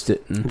to post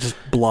it and just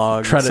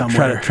blog try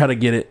to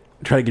get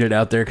it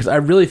out there, because I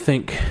really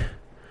think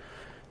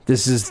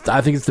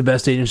I think it's the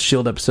best Agents of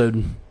S.H.I.E.L.D.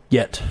 episode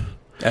yet.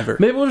 Ever.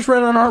 Maybe we'll just write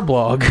it on our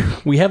blog.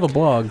 We have a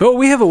blog. Oh,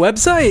 we have a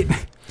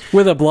website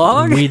with a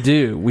blog? We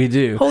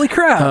do. Holy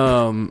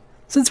crap.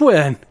 Since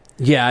when?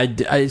 Yeah,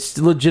 it's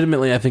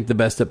legitimately, I think, the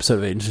best episode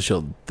of Agents of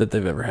S.H.I.E.L.D. that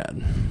they've ever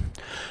had.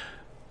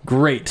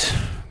 Great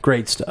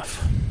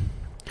stuff.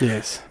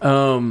 Yes.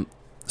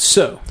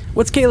 So,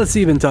 what's Kayla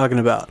Sieben talking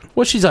about?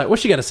 What's she got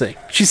to say?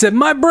 She said,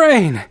 My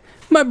brain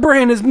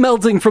is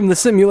melting from the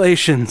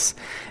simulations.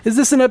 Is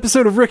this an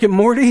episode of Rick and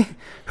Morty?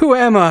 Who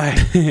am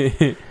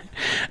I?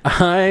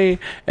 I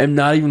am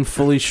not even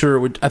fully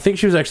sure. I think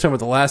she was actually talking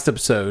about the last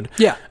episode.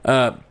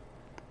 Yeah.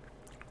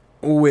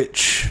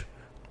 Which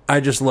I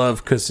just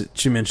love because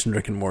she mentioned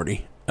Rick and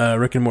Morty.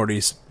 Rick and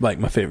Morty's like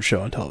my favorite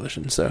show on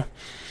television, so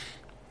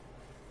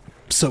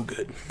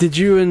good. Did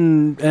you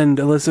and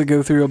Alyssa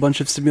go through a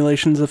bunch of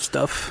simulations of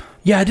stuff?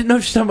 Yeah, I didn't know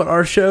if she's talking about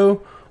our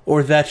show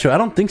or that show. I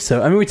don't think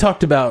so. I mean, we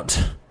talked about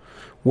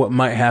what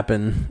might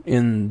happen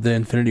in the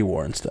Infinity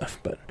War and stuff,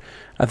 but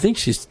I think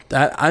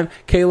I'm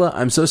Kayla,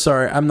 I'm so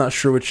sorry. I'm not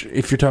sure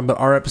if you're talking about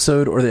our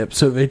episode or the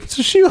episode of Agents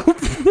of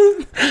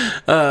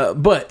S.H.I.E.L.D.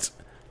 But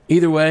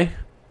either way,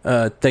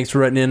 thanks for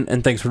writing in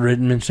and thanks for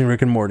mentioning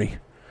Rick and Morty.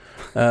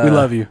 We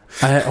love you.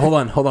 Hold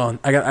on.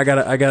 I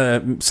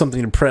got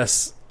something to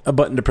press, a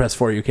button to press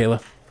for you,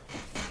 Kayla.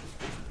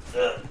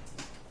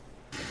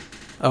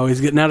 Oh,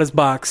 he's getting out his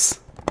box.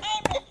 Hey,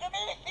 Mr.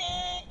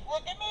 Meeseeks,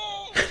 look at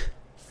me.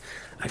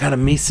 I got a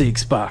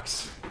Meeseeks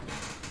box.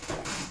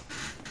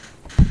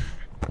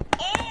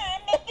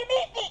 Mr.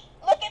 Meeseeks,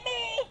 look at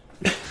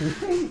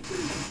me.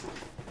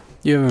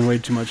 You're having way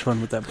too much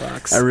fun with that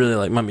box. I really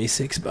like my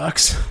Meeseeks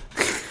box.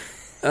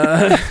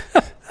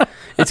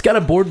 It's got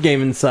a board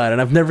game inside, and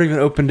I've never even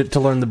opened it to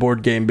learn the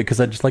board game because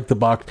I just like the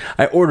box.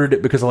 I ordered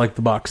it because I like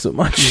the box so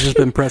much. You've just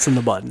been pressing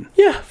the button.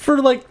 Yeah, for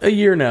like a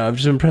year now. I've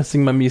just been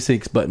pressing my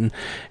Meeseeks button.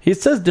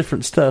 It says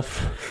different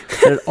stuff,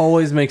 and it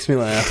always makes me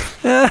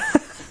laugh.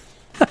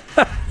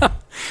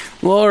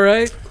 Well, all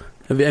right.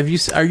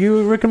 Are you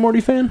a Rick and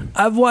Morty fan?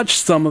 I've watched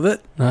some of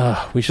it.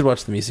 We should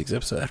watch the Meeseeks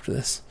episode after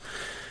this.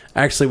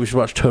 Actually, we should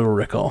watch Total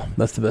Recall.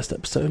 That's the best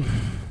episode.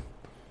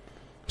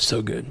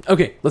 So good.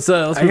 Okay, let's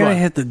move I gotta on.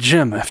 hit the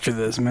gym after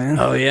this, man.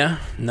 Oh yeah?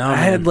 No, I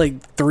had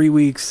like 3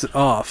 weeks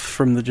off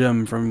from the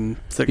gym from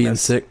sickness. Being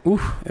sick.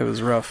 Oof. It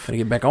was rough. Gotta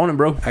get back on it,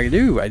 bro. I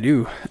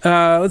do.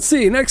 Let's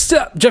see. Next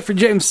up, Jeffrey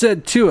James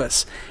said to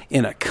us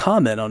in a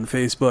comment on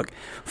Facebook,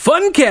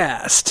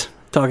 Funcast,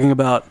 talking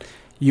about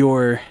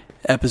your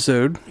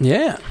episode.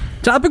 Yeah.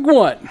 Topic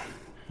 1.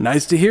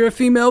 Nice to hear a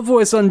female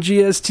voice on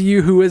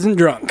GSTU who isn't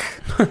drunk.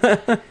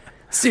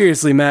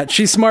 Seriously, Matt,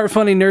 she's smart,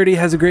 funny, nerdy,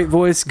 has a great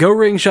voice. Go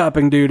ring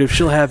shopping, dude, if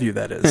she'll have you,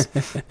 that is.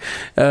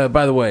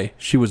 By the way,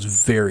 she was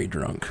very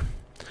drunk.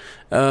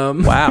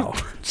 Wow.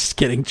 Just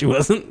kidding, she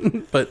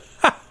wasn't. But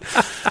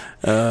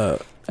I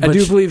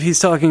do believe he's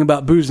talking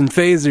about Booze and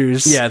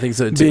Phasers. Yeah, I think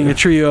so too. Being a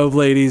trio of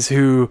ladies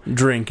who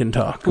drink and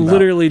talk.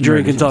 Literally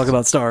drink and talk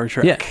about Star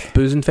Trek. Yeah,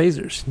 Booze and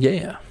Phasers.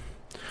 Yeah.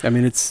 I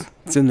mean, it's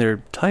in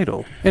their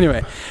title.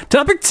 Anyway,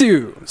 topic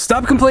 2.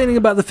 Stop complaining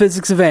about the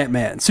physics of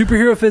Ant-Man.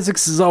 Superhero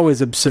physics is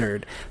always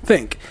absurd.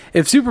 Think,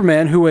 if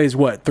Superman, who weighs,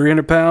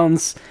 300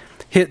 pounds,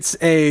 hits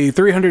a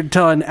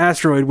 300-ton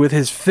asteroid with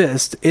his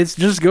fist, it's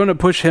just going to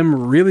push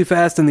him really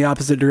fast in the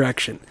opposite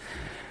direction.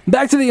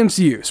 Back to the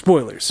MCU.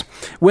 Spoilers.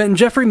 When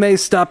Jeffrey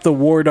Mace stopped the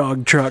War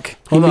Dog truck,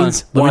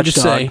 Let me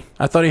just say,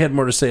 I thought he had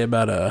more to say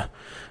about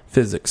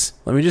physics.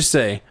 Let me just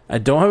say, I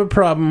don't have a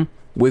problem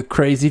with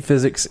crazy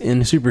physics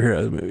in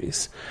superhero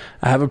movies.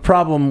 I have a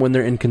problem when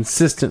they're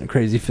inconsistent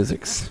crazy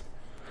physics.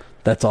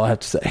 That's all I have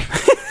to say.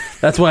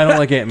 That's why I don't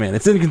like Ant-Man.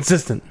 It's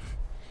inconsistent.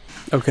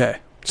 Okay.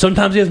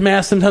 Sometimes he has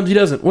mass, sometimes he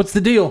doesn't. What's the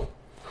deal?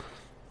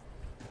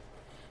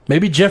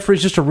 Maybe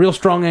Jeffrey's just a real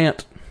strong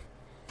ant.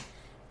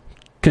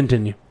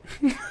 Continue.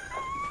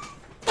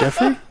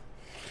 Jeffrey?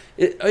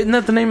 Isn't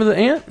that the name of the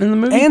ant in the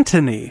movie?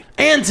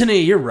 Anthony,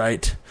 you're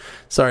right.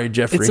 Sorry,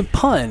 Jeffrey. It's a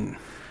pun.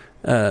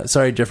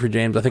 Sorry, Jeffrey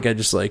James. I think I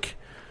just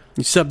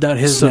you subbed out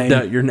his name. Subbed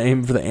out your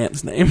name for the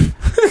ant's name.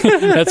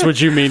 That's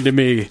what you mean to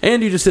me.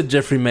 And you just said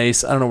Jeffrey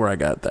Mace. I don't know where I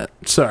got that.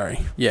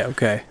 Sorry. Yeah,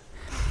 okay.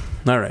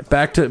 All right,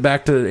 back to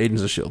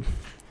Agents of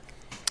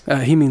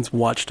S.H.I.E.L.D. He means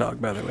Watchdog,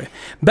 by the way.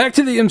 Back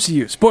to the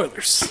MCU.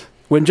 Spoilers.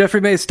 When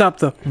Jeffrey Mace stopped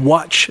the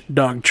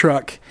Watchdog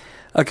truck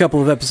a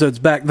couple of episodes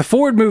back, the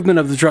forward movement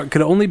of the truck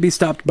could only be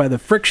stopped by the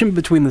friction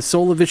between the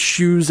sole of his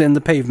shoes and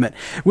the pavement,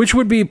 which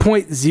would be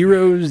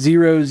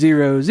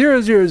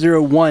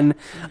 0.0000001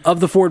 of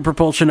the forward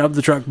propulsion of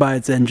the truck by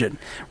its engine.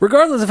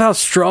 Regardless of how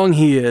strong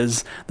he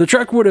is, the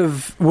truck would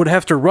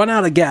have to run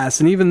out of gas,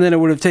 and even then it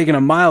would have taken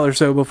a mile or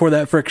so before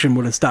that friction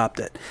would have stopped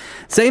it.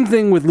 Same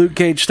thing with Luke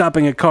Cage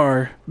stopping a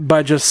car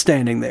by just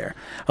standing there.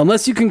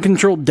 Unless you can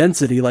control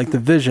density like the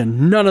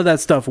Vision, none of that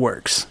stuff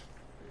works.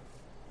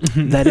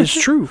 That is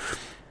true.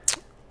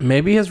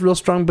 Maybe he has real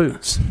strong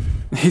boots.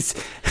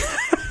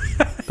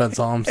 That's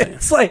all I'm saying.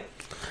 It's like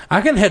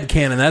I can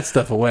headcanon that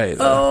stuff away,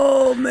 though.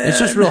 Oh man, it's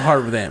just real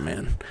hard with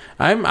Ant-Man.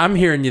 I'm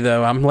hearing you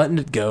though. I'm letting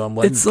it go.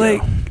 It's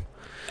like,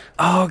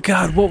 oh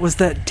god, what was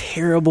that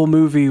terrible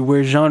movie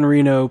where Jean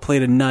Reno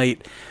played a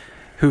knight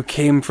who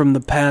came from the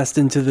past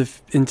into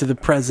the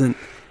present,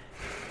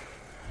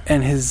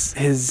 and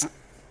his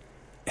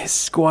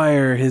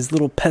squire, his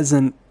little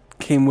peasant,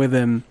 came with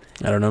him.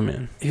 I don't know,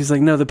 man. He's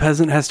like, no, the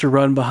peasant has to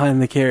run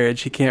behind the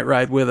carriage. He can't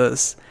ride with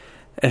us.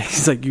 And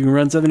he's like, you can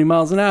run 70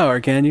 miles an hour,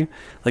 can you?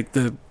 Like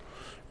the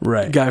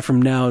guy from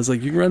Now is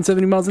like, you can run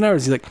 70 miles an hour.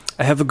 He's like,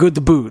 I have a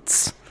good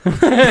boots.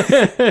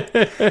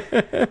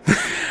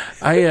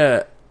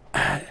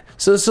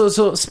 So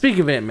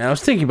speaking of Ant-Man, I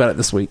was thinking about it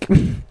this week.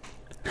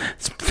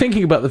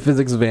 Thinking about the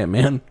physics of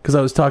Ant-Man, because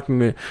I was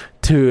talking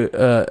to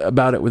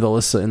about it with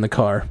Alyssa in the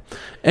car,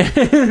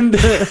 and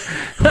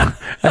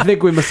I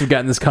think we must have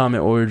gotten this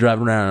comment while we were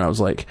driving around, and I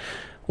was like,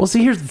 well,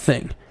 see, here's the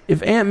thing.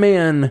 If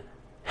Ant-Man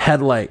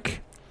had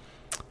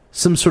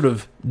some sort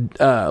of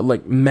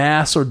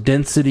mass or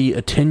density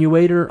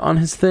attenuator on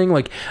his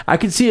thing, I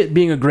could see it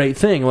being a great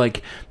thing.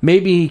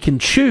 Maybe he can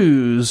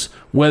choose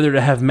whether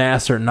to have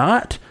mass or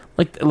not.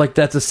 Like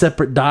that's a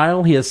separate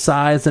dial. He has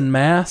size and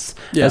mass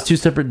as two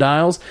separate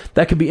dials.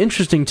 That could be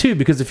interesting too,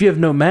 because if you have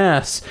no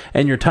mass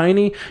and you're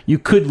tiny, you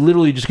could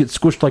literally just get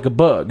squished like a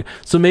bug.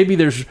 So maybe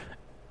there's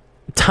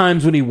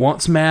times when he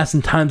wants mass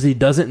and times he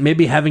doesn't.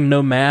 Maybe having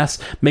no mass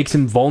makes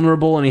him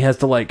vulnerable, and he has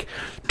to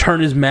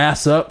turn his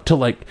mass up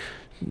to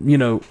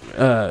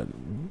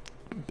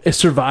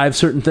survive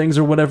certain things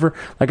or whatever.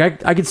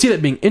 I could see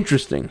that being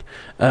interesting,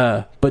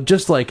 but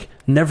just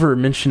never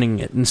mentioning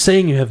it and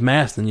saying you have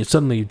mass, then you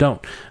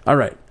don't. All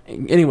right.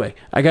 Anyway,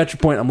 I got your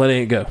point. I'm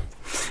letting it go.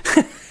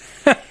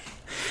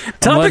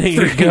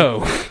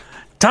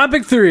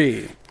 Topic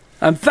 3.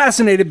 I'm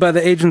fascinated by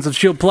the Agents of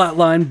S.H.I.E.L.D.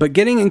 plotline, but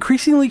getting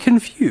increasingly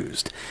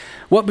confused.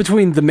 What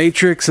between the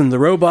Matrix and the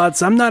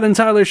robots, I'm not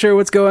entirely sure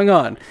what's going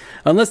on.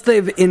 Unless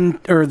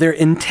they're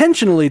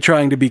intentionally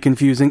trying to be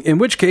confusing, in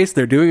which case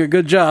they're doing a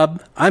good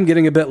job, I'm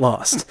getting a bit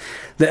lost.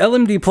 The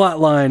LMD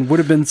plotline would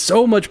have been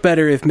so much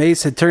better if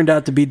Mace had turned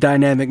out to be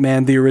Dynamic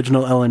Man, the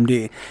original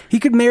LMD. He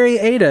could marry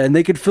Ada, and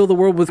they could fill the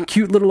world with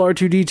cute little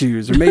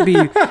R2-D2s, or maybe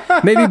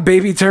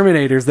baby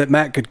Terminators that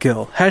Matt could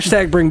kill.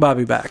 # bring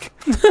Bobby back.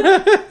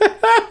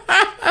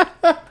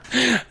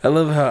 I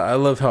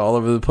love how all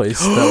over the place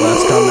that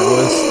last comment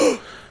was.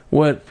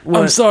 What?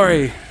 I'm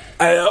sorry.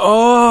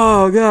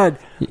 Oh god.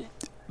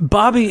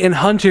 Bobby and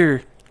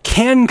Hunter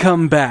can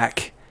come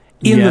back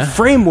in the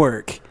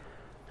framework,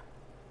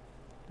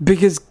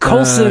 because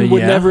Coulson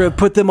would never have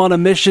put them on a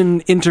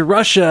mission into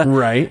Russia,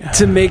 right,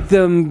 to make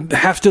them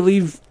have to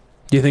leave.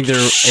 Do you think they're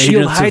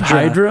agents of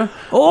Hydra?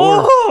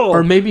 Oh,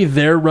 or maybe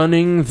they're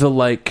running the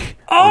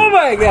Oh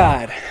my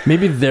god!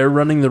 Maybe they're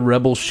running the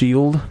Rebel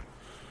Shield.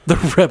 The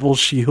Rebel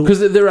Shield, because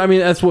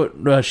that's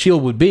what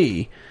Shield would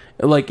be.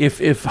 Like,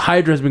 if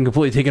Hydra has been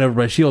completely taken over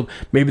by S.H.I.E.L.D.,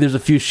 maybe there's a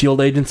few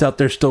S.H.I.E.L.D. agents out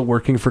there still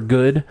working for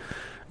good.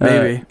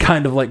 Maybe.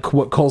 Kind of like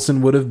what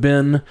Coulson would have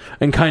been,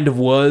 and kind of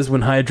was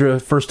when Hydra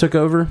first took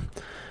over.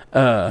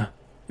 It'd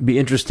be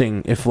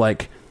interesting if,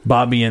 like,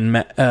 Bobby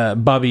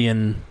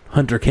and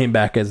Hunter came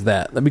back as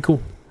that. That'd be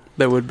cool.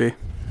 That would be.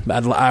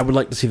 I would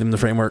like to see them in the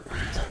framework.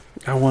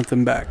 I want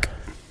them back.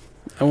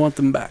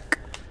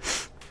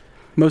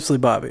 Mostly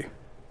Bobby.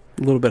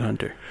 A little bit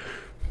Hunter.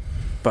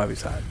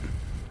 Bobby's hot.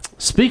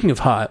 Speaking of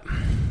hot,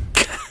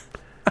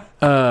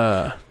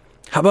 how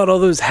about all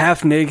those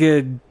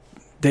half-naked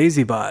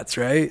Daisy bots,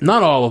 right?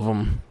 Not all of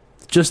them.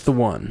 Just the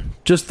one.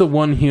 Just the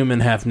one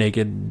human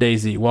half-naked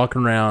Daisy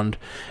walking around.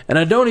 And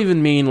I don't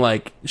even mean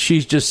like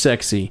she's just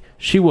sexy.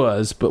 She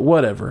was, but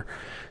whatever.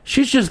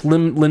 She's just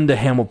Linda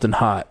Hamilton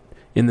hot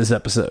in this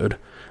episode.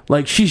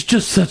 Like, she's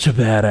just such a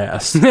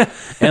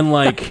badass. And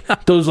like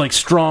those like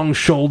strong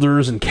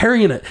shoulders and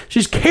carrying it.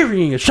 She's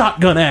carrying a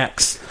shotgun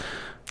axe.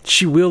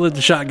 She wielded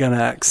the shotgun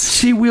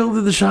axe.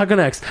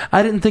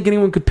 I didn't think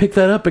anyone could pick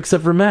that up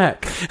except for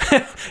Mac.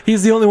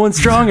 He's the only one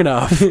strong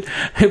enough.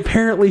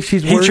 Apparently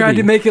she's worthy. He tried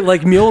to make it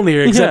like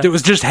Mjolnir, except it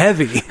was just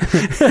heavy.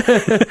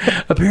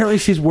 Apparently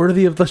she's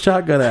worthy of the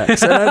shotgun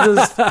axe. And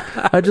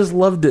I just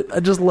loved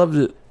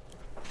it.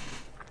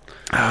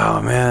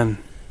 Oh, man.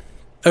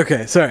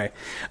 Okay, sorry.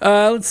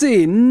 Let's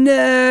see.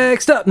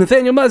 Next up,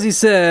 Nathaniel Muzzy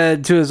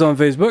said to us on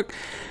Facebook,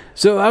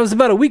 so I was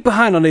about a week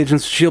behind on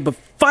Agents of S.H.I.E.L.D., but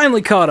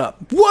finally caught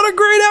up. What a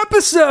great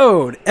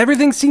episode!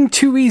 Everything seemed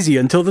too easy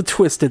until the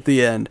twist at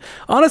the end.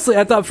 Honestly,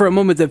 I thought for a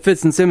moment that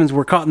Fitz and Simmons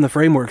were caught in the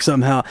framework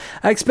somehow.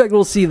 I expect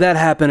we'll see that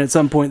happen at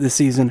some point this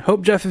season.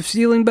 Hope Jeff is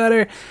feeling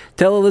better.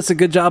 Tell Alyssa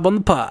good job on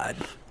the pod.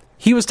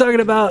 He was talking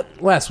about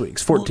last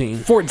week's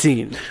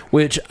 14,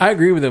 which I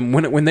agree with him.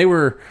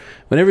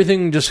 When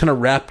everything just kind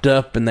of wrapped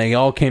up and they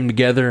all came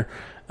together,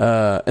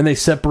 and they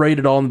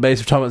separated all in the base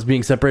of talking about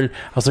being separated.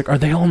 I was like, are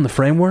they all in the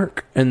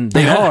framework? And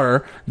they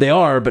are,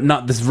 but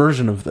not this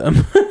version of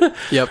them.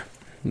 Yep,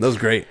 that was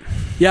great.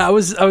 Yeah, I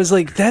was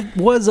like, that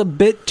was a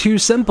bit too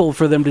simple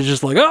for them to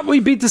just like, oh,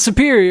 we beat the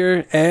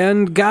Superior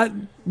and got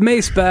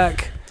Mace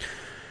back.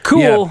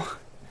 Cool. Yeah.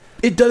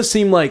 It does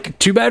seem like...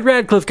 Too bad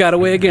Radcliffe got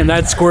away again.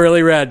 That's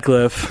squirrely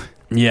Radcliffe.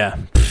 Yeah.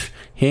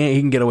 He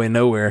can get away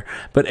nowhere.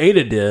 But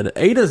Ada did.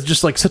 Ada's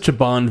just like such a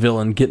Bond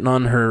villain, getting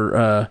on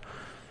her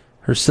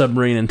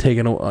submarine and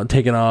taking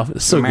off.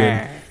 It's so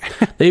good.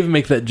 They even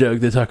make that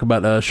joke. They talk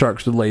about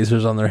sharks with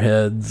lasers on their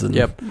heads. And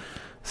yep.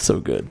 So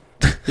good.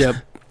 Yep.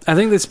 I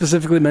think they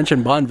specifically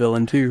mentioned Bond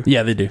villain, too.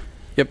 Yeah, they do.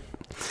 Yep.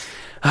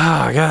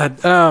 Oh, God.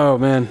 Oh,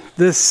 man.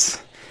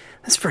 This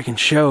freaking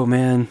show,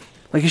 man.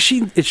 Like, is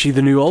she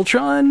the new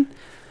Ultron?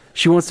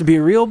 She wants to be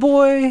a real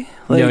boy?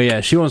 Like, no,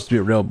 yeah, she wants to be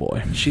a real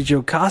boy. Is she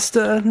Joe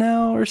Costa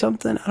now or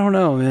something? I don't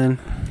know, man.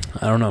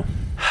 I don't know.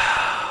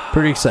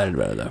 Pretty excited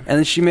about it, though. And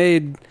then she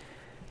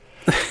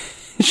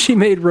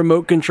made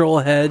remote control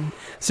head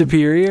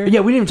Superior. Yeah,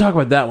 we didn't even talk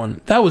about that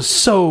one. That was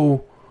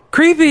so...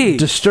 creepy.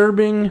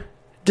 Disturbing,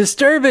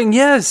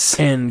 yes.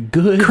 And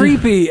good.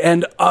 Creepy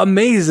and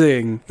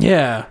amazing.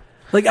 Yeah.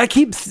 Like, I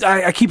keep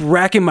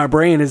racking my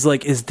brain. Is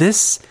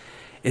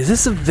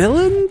this a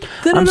villain?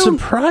 I'm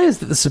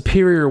surprised that the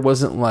Superior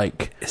wasn't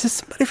like... Is this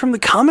somebody from the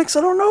comics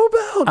I don't know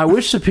about? I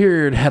wish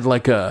Superior had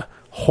like a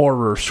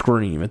horror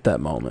scream at that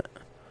moment.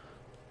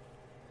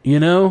 You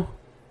know?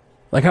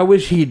 Like, I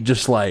wish he'd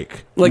just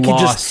like he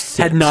just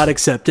had not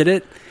accepted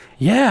it.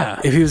 Yeah.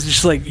 If he was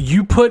just like,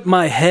 you put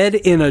my head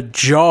in a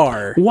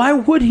jar. Why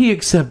would he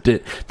accept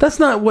it? That's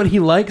not what he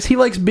likes. He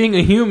likes being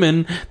a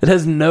human that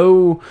has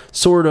no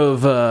sort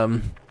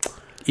of...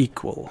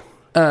 equal...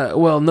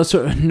 no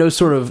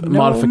sort of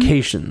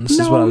modifications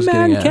is what I was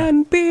getting at. No man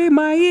can be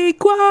my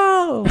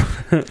equal.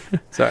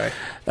 Sorry.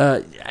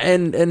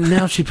 And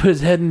now she put his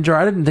head in a jar.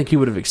 I didn't think he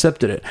would have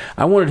accepted it.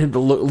 I wanted him to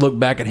look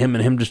back at him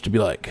and him just to be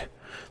like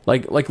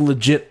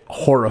legit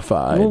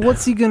horrified. Well,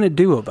 what's he gonna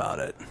do about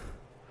it?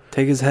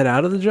 Take his head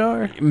out of the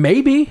jar?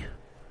 Maybe.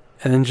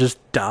 And then just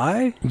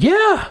die?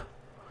 Yeah.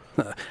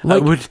 I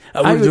would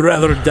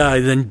rather die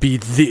than be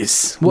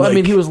this. Well, I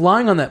mean, he was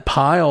lying on that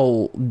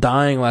pile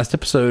dying last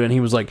episode, and he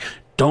was like,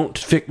 don't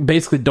try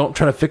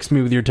to fix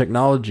me with your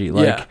technology.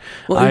 Like, yeah.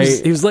 Well,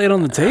 he was laying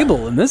on the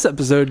table in this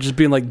episode, just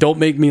being like, don't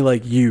make me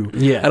like you.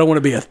 Yeah. I don't want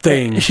to be a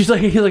thing. He's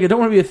like, I don't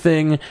want to be a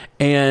thing,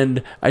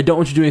 and I don't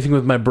want you to do anything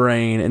with my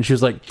brain. And she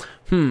was like,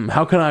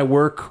 how can I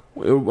work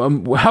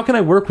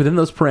within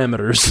those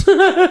parameters?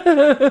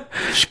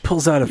 She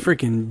pulls out a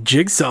freaking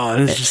jigsaw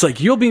and it's just like,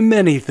 you'll be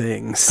many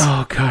things.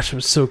 Oh gosh, it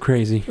was so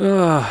crazy.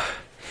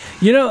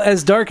 You know,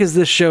 as dark as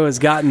this show has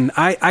gotten,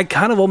 I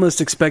kind of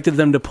almost expected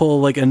them to pull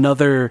like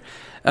another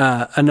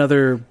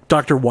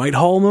Dr.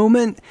 Whitehall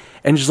moment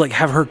and just like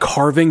have her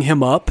carving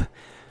him up.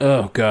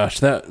 Oh gosh,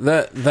 that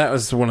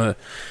was one of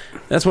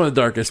the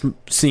darkest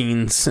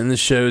scenes in the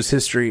show's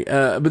history.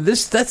 But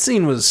that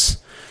scene was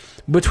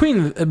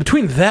between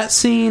that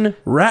scene,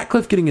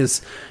 Ratcliffe getting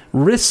his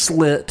wrist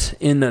slit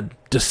in a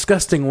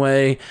disgusting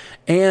way,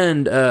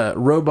 and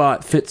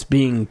Robot Fitz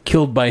being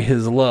killed by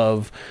his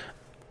love.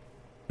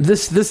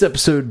 This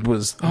episode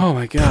was oh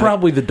my god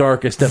probably the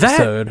darkest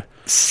episode.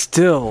 That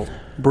still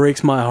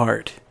breaks my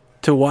heart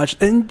to watch,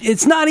 and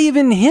it's not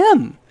even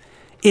him.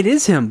 It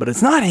is him, but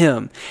it's not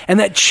him. And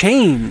that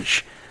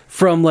change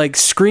from like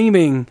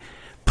screaming,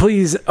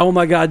 "Please, oh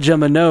my god,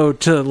 Gemma, no,"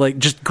 to like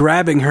just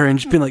grabbing her and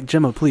just being like,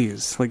 "Gemma,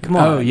 please, like come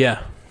on." Oh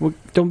yeah. Well,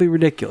 don't be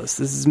ridiculous.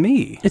 This is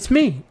me. It's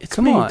me. It's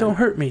come me. On. Don't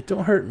hurt me.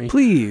 Don't hurt me.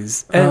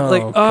 Please.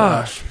 And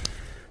gosh.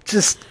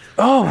 Just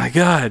oh my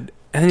god.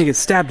 And then he gets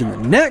stabbed in the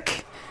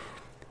neck.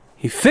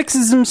 He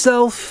fixes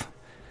himself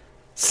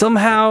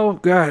somehow.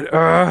 God.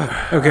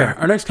 Okay.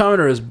 Our next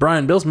commenter is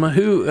Brian Bilsma,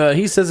 who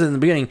he says in the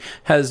beginning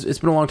it's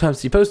been a long time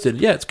since he posted.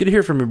 Yeah, it's good to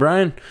hear from you,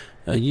 Brian.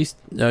 I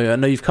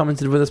know you've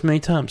commented with us many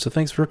times, so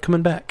thanks for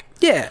coming back.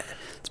 Yeah,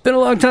 it's been a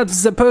long time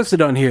since I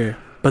posted on here.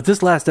 But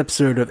this last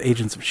episode of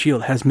Agents of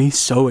S.H.I.E.L.D. has me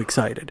so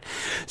excited.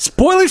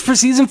 Spoilers for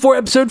Season 4,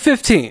 Episode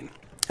 15.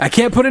 I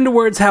can't put into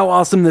words how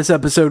awesome this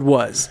episode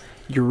was.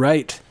 You're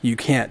right, you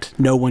can't.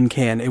 No one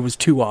can. It was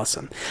too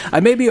awesome.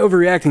 I may be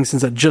overreacting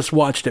since I just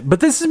watched it,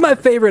 but this is my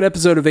favorite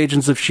episode of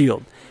Agents of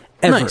S.H.I.E.L.D.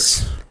 Ever.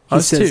 Nice.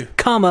 He says,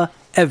 comma,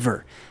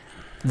 ever.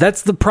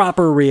 That's the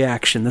proper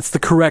reaction. That's the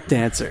correct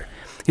answer.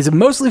 He said,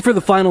 mostly for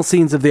the final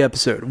scenes of the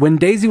episode. When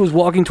Daisy was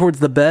walking towards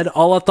the bed,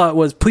 all I thought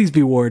was, please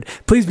be Ward,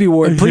 please be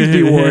Ward, please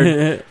be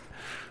Ward.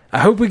 I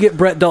hope we get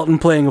Brett Dalton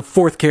playing a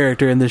fourth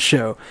character in this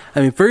show.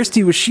 I mean, first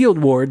he was S.H.I.E.L.D.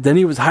 Ward, then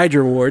he was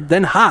Hydra Ward,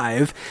 then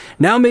Hive.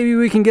 Now maybe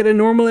we can get a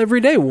normal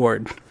everyday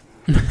Ward.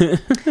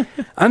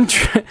 I'm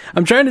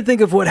trying to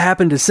think of what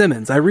happened to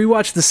Simmons. I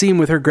rewatched the scene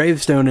with her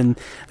gravestone, and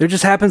there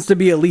just happens to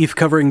be a leaf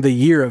covering the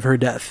year of her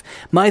death.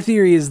 My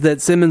theory is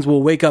that Simmons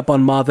will wake up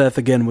on Mav-F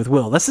again with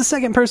Will. That's the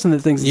second person that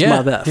thinks it's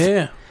Mav-F.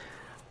 Yeah.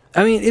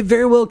 I mean, it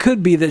very well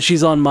could be that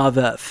she's on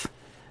Mav-F.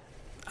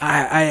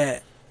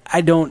 I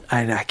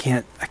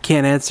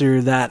can't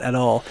answer that at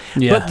all.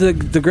 Yeah. But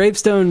the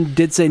gravestone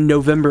did say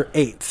November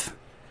 8th.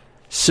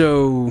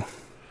 So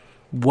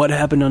what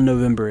happened on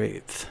November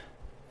 8th?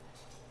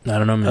 I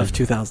don't know, man. Of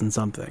 2000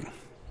 something.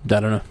 I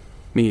don't know.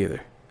 Me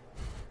either.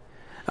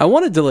 I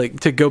wanted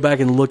to go back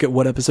and look at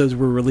what episodes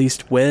were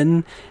released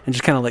when and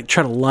just kind of like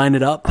try to line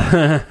it up.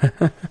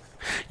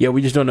 Yeah,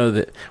 we just don't know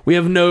that. We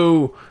have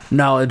no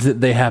knowledge that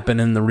they happen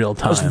in the real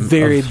time. I was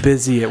very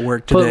busy at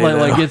work today. But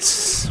like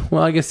it's,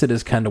 well, I guess it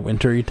is kind of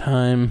wintry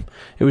time.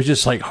 It was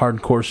just like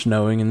hardcore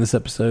snowing in this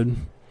episode.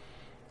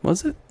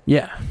 Was it?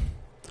 Yeah.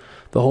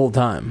 The whole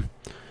time.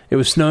 It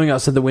was snowing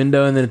outside the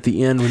window, and then at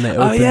the end when they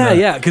opened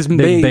because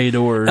bay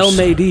doors. El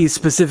May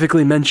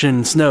specifically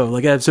mentioned snow.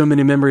 Like, I have so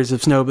many memories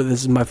of snow, but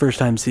this is my first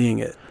time seeing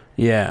it.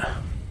 Yeah.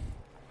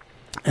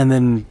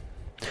 And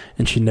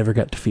she never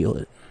got to feel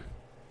it.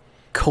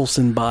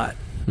 Coulson Bot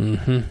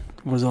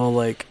was all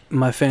like,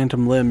 my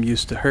phantom limb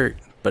used to hurt,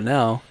 but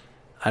now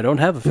I don't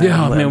have a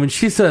phantom limb. Man, when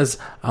she says,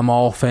 I'm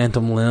all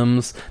phantom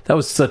limbs, that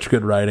was such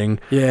good writing.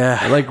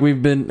 Yeah. Like, we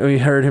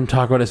heard him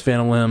talk about his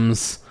phantom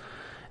limbs.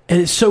 And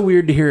it's so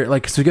weird to hear it,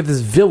 like, so we got this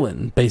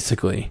villain,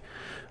 basically,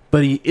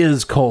 but he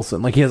is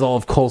Coulson. Like, he has all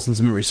of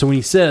Coulson's memories. So when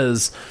he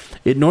says,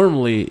 it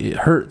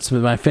hurts,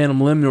 but my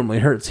phantom limb normally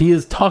hurts, he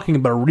is talking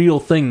about a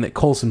real thing that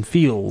Coulson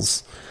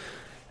feels.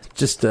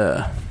 Just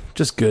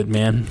good,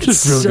 man.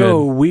 Just real good. It's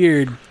so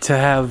weird to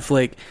have,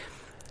 like,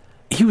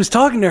 he was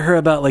talking to her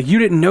about, like, you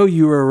didn't know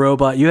you were a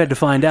robot, you had to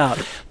find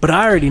out. But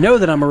I already know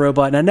that I'm a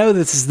robot, and I know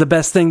this is the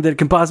best thing that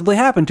can possibly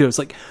happen to us.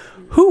 Like,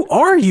 who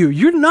are you?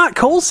 You're not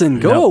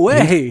Coulson. Go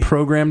away. He's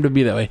programmed to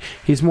be that way.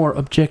 He's more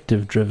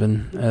objective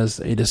driven,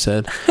 as Ada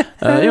said.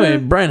 Anyway,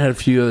 Brian had a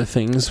few other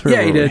things.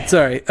 Yeah, he did.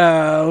 Sorry.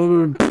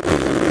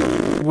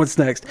 What's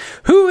next?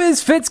 Who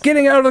is Fitz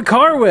getting out of the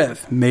car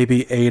with?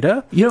 Maybe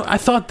Ada? You know, I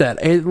thought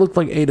that. It looked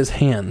like Ada's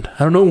hand. I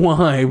don't know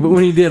why, but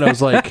when he did, I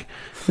was like,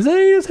 is that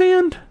Ada's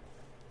hand?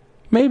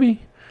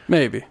 Maybe.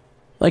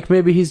 Like,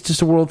 maybe he's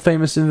just a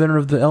world-famous inventor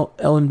of the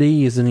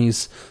LMDs, and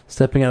he's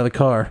stepping out of the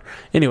car.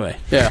 Anyway.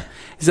 Yeah.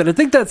 He said, I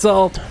think that's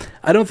all.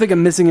 I don't think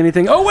I'm missing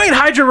anything. Oh, wait,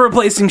 Hydra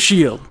replacing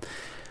S.H.I.E.L.D.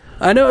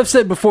 I know I've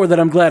said before that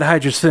I'm glad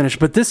Hydra's finished,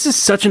 but this is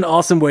such an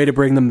awesome way to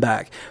bring them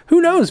back. Who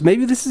knows?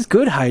 Maybe this is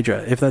good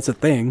Hydra, if that's a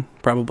thing.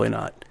 Probably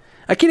not.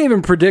 I can't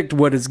even predict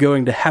what is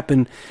going to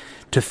happen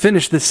to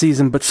finish this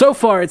season, but so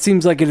far it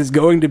seems like it is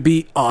going to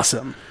be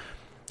awesome.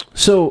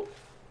 So,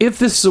 if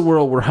this is a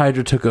world where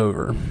Hydra took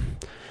over,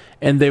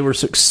 and they were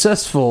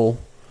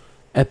successful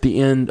at the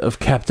end of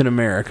Captain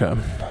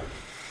America,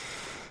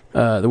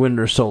 the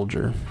Winter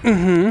Soldier,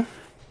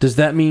 does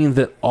that mean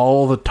that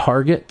all the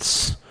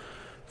targets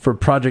for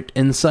Project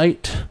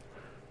Insight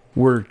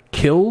were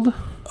killed?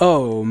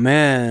 Oh,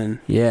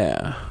 man.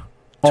 Yeah.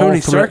 Tony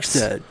Stark's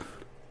dead.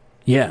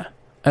 Yeah.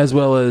 As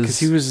well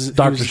as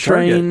Doctor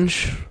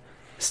Strange.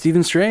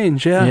 Stephen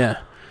Strange, yeah. Yeah.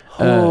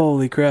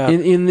 Holy crap.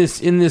 In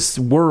this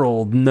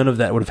world, none of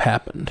that would have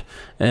happened.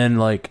 And,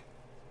 like,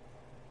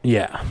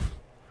 yeah.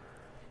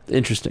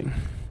 Interesting.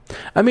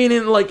 I mean,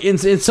 in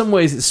some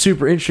ways it's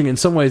super interesting. In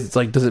some ways it's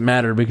like, does it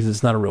matter because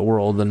it's not a real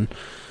world? And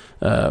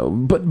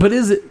but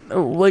is it,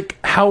 like,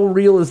 how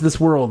real is this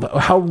world?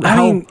 I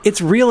mean,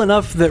 it's real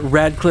enough that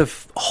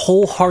Radcliffe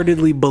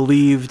wholeheartedly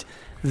believed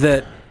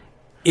that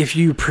if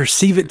you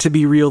perceive it to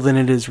be real, then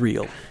it is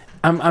real.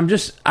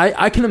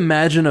 I can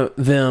imagine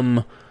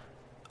them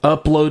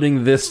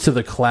uploading this to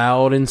the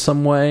cloud in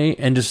some way,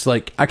 and just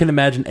like I can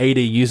imagine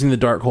Ada using the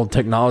Darkhold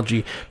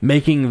technology,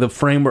 making the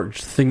framework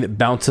thing that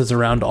bounces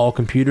around all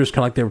computers, kind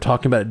of like they were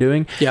talking about it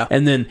doing. Yeah.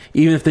 And then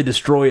even if they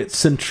destroy its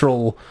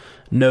central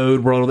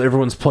node where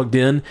everyone's plugged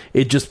in,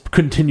 it just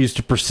continues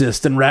to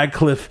persist, and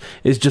Radcliffe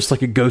is just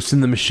like a ghost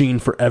in the machine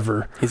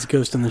forever. He's a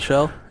ghost in the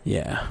shell?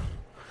 Yeah.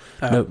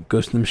 No,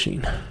 Ghost in the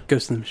Machine.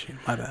 Ghost in the Machine,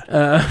 my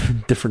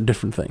bad.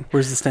 Different thing.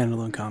 Where's the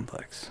standalone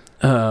complex?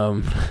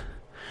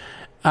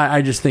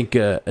 I just think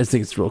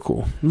it's real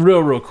cool.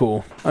 Real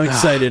cool. I'm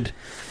excited.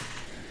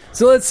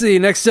 So let's see.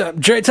 Next up,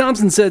 Trey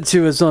Thompson said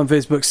to us on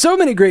Facebook, so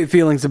many great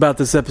feelings about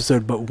this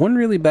episode, but one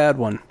really bad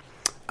one.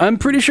 I'm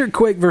pretty sure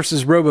Quake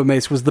versus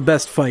Robomace was the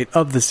best fight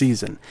of the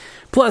season.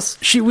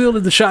 Plus, she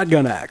wielded the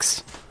shotgun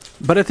axe.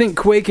 But I think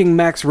quaking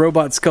Mac's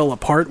robot skull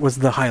apart was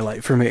the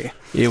highlight for me.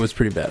 It was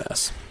pretty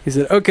badass. He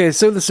said, okay,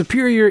 so the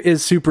superior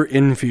is super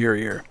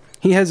inferior.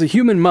 He has a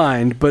human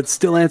mind, but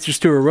still answers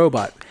to a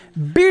robot.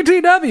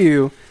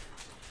 BTW!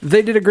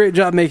 They did a great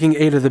job making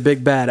Ada the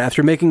big bad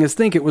after making us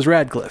think it was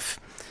Radcliffe.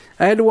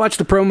 I had to watch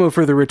the promo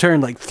for the return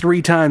like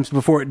 3 times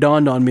before it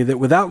dawned on me that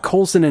without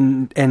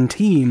Coulson and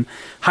team,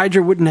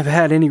 Hydra wouldn't have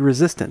had any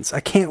resistance. I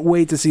can't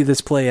wait to see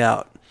this play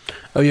out.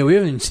 Oh yeah, we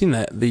haven't even seen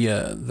that,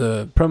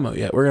 the promo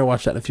yet. We're going to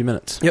watch that in a few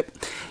minutes. Yep.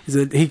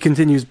 He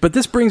continues, but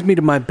this brings me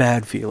to my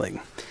bad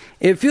feeling.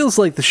 It feels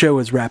like the show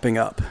is wrapping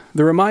up.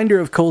 The reminder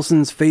of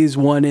Coulson's Phase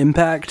 1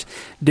 impact,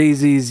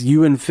 Daisy's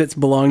 "you and Fitz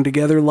belong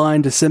together"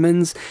 line to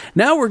Simmons.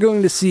 Now we're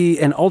going to see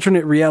an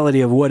alternate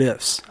reality of what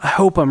ifs. I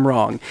hope I'm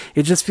wrong.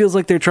 It just feels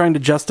like they're trying to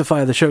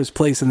justify the show's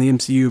place in the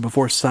MCU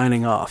before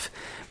signing off.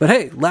 But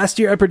hey, last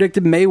year I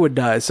predicted May would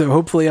die, so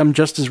hopefully I'm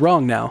just as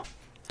wrong now.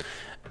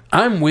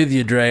 I'm with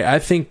you, Dre. I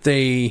think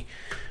they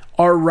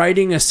are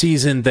writing a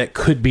season that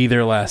could be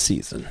their last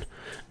season.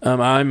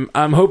 I'm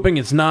hoping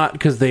it's not,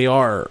 because they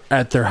are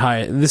at their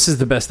high. This is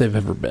the best they've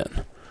ever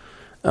been.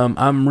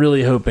 I'm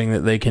really hoping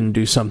that they can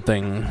do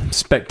something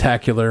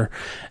spectacular.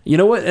 You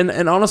know what?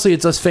 And honestly,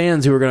 it's us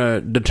fans who are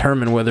going to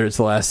determine whether it's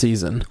the last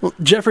season. Well,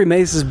 Jeffrey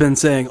Mace has been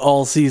saying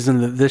all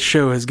season that this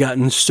show has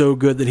gotten so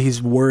good that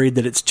he's worried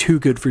that it's too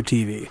good for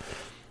TV.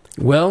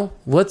 Well,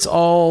 let's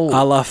all...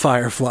 A la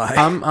Firefly.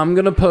 I'm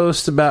going to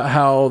post about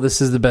how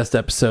this is the best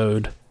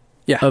episode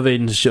of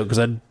Agents of S.H.I.E.L.D. because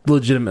I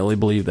legitimately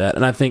believe that.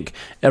 And I think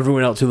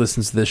everyone else who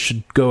listens to this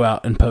should go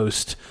out and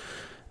post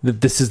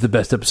that this is the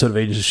best episode of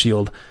Agents of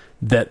S.H.I.E.L.D.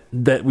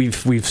 that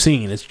we've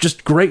seen. It's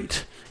just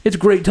great. It's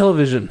great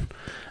television.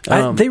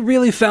 They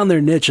really found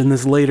their niche in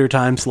this later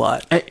time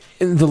slot.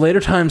 In the later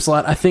time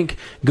slot, I think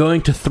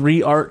going to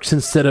 3 arcs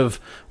instead of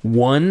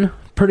 1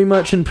 pretty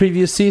much in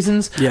previous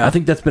seasons, I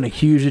think that's been a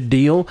huge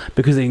deal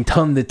because they're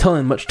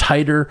telling much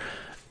tighter,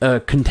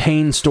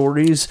 contained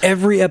stories.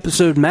 Every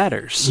episode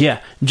matters.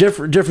 Yeah.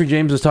 Jeffrey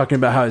James was talking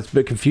about how it's a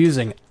bit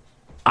confusing.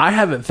 I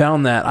haven't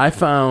found that. I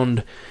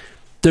found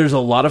there's a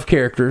lot of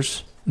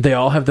characters. They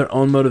all have their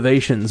own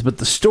motivations, but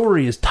the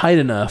story is tight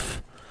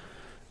enough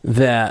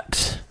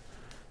that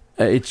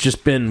it's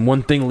just been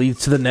one thing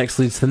leads to the next.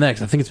 I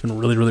think it's been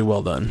really, really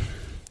well done.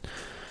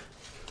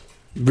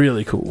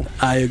 Really cool.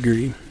 I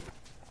agree.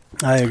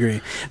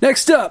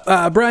 Next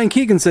up, Brian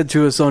Keegan said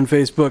to us on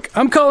Facebook,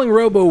 I'm calling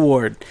Robo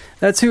Ward.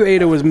 That's who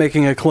Ada was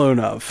making a clone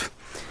of.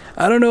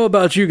 I don't know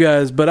about you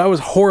guys, but I was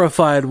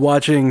horrified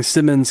watching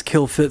Simmons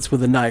kill Fitz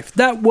with a knife.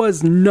 That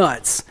was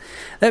nuts.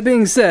 That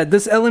being said,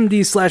 this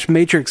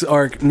LMD/Matrix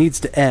arc needs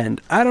to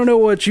end. I don't know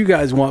what you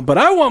guys want, but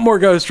I want more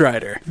Ghost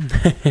Rider.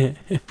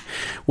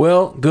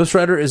 Well, Ghost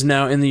Rider is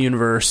now in the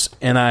universe,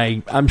 and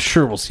I'm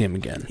sure we'll see him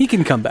again. He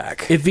can come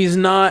back. If he's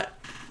not...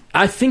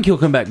 I think he'll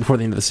come back before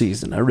the end of the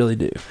season. I really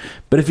do.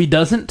 But if he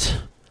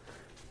doesn't,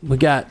 we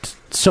got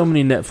so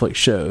many Netflix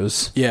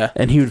shows. Yeah.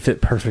 And he would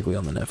fit perfectly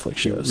on the Netflix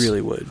shows. He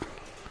really would.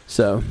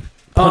 So,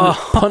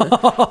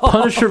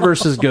 Punisher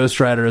versus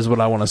Ghost Rider is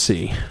what I want to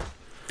see.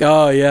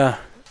 Oh, yeah.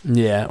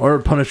 Yeah. Or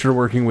Punisher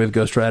working with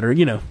Ghost Rider.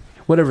 You know,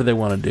 whatever they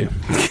want to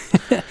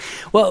do.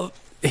 Well,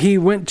 he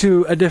went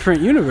to a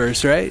different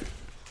universe, right?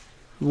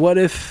 What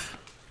if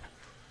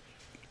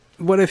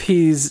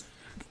he's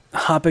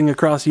hopping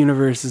across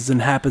universes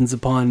and happens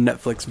upon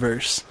Netflix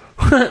verse?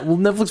 Well,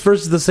 Netflix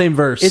verse is the same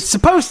verse. It's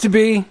supposed to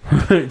be.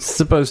 It's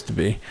supposed to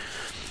be.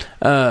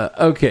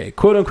 Okay,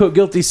 quote unquote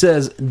guilty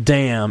says,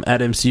 damn,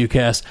 at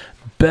MCUcast,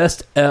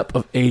 best ep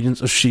of Agents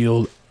of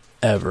S.H.I.E.L.D.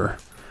 ever.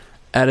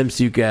 At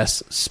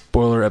MCUcast,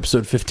 spoiler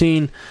episode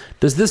 15.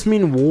 Does this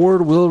mean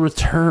Ward will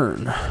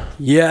return?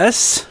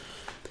 Yes.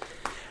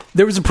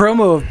 There was a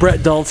promo of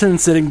Brett Dalton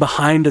sitting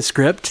behind a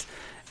script,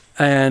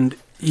 and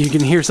you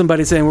can hear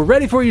somebody saying, "We're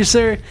ready for you,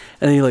 sir."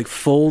 And he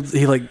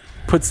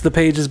puts the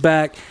pages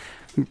back,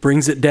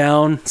 brings it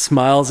down,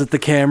 smiles at the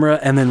camera,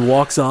 and then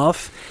walks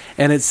off.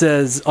 And it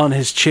says on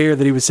his chair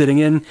that he was sitting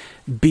in,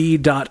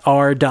 B.R.E.T.T.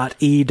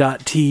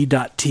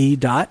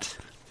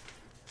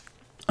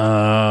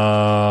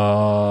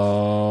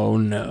 Oh,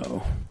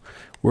 no.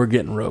 We're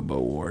getting Robo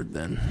Ward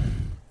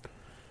then.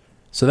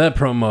 So that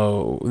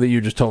promo that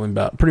you just told me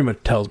about pretty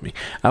much tells me.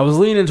 I was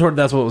leaning toward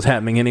that's what was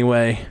happening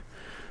anyway,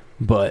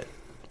 but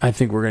I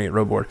think we're going to get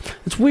Road Board.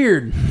 It's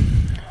weird.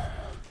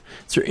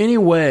 Is there any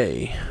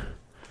way...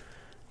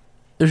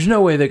 There's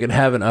no way they could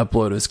have an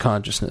upload of his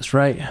consciousness,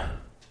 right?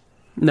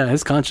 No,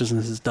 his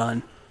consciousness is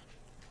done.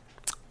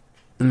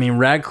 I mean,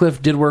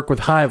 Radcliffe did work with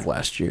Hive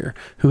last year,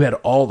 who had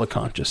all the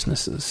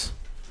consciousnesses.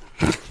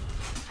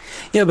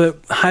 Yeah, but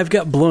Hive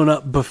got blown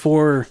up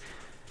before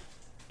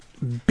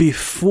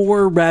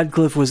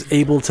Radcliffe was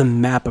able to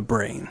map a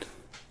brain.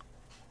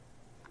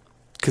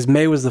 Because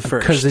May was the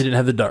first. Because they didn't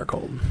have the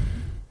Darkhold.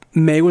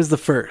 May was the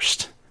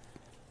first.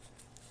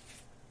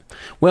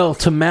 Well,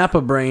 to map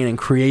a brain and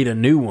create a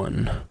new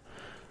one,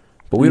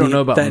 but we don't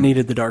know about... That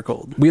needed the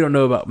Darkhold. We don't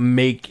know about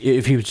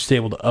if he was just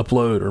able to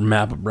upload or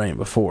map a brain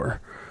before.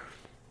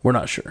 We're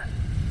not sure.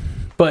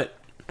 But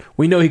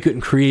we know he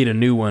couldn't create a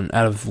new one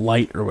out of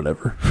light or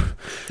whatever.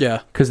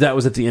 Yeah. Because that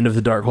was at the end of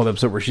the Darkhold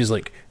episode where she's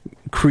like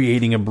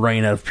creating a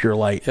brain out of pure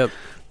light. Yep.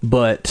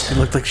 But... It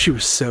looked like she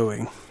was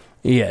sewing.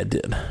 Yeah, it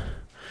did.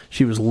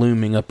 She was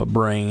looming up a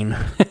brain.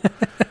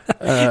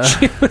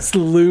 She was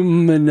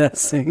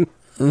luminescing.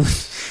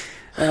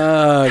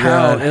 Oh,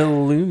 how God.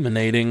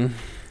 Illuminating.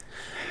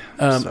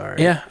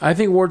 Sorry. Yeah, I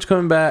think Ward's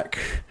coming back,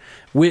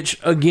 which,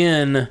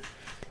 again,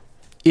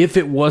 if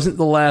it wasn't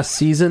the last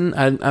season,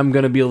 I'm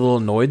going to be a little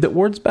annoyed that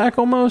Ward's back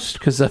almost,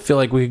 because I feel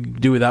like we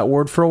could do without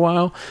Ward for a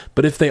while.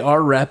 But if they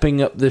are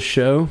wrapping up this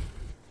show,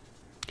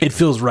 it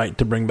feels right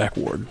to bring back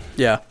Ward.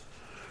 Yeah.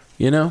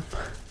 You know?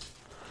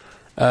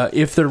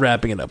 If they're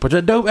wrapping it up, which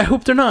I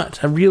hope they're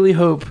not. I really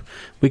hope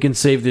we can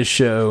save this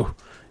show.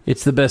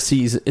 It's the best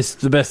season. It's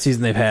the best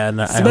season they've had.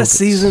 It's the best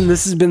season.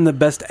 This has been the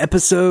best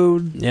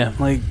episode. Yeah.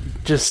 Like,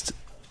 just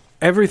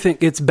everything.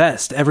 It's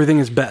best. Everything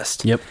is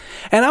best. Yep.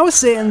 And I was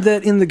saying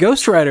that in the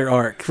Ghost Rider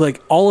arc,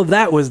 like, all of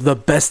that was the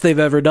best they've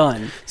ever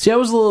done. See, I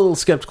was a little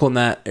skeptical in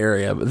that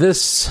area, but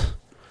this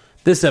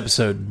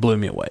episode blew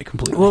me away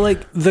completely. Well,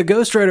 like, the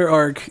Ghost Rider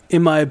arc,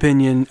 in my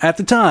opinion, at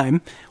the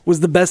time,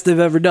 was the best they've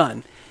ever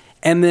done.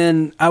 And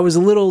then I was a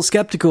little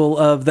skeptical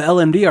of the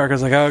LMD arc. I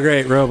was like, oh,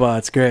 great,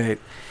 robots, great.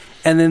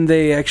 And then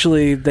they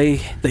actually,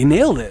 they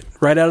nailed it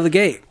right out of the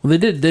gate. Well, they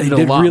did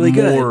a lot really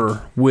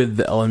more with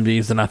the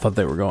LMDs than I thought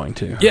they were going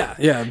to. Yeah.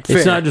 Fair.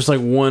 It's not just like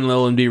one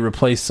LMD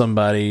replaced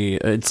somebody.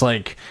 It's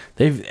like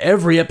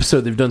every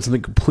episode they've done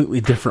something completely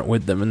different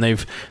with them, and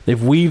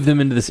they've weaved them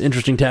into this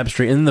interesting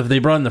tapestry. And they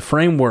brought in the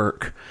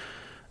framework,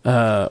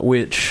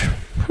 which...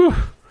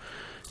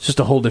 It's just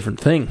a whole different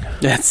thing.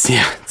 It's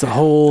a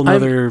whole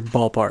nother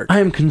ballpark. I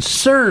am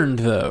concerned,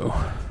 though,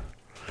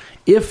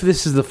 if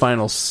this is the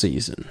final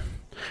season,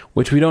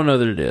 which we don't know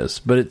that it is,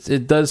 but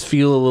it does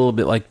feel a little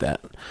bit like that.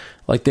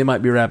 Like they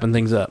might be wrapping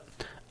things up.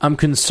 I'm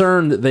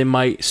concerned that they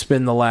might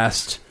spend the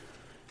last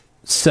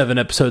 7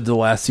 episodes of the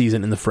last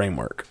season in the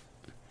framework.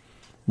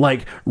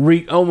 Like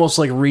almost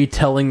like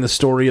retelling the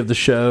story of the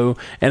show,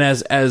 and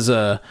as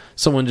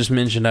someone just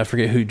mentioned, I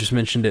forget who just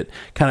mentioned it,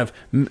 kind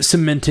of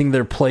cementing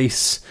their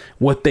place,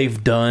 what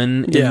they've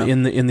done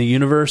in the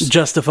universe,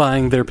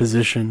 justifying their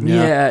position.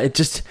 Yeah,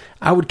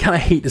 I would kind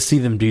of hate to see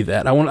them do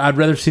that. I'd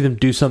rather see them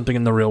do something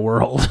in the real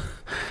world.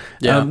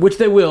 Yeah, which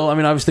they will. I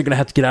mean, obviously, they're going to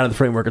have to get out of the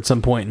framework at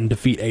some point and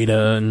defeat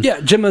Ada. And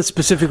Gemma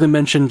specifically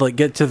mentioned like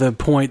get to the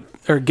point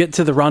or get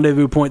to the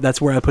rendezvous point.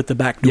 That's where I put the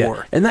back door.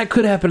 Yeah. And that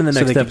could happen in the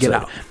next episode. Get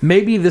out.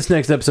 Maybe this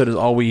next episode is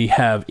all we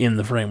have in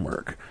the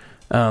framework.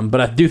 But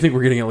I do think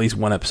we're getting at least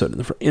one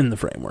episode in the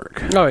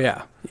framework. Oh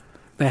yeah,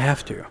 they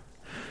have to.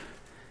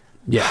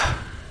 Yeah.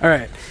 All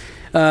right.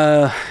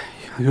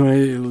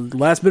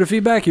 Last bit of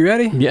feedback. You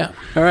ready? Yeah.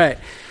 All right.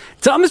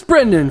 Thomas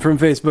Brendan from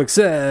Facebook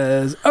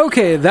says,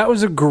 okay, that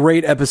was a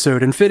great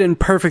episode and fit in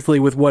perfectly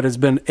with what has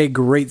been a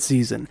great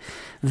season.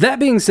 That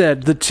being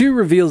said, the 2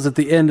 reveals at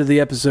the end of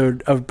the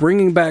episode of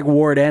bringing back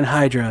Ward and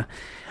Hydra,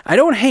 I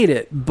don't hate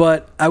it,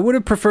 but I would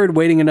have preferred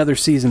waiting another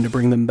season to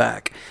bring them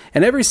back.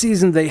 And every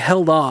season they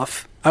held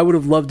off, I would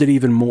have loved it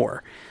even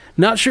more.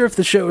 Not sure if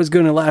the show is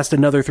going to last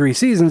another 3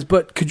 seasons,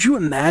 but could you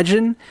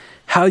imagine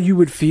how you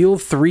would feel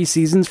 3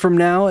 seasons from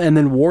now and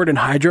then Ward and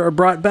Hydra are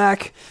brought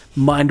back?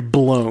 Mind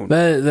blown.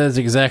 That's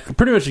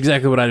pretty much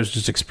exactly what I was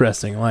just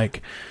expressing.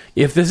 Like,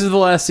 if this is the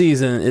last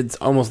season, it's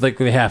almost like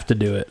they have to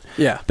do it.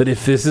 Yeah. But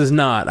if this is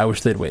not, I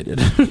wish they'd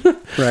waited.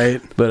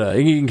 Right. But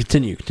you can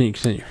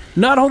continue.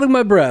 Not holding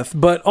my breath,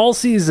 but all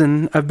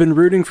season I've been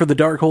rooting for the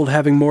Darkhold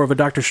having more of a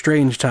Doctor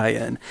Strange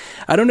tie-in.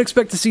 I don't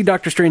expect to see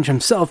Doctor Strange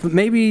himself, but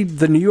maybe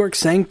the New York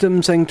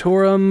Sanctum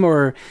Sanctorum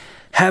or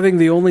having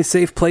the only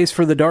safe place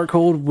for the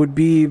Darkhold would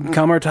be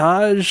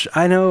Camartage.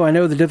 I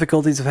know the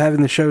difficulties of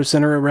having the show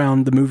center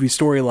around the movie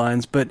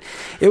storylines, but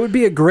it would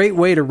be a great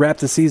way to wrap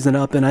the season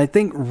up and I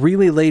think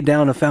really lay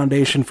down a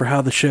foundation for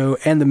how the show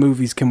and the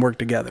movies can work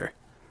together.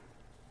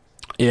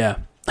 Yeah.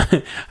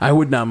 I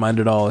would not mind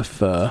at all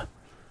if,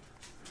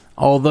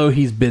 although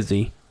he's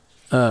busy,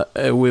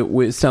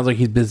 it sounds like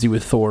he's busy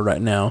with Thor right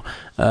now,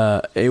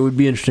 it would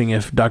be interesting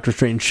if Doctor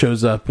Strange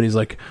shows up and he's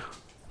like,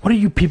 what are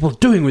you people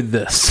doing with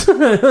this?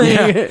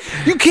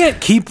 You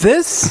can't keep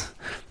this.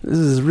 This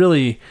is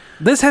really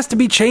This has to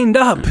be chained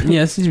up.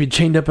 Yeah, this needs to be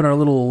chained up in our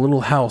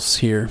little house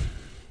here.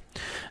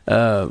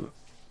 It'd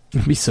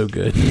be so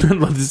good. I'd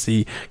love to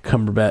see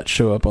Cumberbatch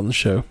show up on the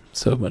show.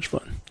 So much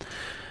fun.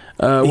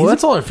 Well,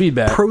 that's all our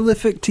feedback.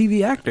 Prolific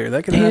TV actor.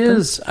 That can happen.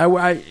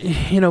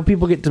 He is.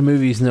 People get to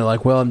movies and they're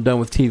like, well, I'm done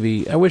with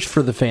TV. I wish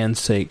for the fans'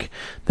 sake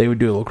they would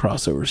do little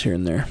crossovers here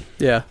and there.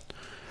 Yeah.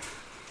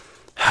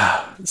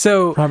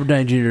 So Robert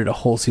Downey Jr. did a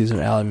whole season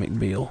of Ally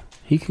McBeal.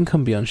 He can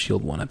come be on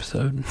S.H.I.E.L.D. one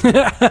episode.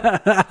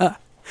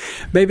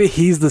 Maybe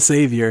he's the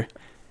savior.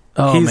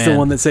 Oh, he's the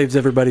one that saves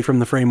everybody from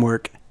the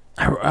framework.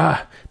 If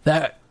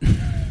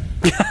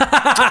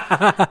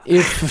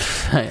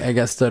I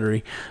got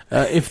stuttery.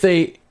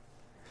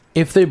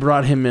 If they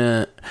brought him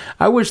in,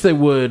 I wish they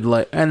would,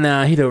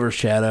 he'd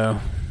overshadow.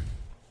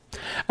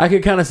 I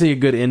could kind of see a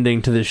good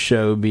ending to this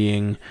show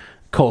being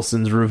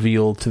Coulson's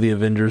reveal to the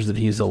Avengers that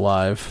he's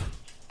alive.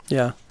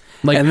 Yeah.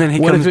 And then he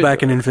comes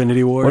back in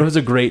Infinity War. What if it's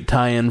a great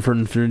tie-in for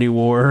Infinity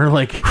War?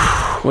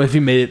 What if he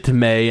made it to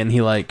May and he,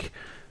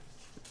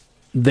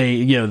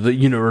 the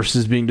universe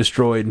is being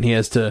destroyed and he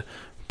has to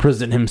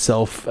present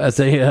himself as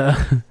a,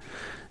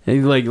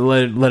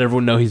 let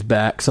everyone know he's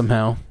back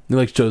somehow.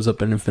 He, shows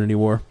up in Infinity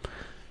War.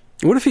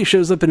 What if he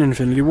shows up in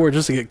Infinity War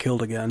just to get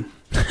killed again?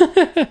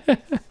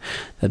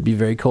 That'd be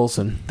very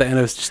Coulson.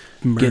 Thanos just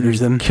murders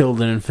them.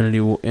 Killed in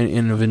Infinity War,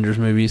 in Avengers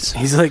movies.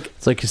 He's like,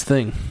 it's like his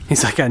thing.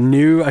 He's like, I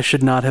knew I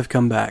should not have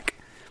come back.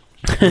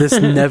 This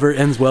never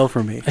ends well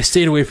for me. I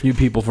stayed away from you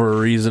people for a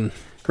reason.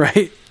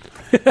 Right?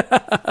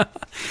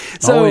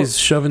 Always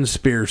shoving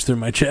spears through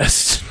my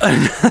chest.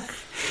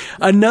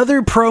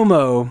 Another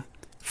promo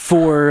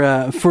for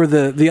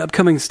the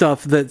upcoming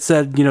stuff that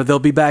said, they'll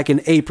be back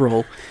in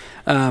April.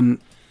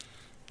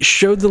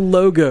 Showed the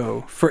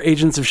logo for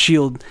Agents of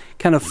S.H.I.E.L.D.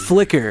 kind of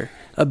flicker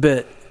a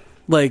bit,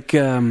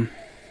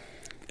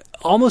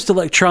 almost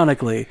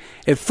electronically.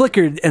 It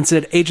flickered and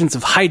said Agents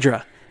of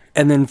Hydra,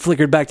 and then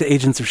flickered back to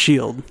Agents of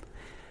S.H.I.E.L.D.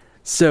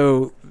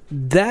 So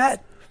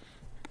that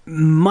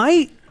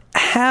might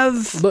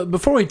have... But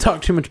before we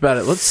talk too much about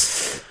it,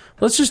 let's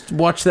just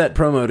watch that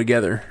promo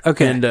together.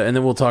 Okay. And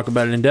then we'll talk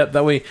about it in depth.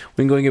 That way we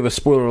can go and give a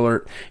spoiler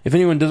alert. If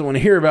anyone doesn't want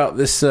to hear about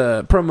this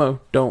promo,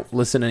 don't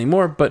listen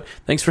anymore. But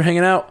thanks for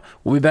hanging out.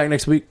 We'll be back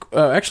next week.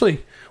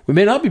 Actually, we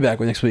may not be back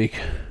next week.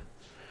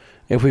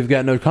 If we've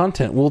got no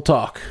content, we'll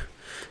talk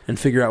and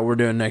figure out what we're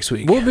doing next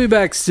week. We'll be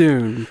back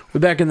soon. We'll be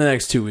back in the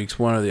next 2 weeks,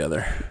 one or the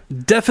other.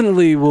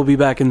 Definitely we'll be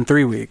back in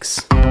 3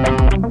 weeks.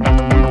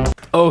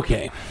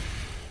 Okay.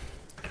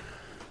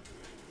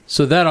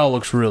 So that all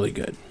looks really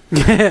good.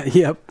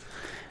 Yep.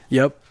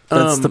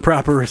 That's the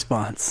proper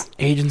response.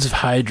 Agents of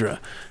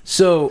Hydra.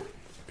 So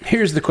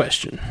here's the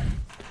question.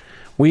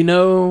 We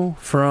know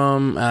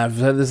from... I've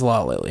said this a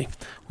lot lately.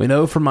 We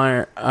know from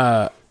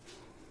the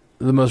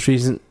most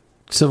recent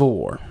Civil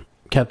War,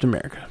 Captain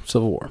America,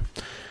 Civil War.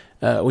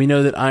 We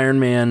know that Iron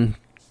Man,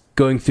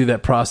 going through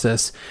that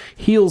process,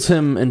 heals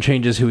him and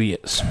changes who he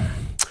is.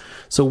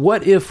 So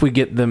what if we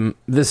get them...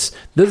 This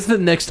is the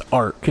next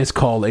arc. It's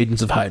called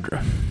Agents of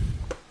Hydra.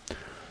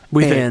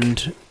 We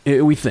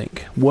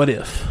think, what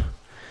if?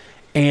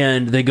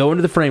 And they go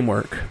into the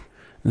framework,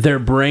 their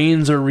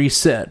brains are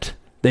reset,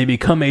 they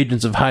become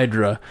Agents of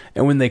Hydra,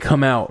 and when they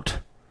come out,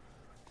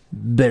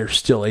 they're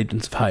still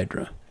Agents of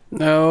Hydra.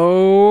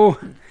 No!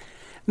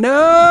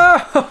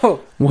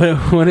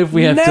 What if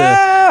we have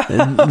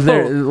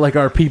to...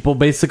 our people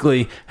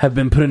basically have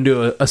been put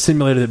into a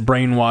simulator that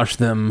brainwashed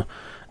them...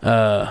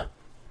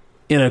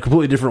 in a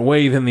completely different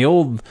way than the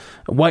old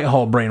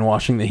Whitehall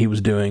brainwashing that he was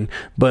doing,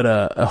 but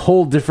a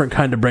whole different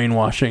kind of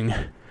brainwashing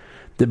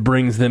that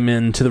brings them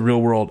into the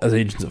real world as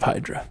Agents of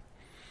Hydra.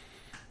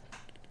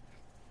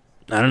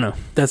 I don't know.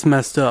 That's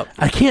messed up.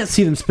 I can't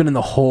see them spending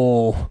the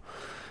whole,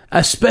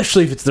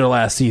 especially if it's their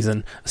last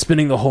season,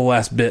 spending the whole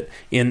last bit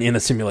in a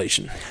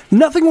simulation.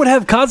 Nothing would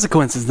have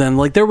consequences then.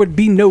 There would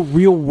be no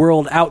real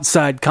world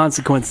outside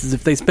consequences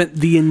if they spent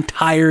the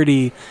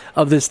entirety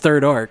of this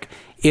third arc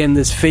in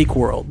this fake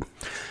world.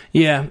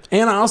 Yeah,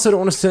 and I also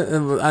don't want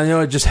to... I know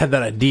I just had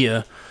that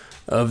idea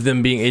of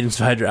them being Agents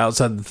of Hydra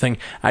outside the thing.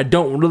 I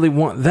don't really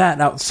want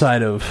that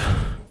outside of,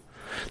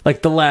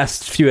 the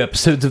last few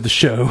episodes of the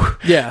show.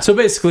 Yeah. So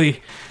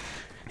basically,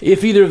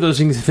 if either of those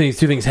two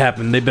things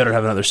happen, they better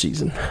have another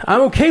season.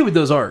 I'm okay with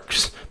those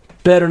arcs.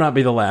 Better not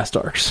be the last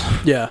arcs.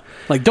 Yeah.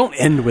 Don't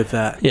end with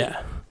that.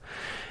 Yeah.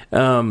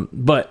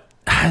 But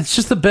it's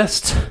just the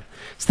best...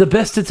 It's the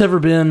best it's ever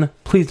been.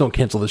 Please don't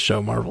cancel this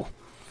show, Marvel.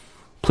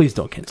 Please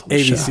don't cancel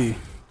this show. ABC.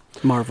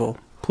 Marvel,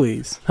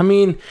 please. I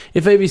mean,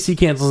 if ABC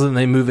cancels it and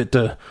they move it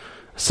to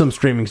some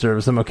streaming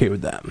service, I'm okay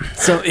with that.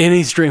 So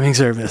any streaming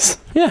service.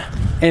 Yeah.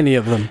 Any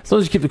of them. As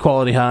long as you keep the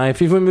quality high.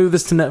 If you move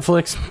this to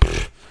Netflix,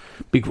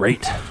 be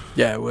great.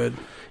 Yeah, it would.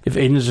 If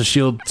Agents of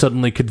S.H.I.E.L.D.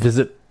 suddenly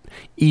could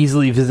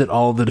easily visit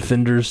all the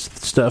Defenders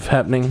stuff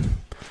happening,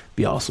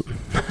 be awesome.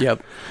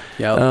 Yep.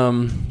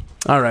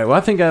 All right. Well, I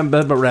think that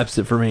about wraps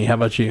it for me. How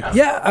about you?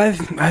 Yeah,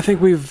 I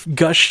think we've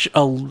gushed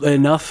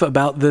enough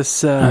about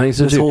this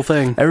this whole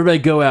thing. Everybody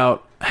go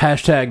out. #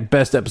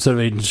 best episode of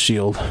Agents of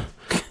S.H.I.E.L.D.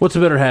 What's a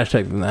better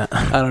hashtag than that?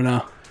 I don't know.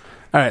 All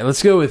right.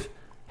 Let's go with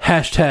 #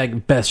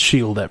 Hashtag best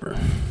shield ever.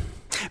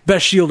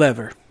 Best shield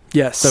ever.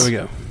 Yes. There we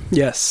go.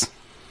 Yes.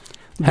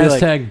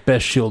 Hashtag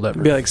best shield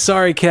ever. Be like,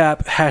 sorry,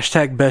 Cap.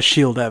 Hashtag best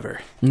shield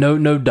ever.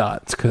 No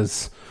dots,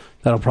 because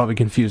that'll probably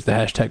confuse the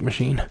hashtag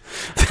machine.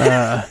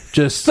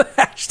 Just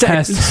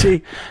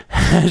hashtag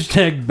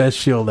best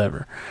shield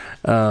ever.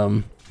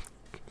 I'm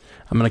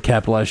going to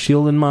capitalize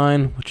shield in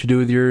mine. What you do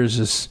with yours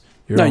is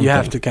your own you thing.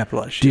 have to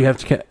capitalize shield. Do you have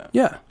to?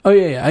 Yeah. Oh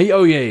yeah.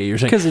 You're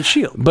saying because it's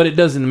shield, but it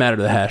doesn't matter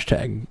to the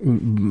hashtag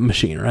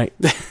machine, right?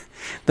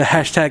 The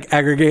hashtag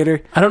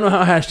aggregator. I don't know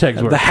how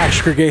hashtags work. The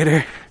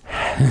hashgregator.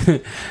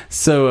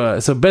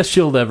 So best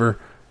shield ever.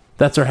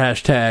 That's our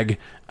hashtag.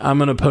 I'm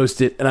gonna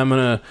post it, and I'm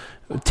gonna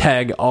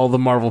tag all the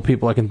Marvel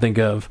people I can think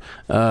of,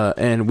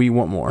 and we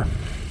want more.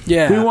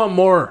 Yeah, we want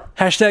more.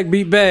 Hashtag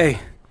beat Bay.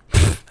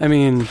 I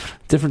mean,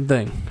 different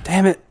thing.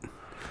 Damn it,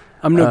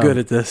 I'm no good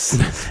at this.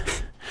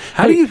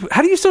 How do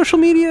you social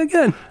media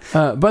again?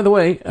 By the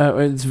way,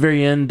 it's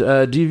very end.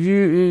 Do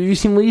you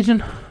seen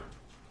Legion?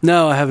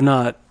 No, I have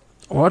not.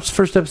 Watch the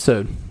first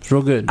episode. It's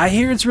real good. I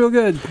hear it's real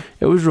good.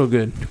 It was real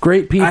good.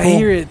 Great people. I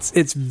hear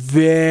it's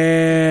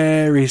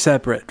very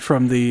separate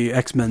from the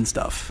X-Men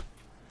stuff.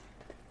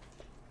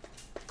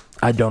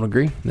 I don't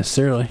agree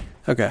necessarily.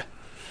 Okay.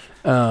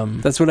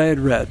 That's what I had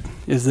read,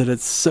 is that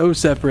it's so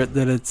separate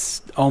that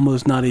it's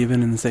almost not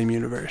even in the same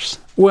universe.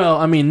 Well,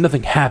 I mean,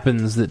 nothing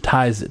happens that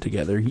ties it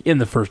together in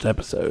the first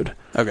episode.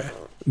 Okay.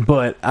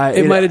 But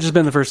it might have just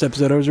been the first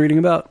episode I was reading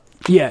about.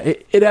 Yeah,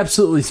 it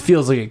absolutely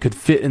feels like it could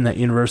fit in that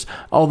universe.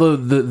 Although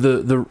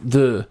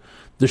the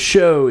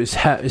show is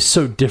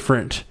so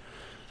different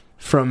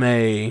from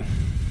the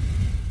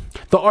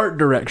art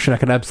direction, I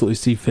could absolutely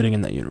see fitting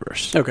in that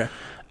universe. Okay.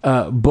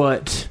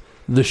 But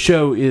the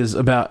show is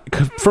about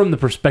from the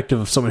perspective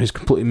of someone who's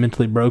completely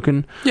mentally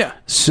broken. Yeah.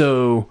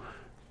 So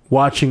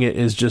watching it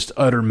is just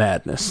utter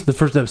madness. The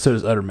first episode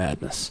is utter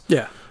madness.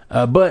 Yeah.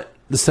 But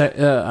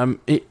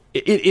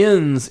it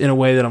ends in a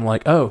way that I'm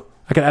like, oh,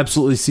 I can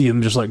absolutely see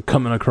them just like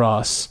coming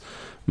across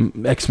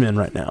X-Men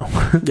right now.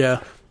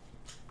 Yeah.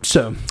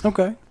 So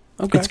okay,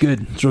 it's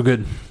good. It's real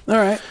good. All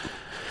right.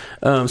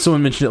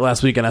 Someone mentioned it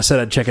last week, and I said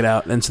I'd check it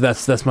out, and so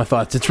that's my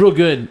thoughts. It's real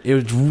good.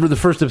 The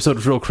first episode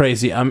was real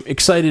crazy. I'm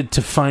excited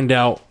to find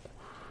out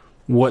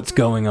what's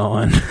going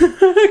on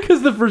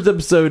because the first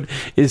episode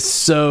is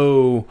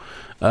so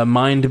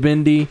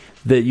mind-bendy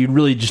that you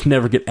really just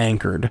never get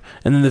anchored,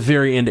 and then the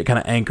very end it kind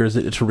of anchors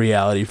it to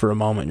reality for a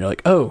moment. You're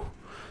like, oh,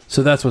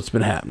 so that's what's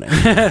been happening.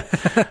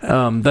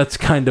 That's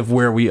kind of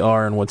where we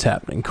are and what's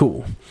happening.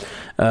 Cool.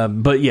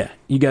 But yeah,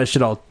 you guys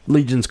should all...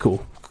 Legion's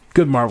cool.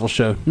 Good Marvel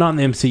show. Not in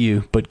the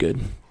MCU, but good.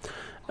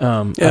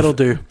 It'll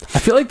do. I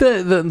feel like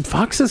the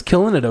Fox is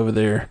killing it over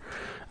there.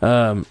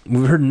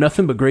 We've heard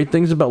nothing but great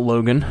things about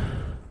Logan.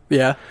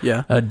 Yeah.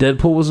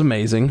 Deadpool was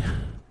amazing.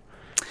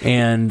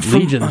 And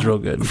Legion's real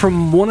good.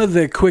 From one of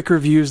the quick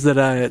reviews that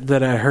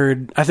I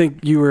heard, I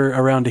think you were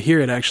around to hear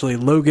it actually,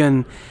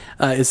 Logan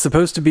is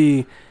supposed to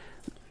be,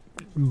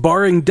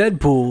 barring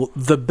Deadpool,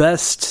 the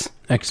best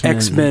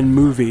X-Men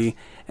movie.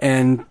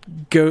 And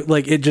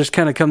it just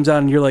kind of comes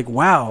out and you're like,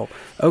 wow,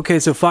 okay,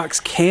 so Fox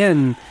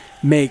can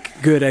make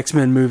good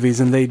X-Men movies,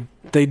 and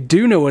they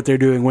do know what they're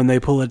doing when they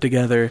pull it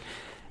together.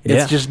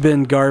 It's just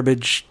been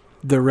garbage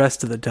the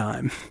rest of the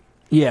time.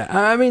 Yeah,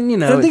 I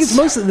mean, I think it's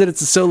mostly that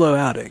it's a solo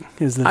outing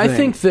is the thing. I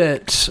think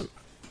that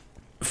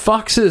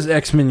Fox's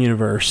X-Men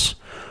universe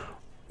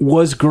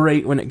was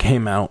great when it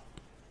came out.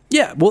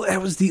 Yeah, well,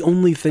 that was the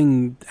only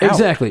thing out.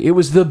 Exactly. It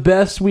was the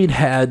best we'd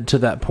had to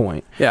that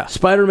point. Yeah.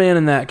 Spider-Man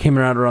and that came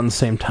out around the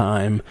same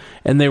time,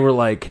 and they were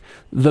like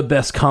the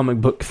best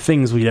comic book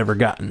things we'd ever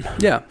gotten.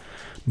 Yeah.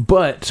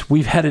 But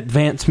we've had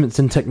advancements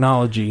in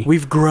technology.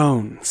 We've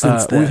grown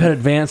since then. We've had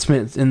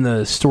advancements in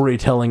the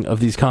storytelling of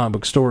these comic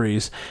book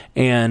stories,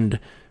 and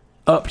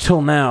up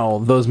till now,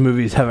 those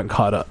movies haven't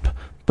caught up.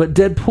 But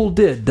Deadpool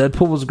did.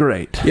 Deadpool was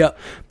great. Yeah.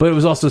 But it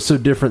was also so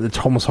different that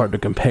it's almost hard to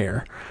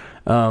compare.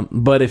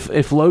 But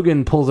if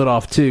Logan pulls it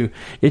off too,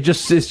 it's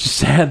just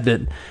sad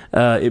that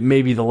it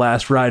may be the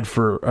last ride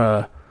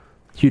for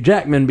Hugh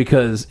Jackman,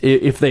 because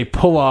if they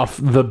pull off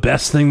the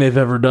best thing they've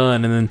ever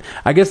done, and then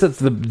I guess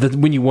that's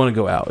when you want to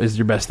go out is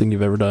your best thing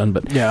you've ever done.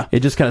 But yeah,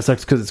 it just kind of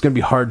sucks because it's going to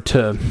be hard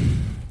to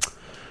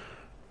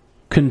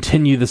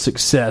continue the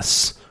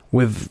success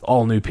with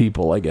all new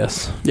people, I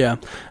guess. Yeah.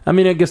 I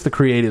mean, I guess the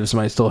creatives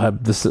might still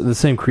have the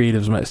same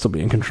creatives might still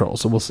be in control,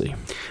 so we'll see.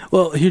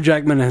 Well, Hugh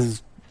Jackman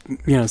has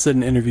said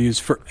in interviews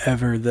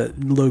forever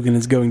that Logan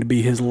is going to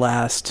be his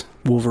last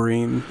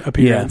Wolverine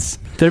appearance.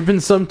 Yeah. There've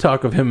been some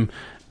talk of him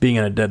being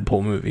in a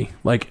Deadpool movie,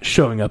 like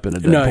showing up in a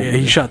Deadpool movie.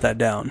 He shot that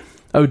down.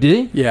 Oh,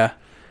 did he? Yeah.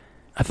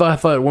 I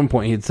thought at one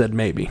point he had said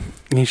maybe.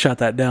 He shot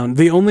that down.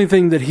 The only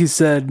thing that he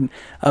said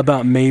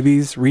about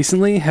maybes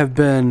recently have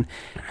been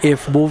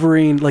if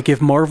Wolverine, like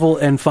if Marvel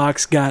and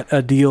Fox got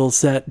a deal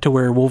set to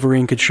where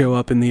Wolverine could show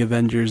up in the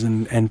Avengers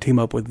and team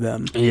up with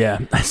them. Yeah.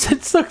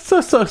 It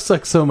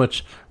sucks so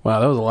much. Wow,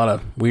 that was a lot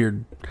of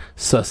weird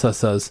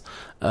sometimes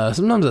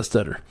I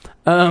stutter.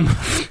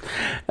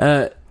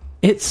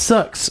 It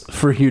sucks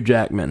for Hugh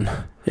Jackman.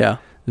 Yeah.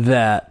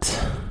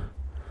 That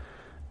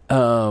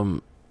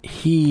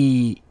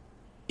he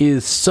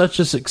is such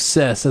a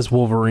success as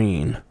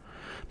Wolverine,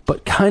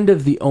 but kind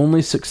of the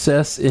only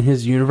success in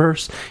his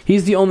universe.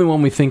 He's the only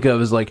one we think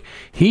of as like,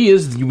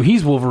 he's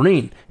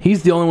Wolverine.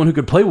 He's the only one who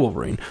could play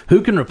Wolverine.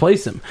 Who can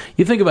replace him?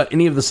 You think about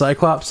any of the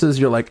Cyclopses,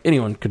 you're like,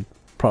 anyone could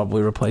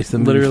probably replace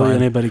them. Literally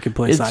anybody could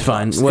play Cyclops. It's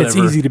fine. Whatever. It's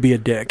easy to be a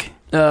dick.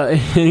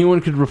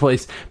 Anyone could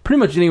replace pretty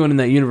much anyone in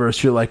that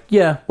universe. You're like,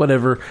 yeah,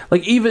 whatever.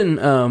 Like even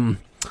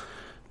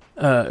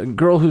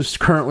girl who's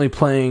currently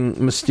playing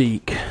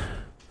Mystique,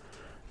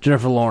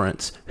 Jennifer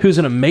Lawrence, who's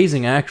an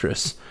amazing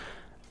actress.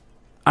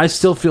 I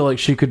still feel like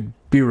she could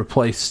be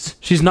replaced.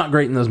 She's not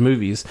great in those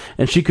movies,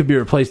 and she could be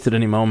replaced at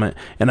any moment.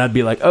 And I'd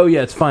be like, "Oh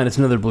yeah, it's fine. It's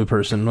another blue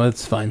person. Well,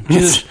 it's fine.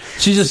 She's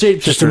a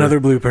shapeshifter. Just another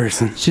blue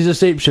person. She's a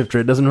shapeshifter.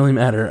 It doesn't really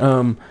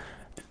matter."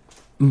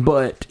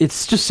 But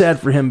it's just sad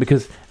for him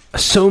because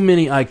so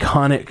many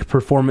iconic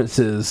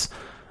performances.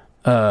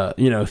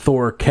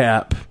 Thor,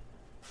 Cap,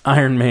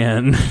 Iron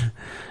Man,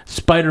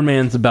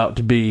 Spider-Man's about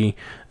to be,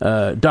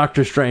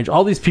 Doctor Strange.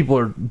 All these people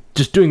are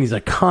just doing these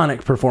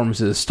iconic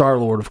performances.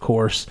 Star-Lord, of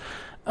course.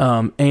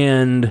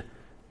 And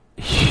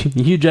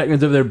Hugh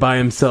Jackman's over there by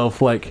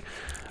himself, like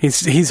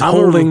he's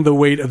holding the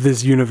weight of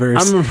this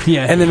universe.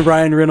 And then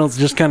Ryan Reynolds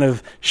just kind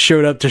of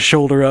showed up to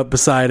shoulder up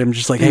beside him,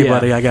 just like, "Hey,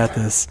 buddy, I got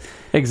this."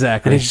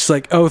 Exactly. And he's just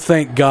like, "Oh,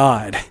 thank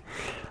God,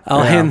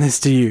 I'll hand this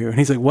to you." And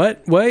he's like,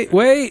 "What?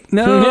 Wait,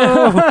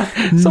 no,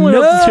 someone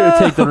else is here to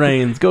take the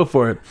reins. Go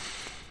for it."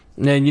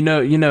 And you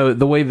know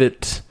the way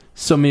that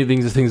so many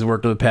things have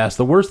worked in the past.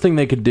 The worst thing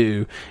they could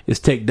do is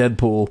take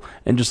Deadpool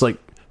and just like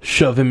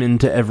shove him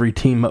into every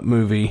team-up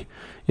movie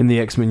in the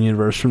X-Men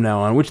universe from now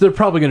on, which they're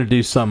probably going to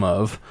do some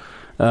of.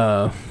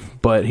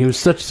 But he was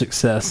such a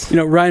success.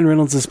 Ryan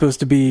Reynolds is supposed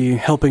to be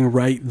helping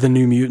write the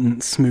New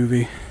Mutants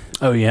movie.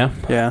 Oh, yeah?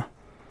 Yeah.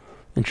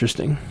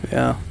 Interesting.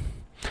 Yeah.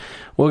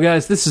 Well,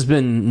 guys, this has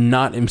been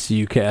not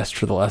MCU cast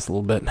for the last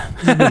little bit.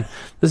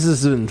 This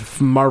has been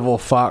Marvel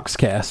Fox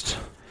cast.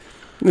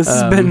 This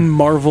has been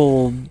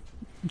Marvel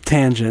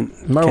Tangent.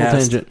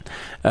 Tangent.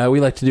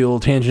 We like to do a little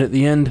tangent at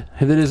the end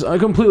that is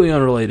completely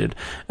unrelated.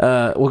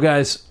 Well,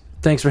 guys,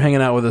 thanks for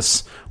hanging out with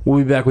us.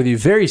 We'll be back with you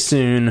very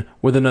soon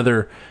with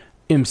another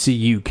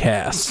MCU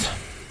cast.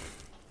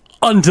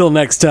 Until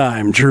next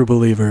time, true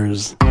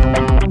believers.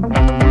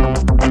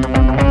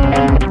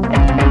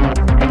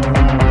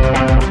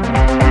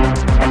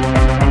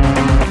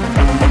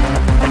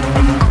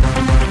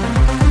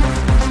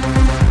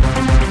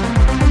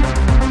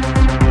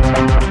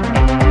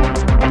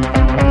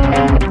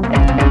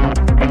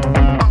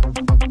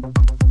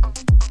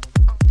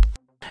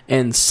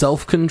 And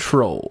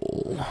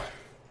self-control.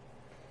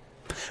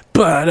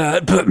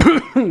 But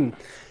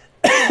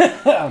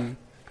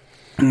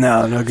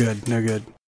no good.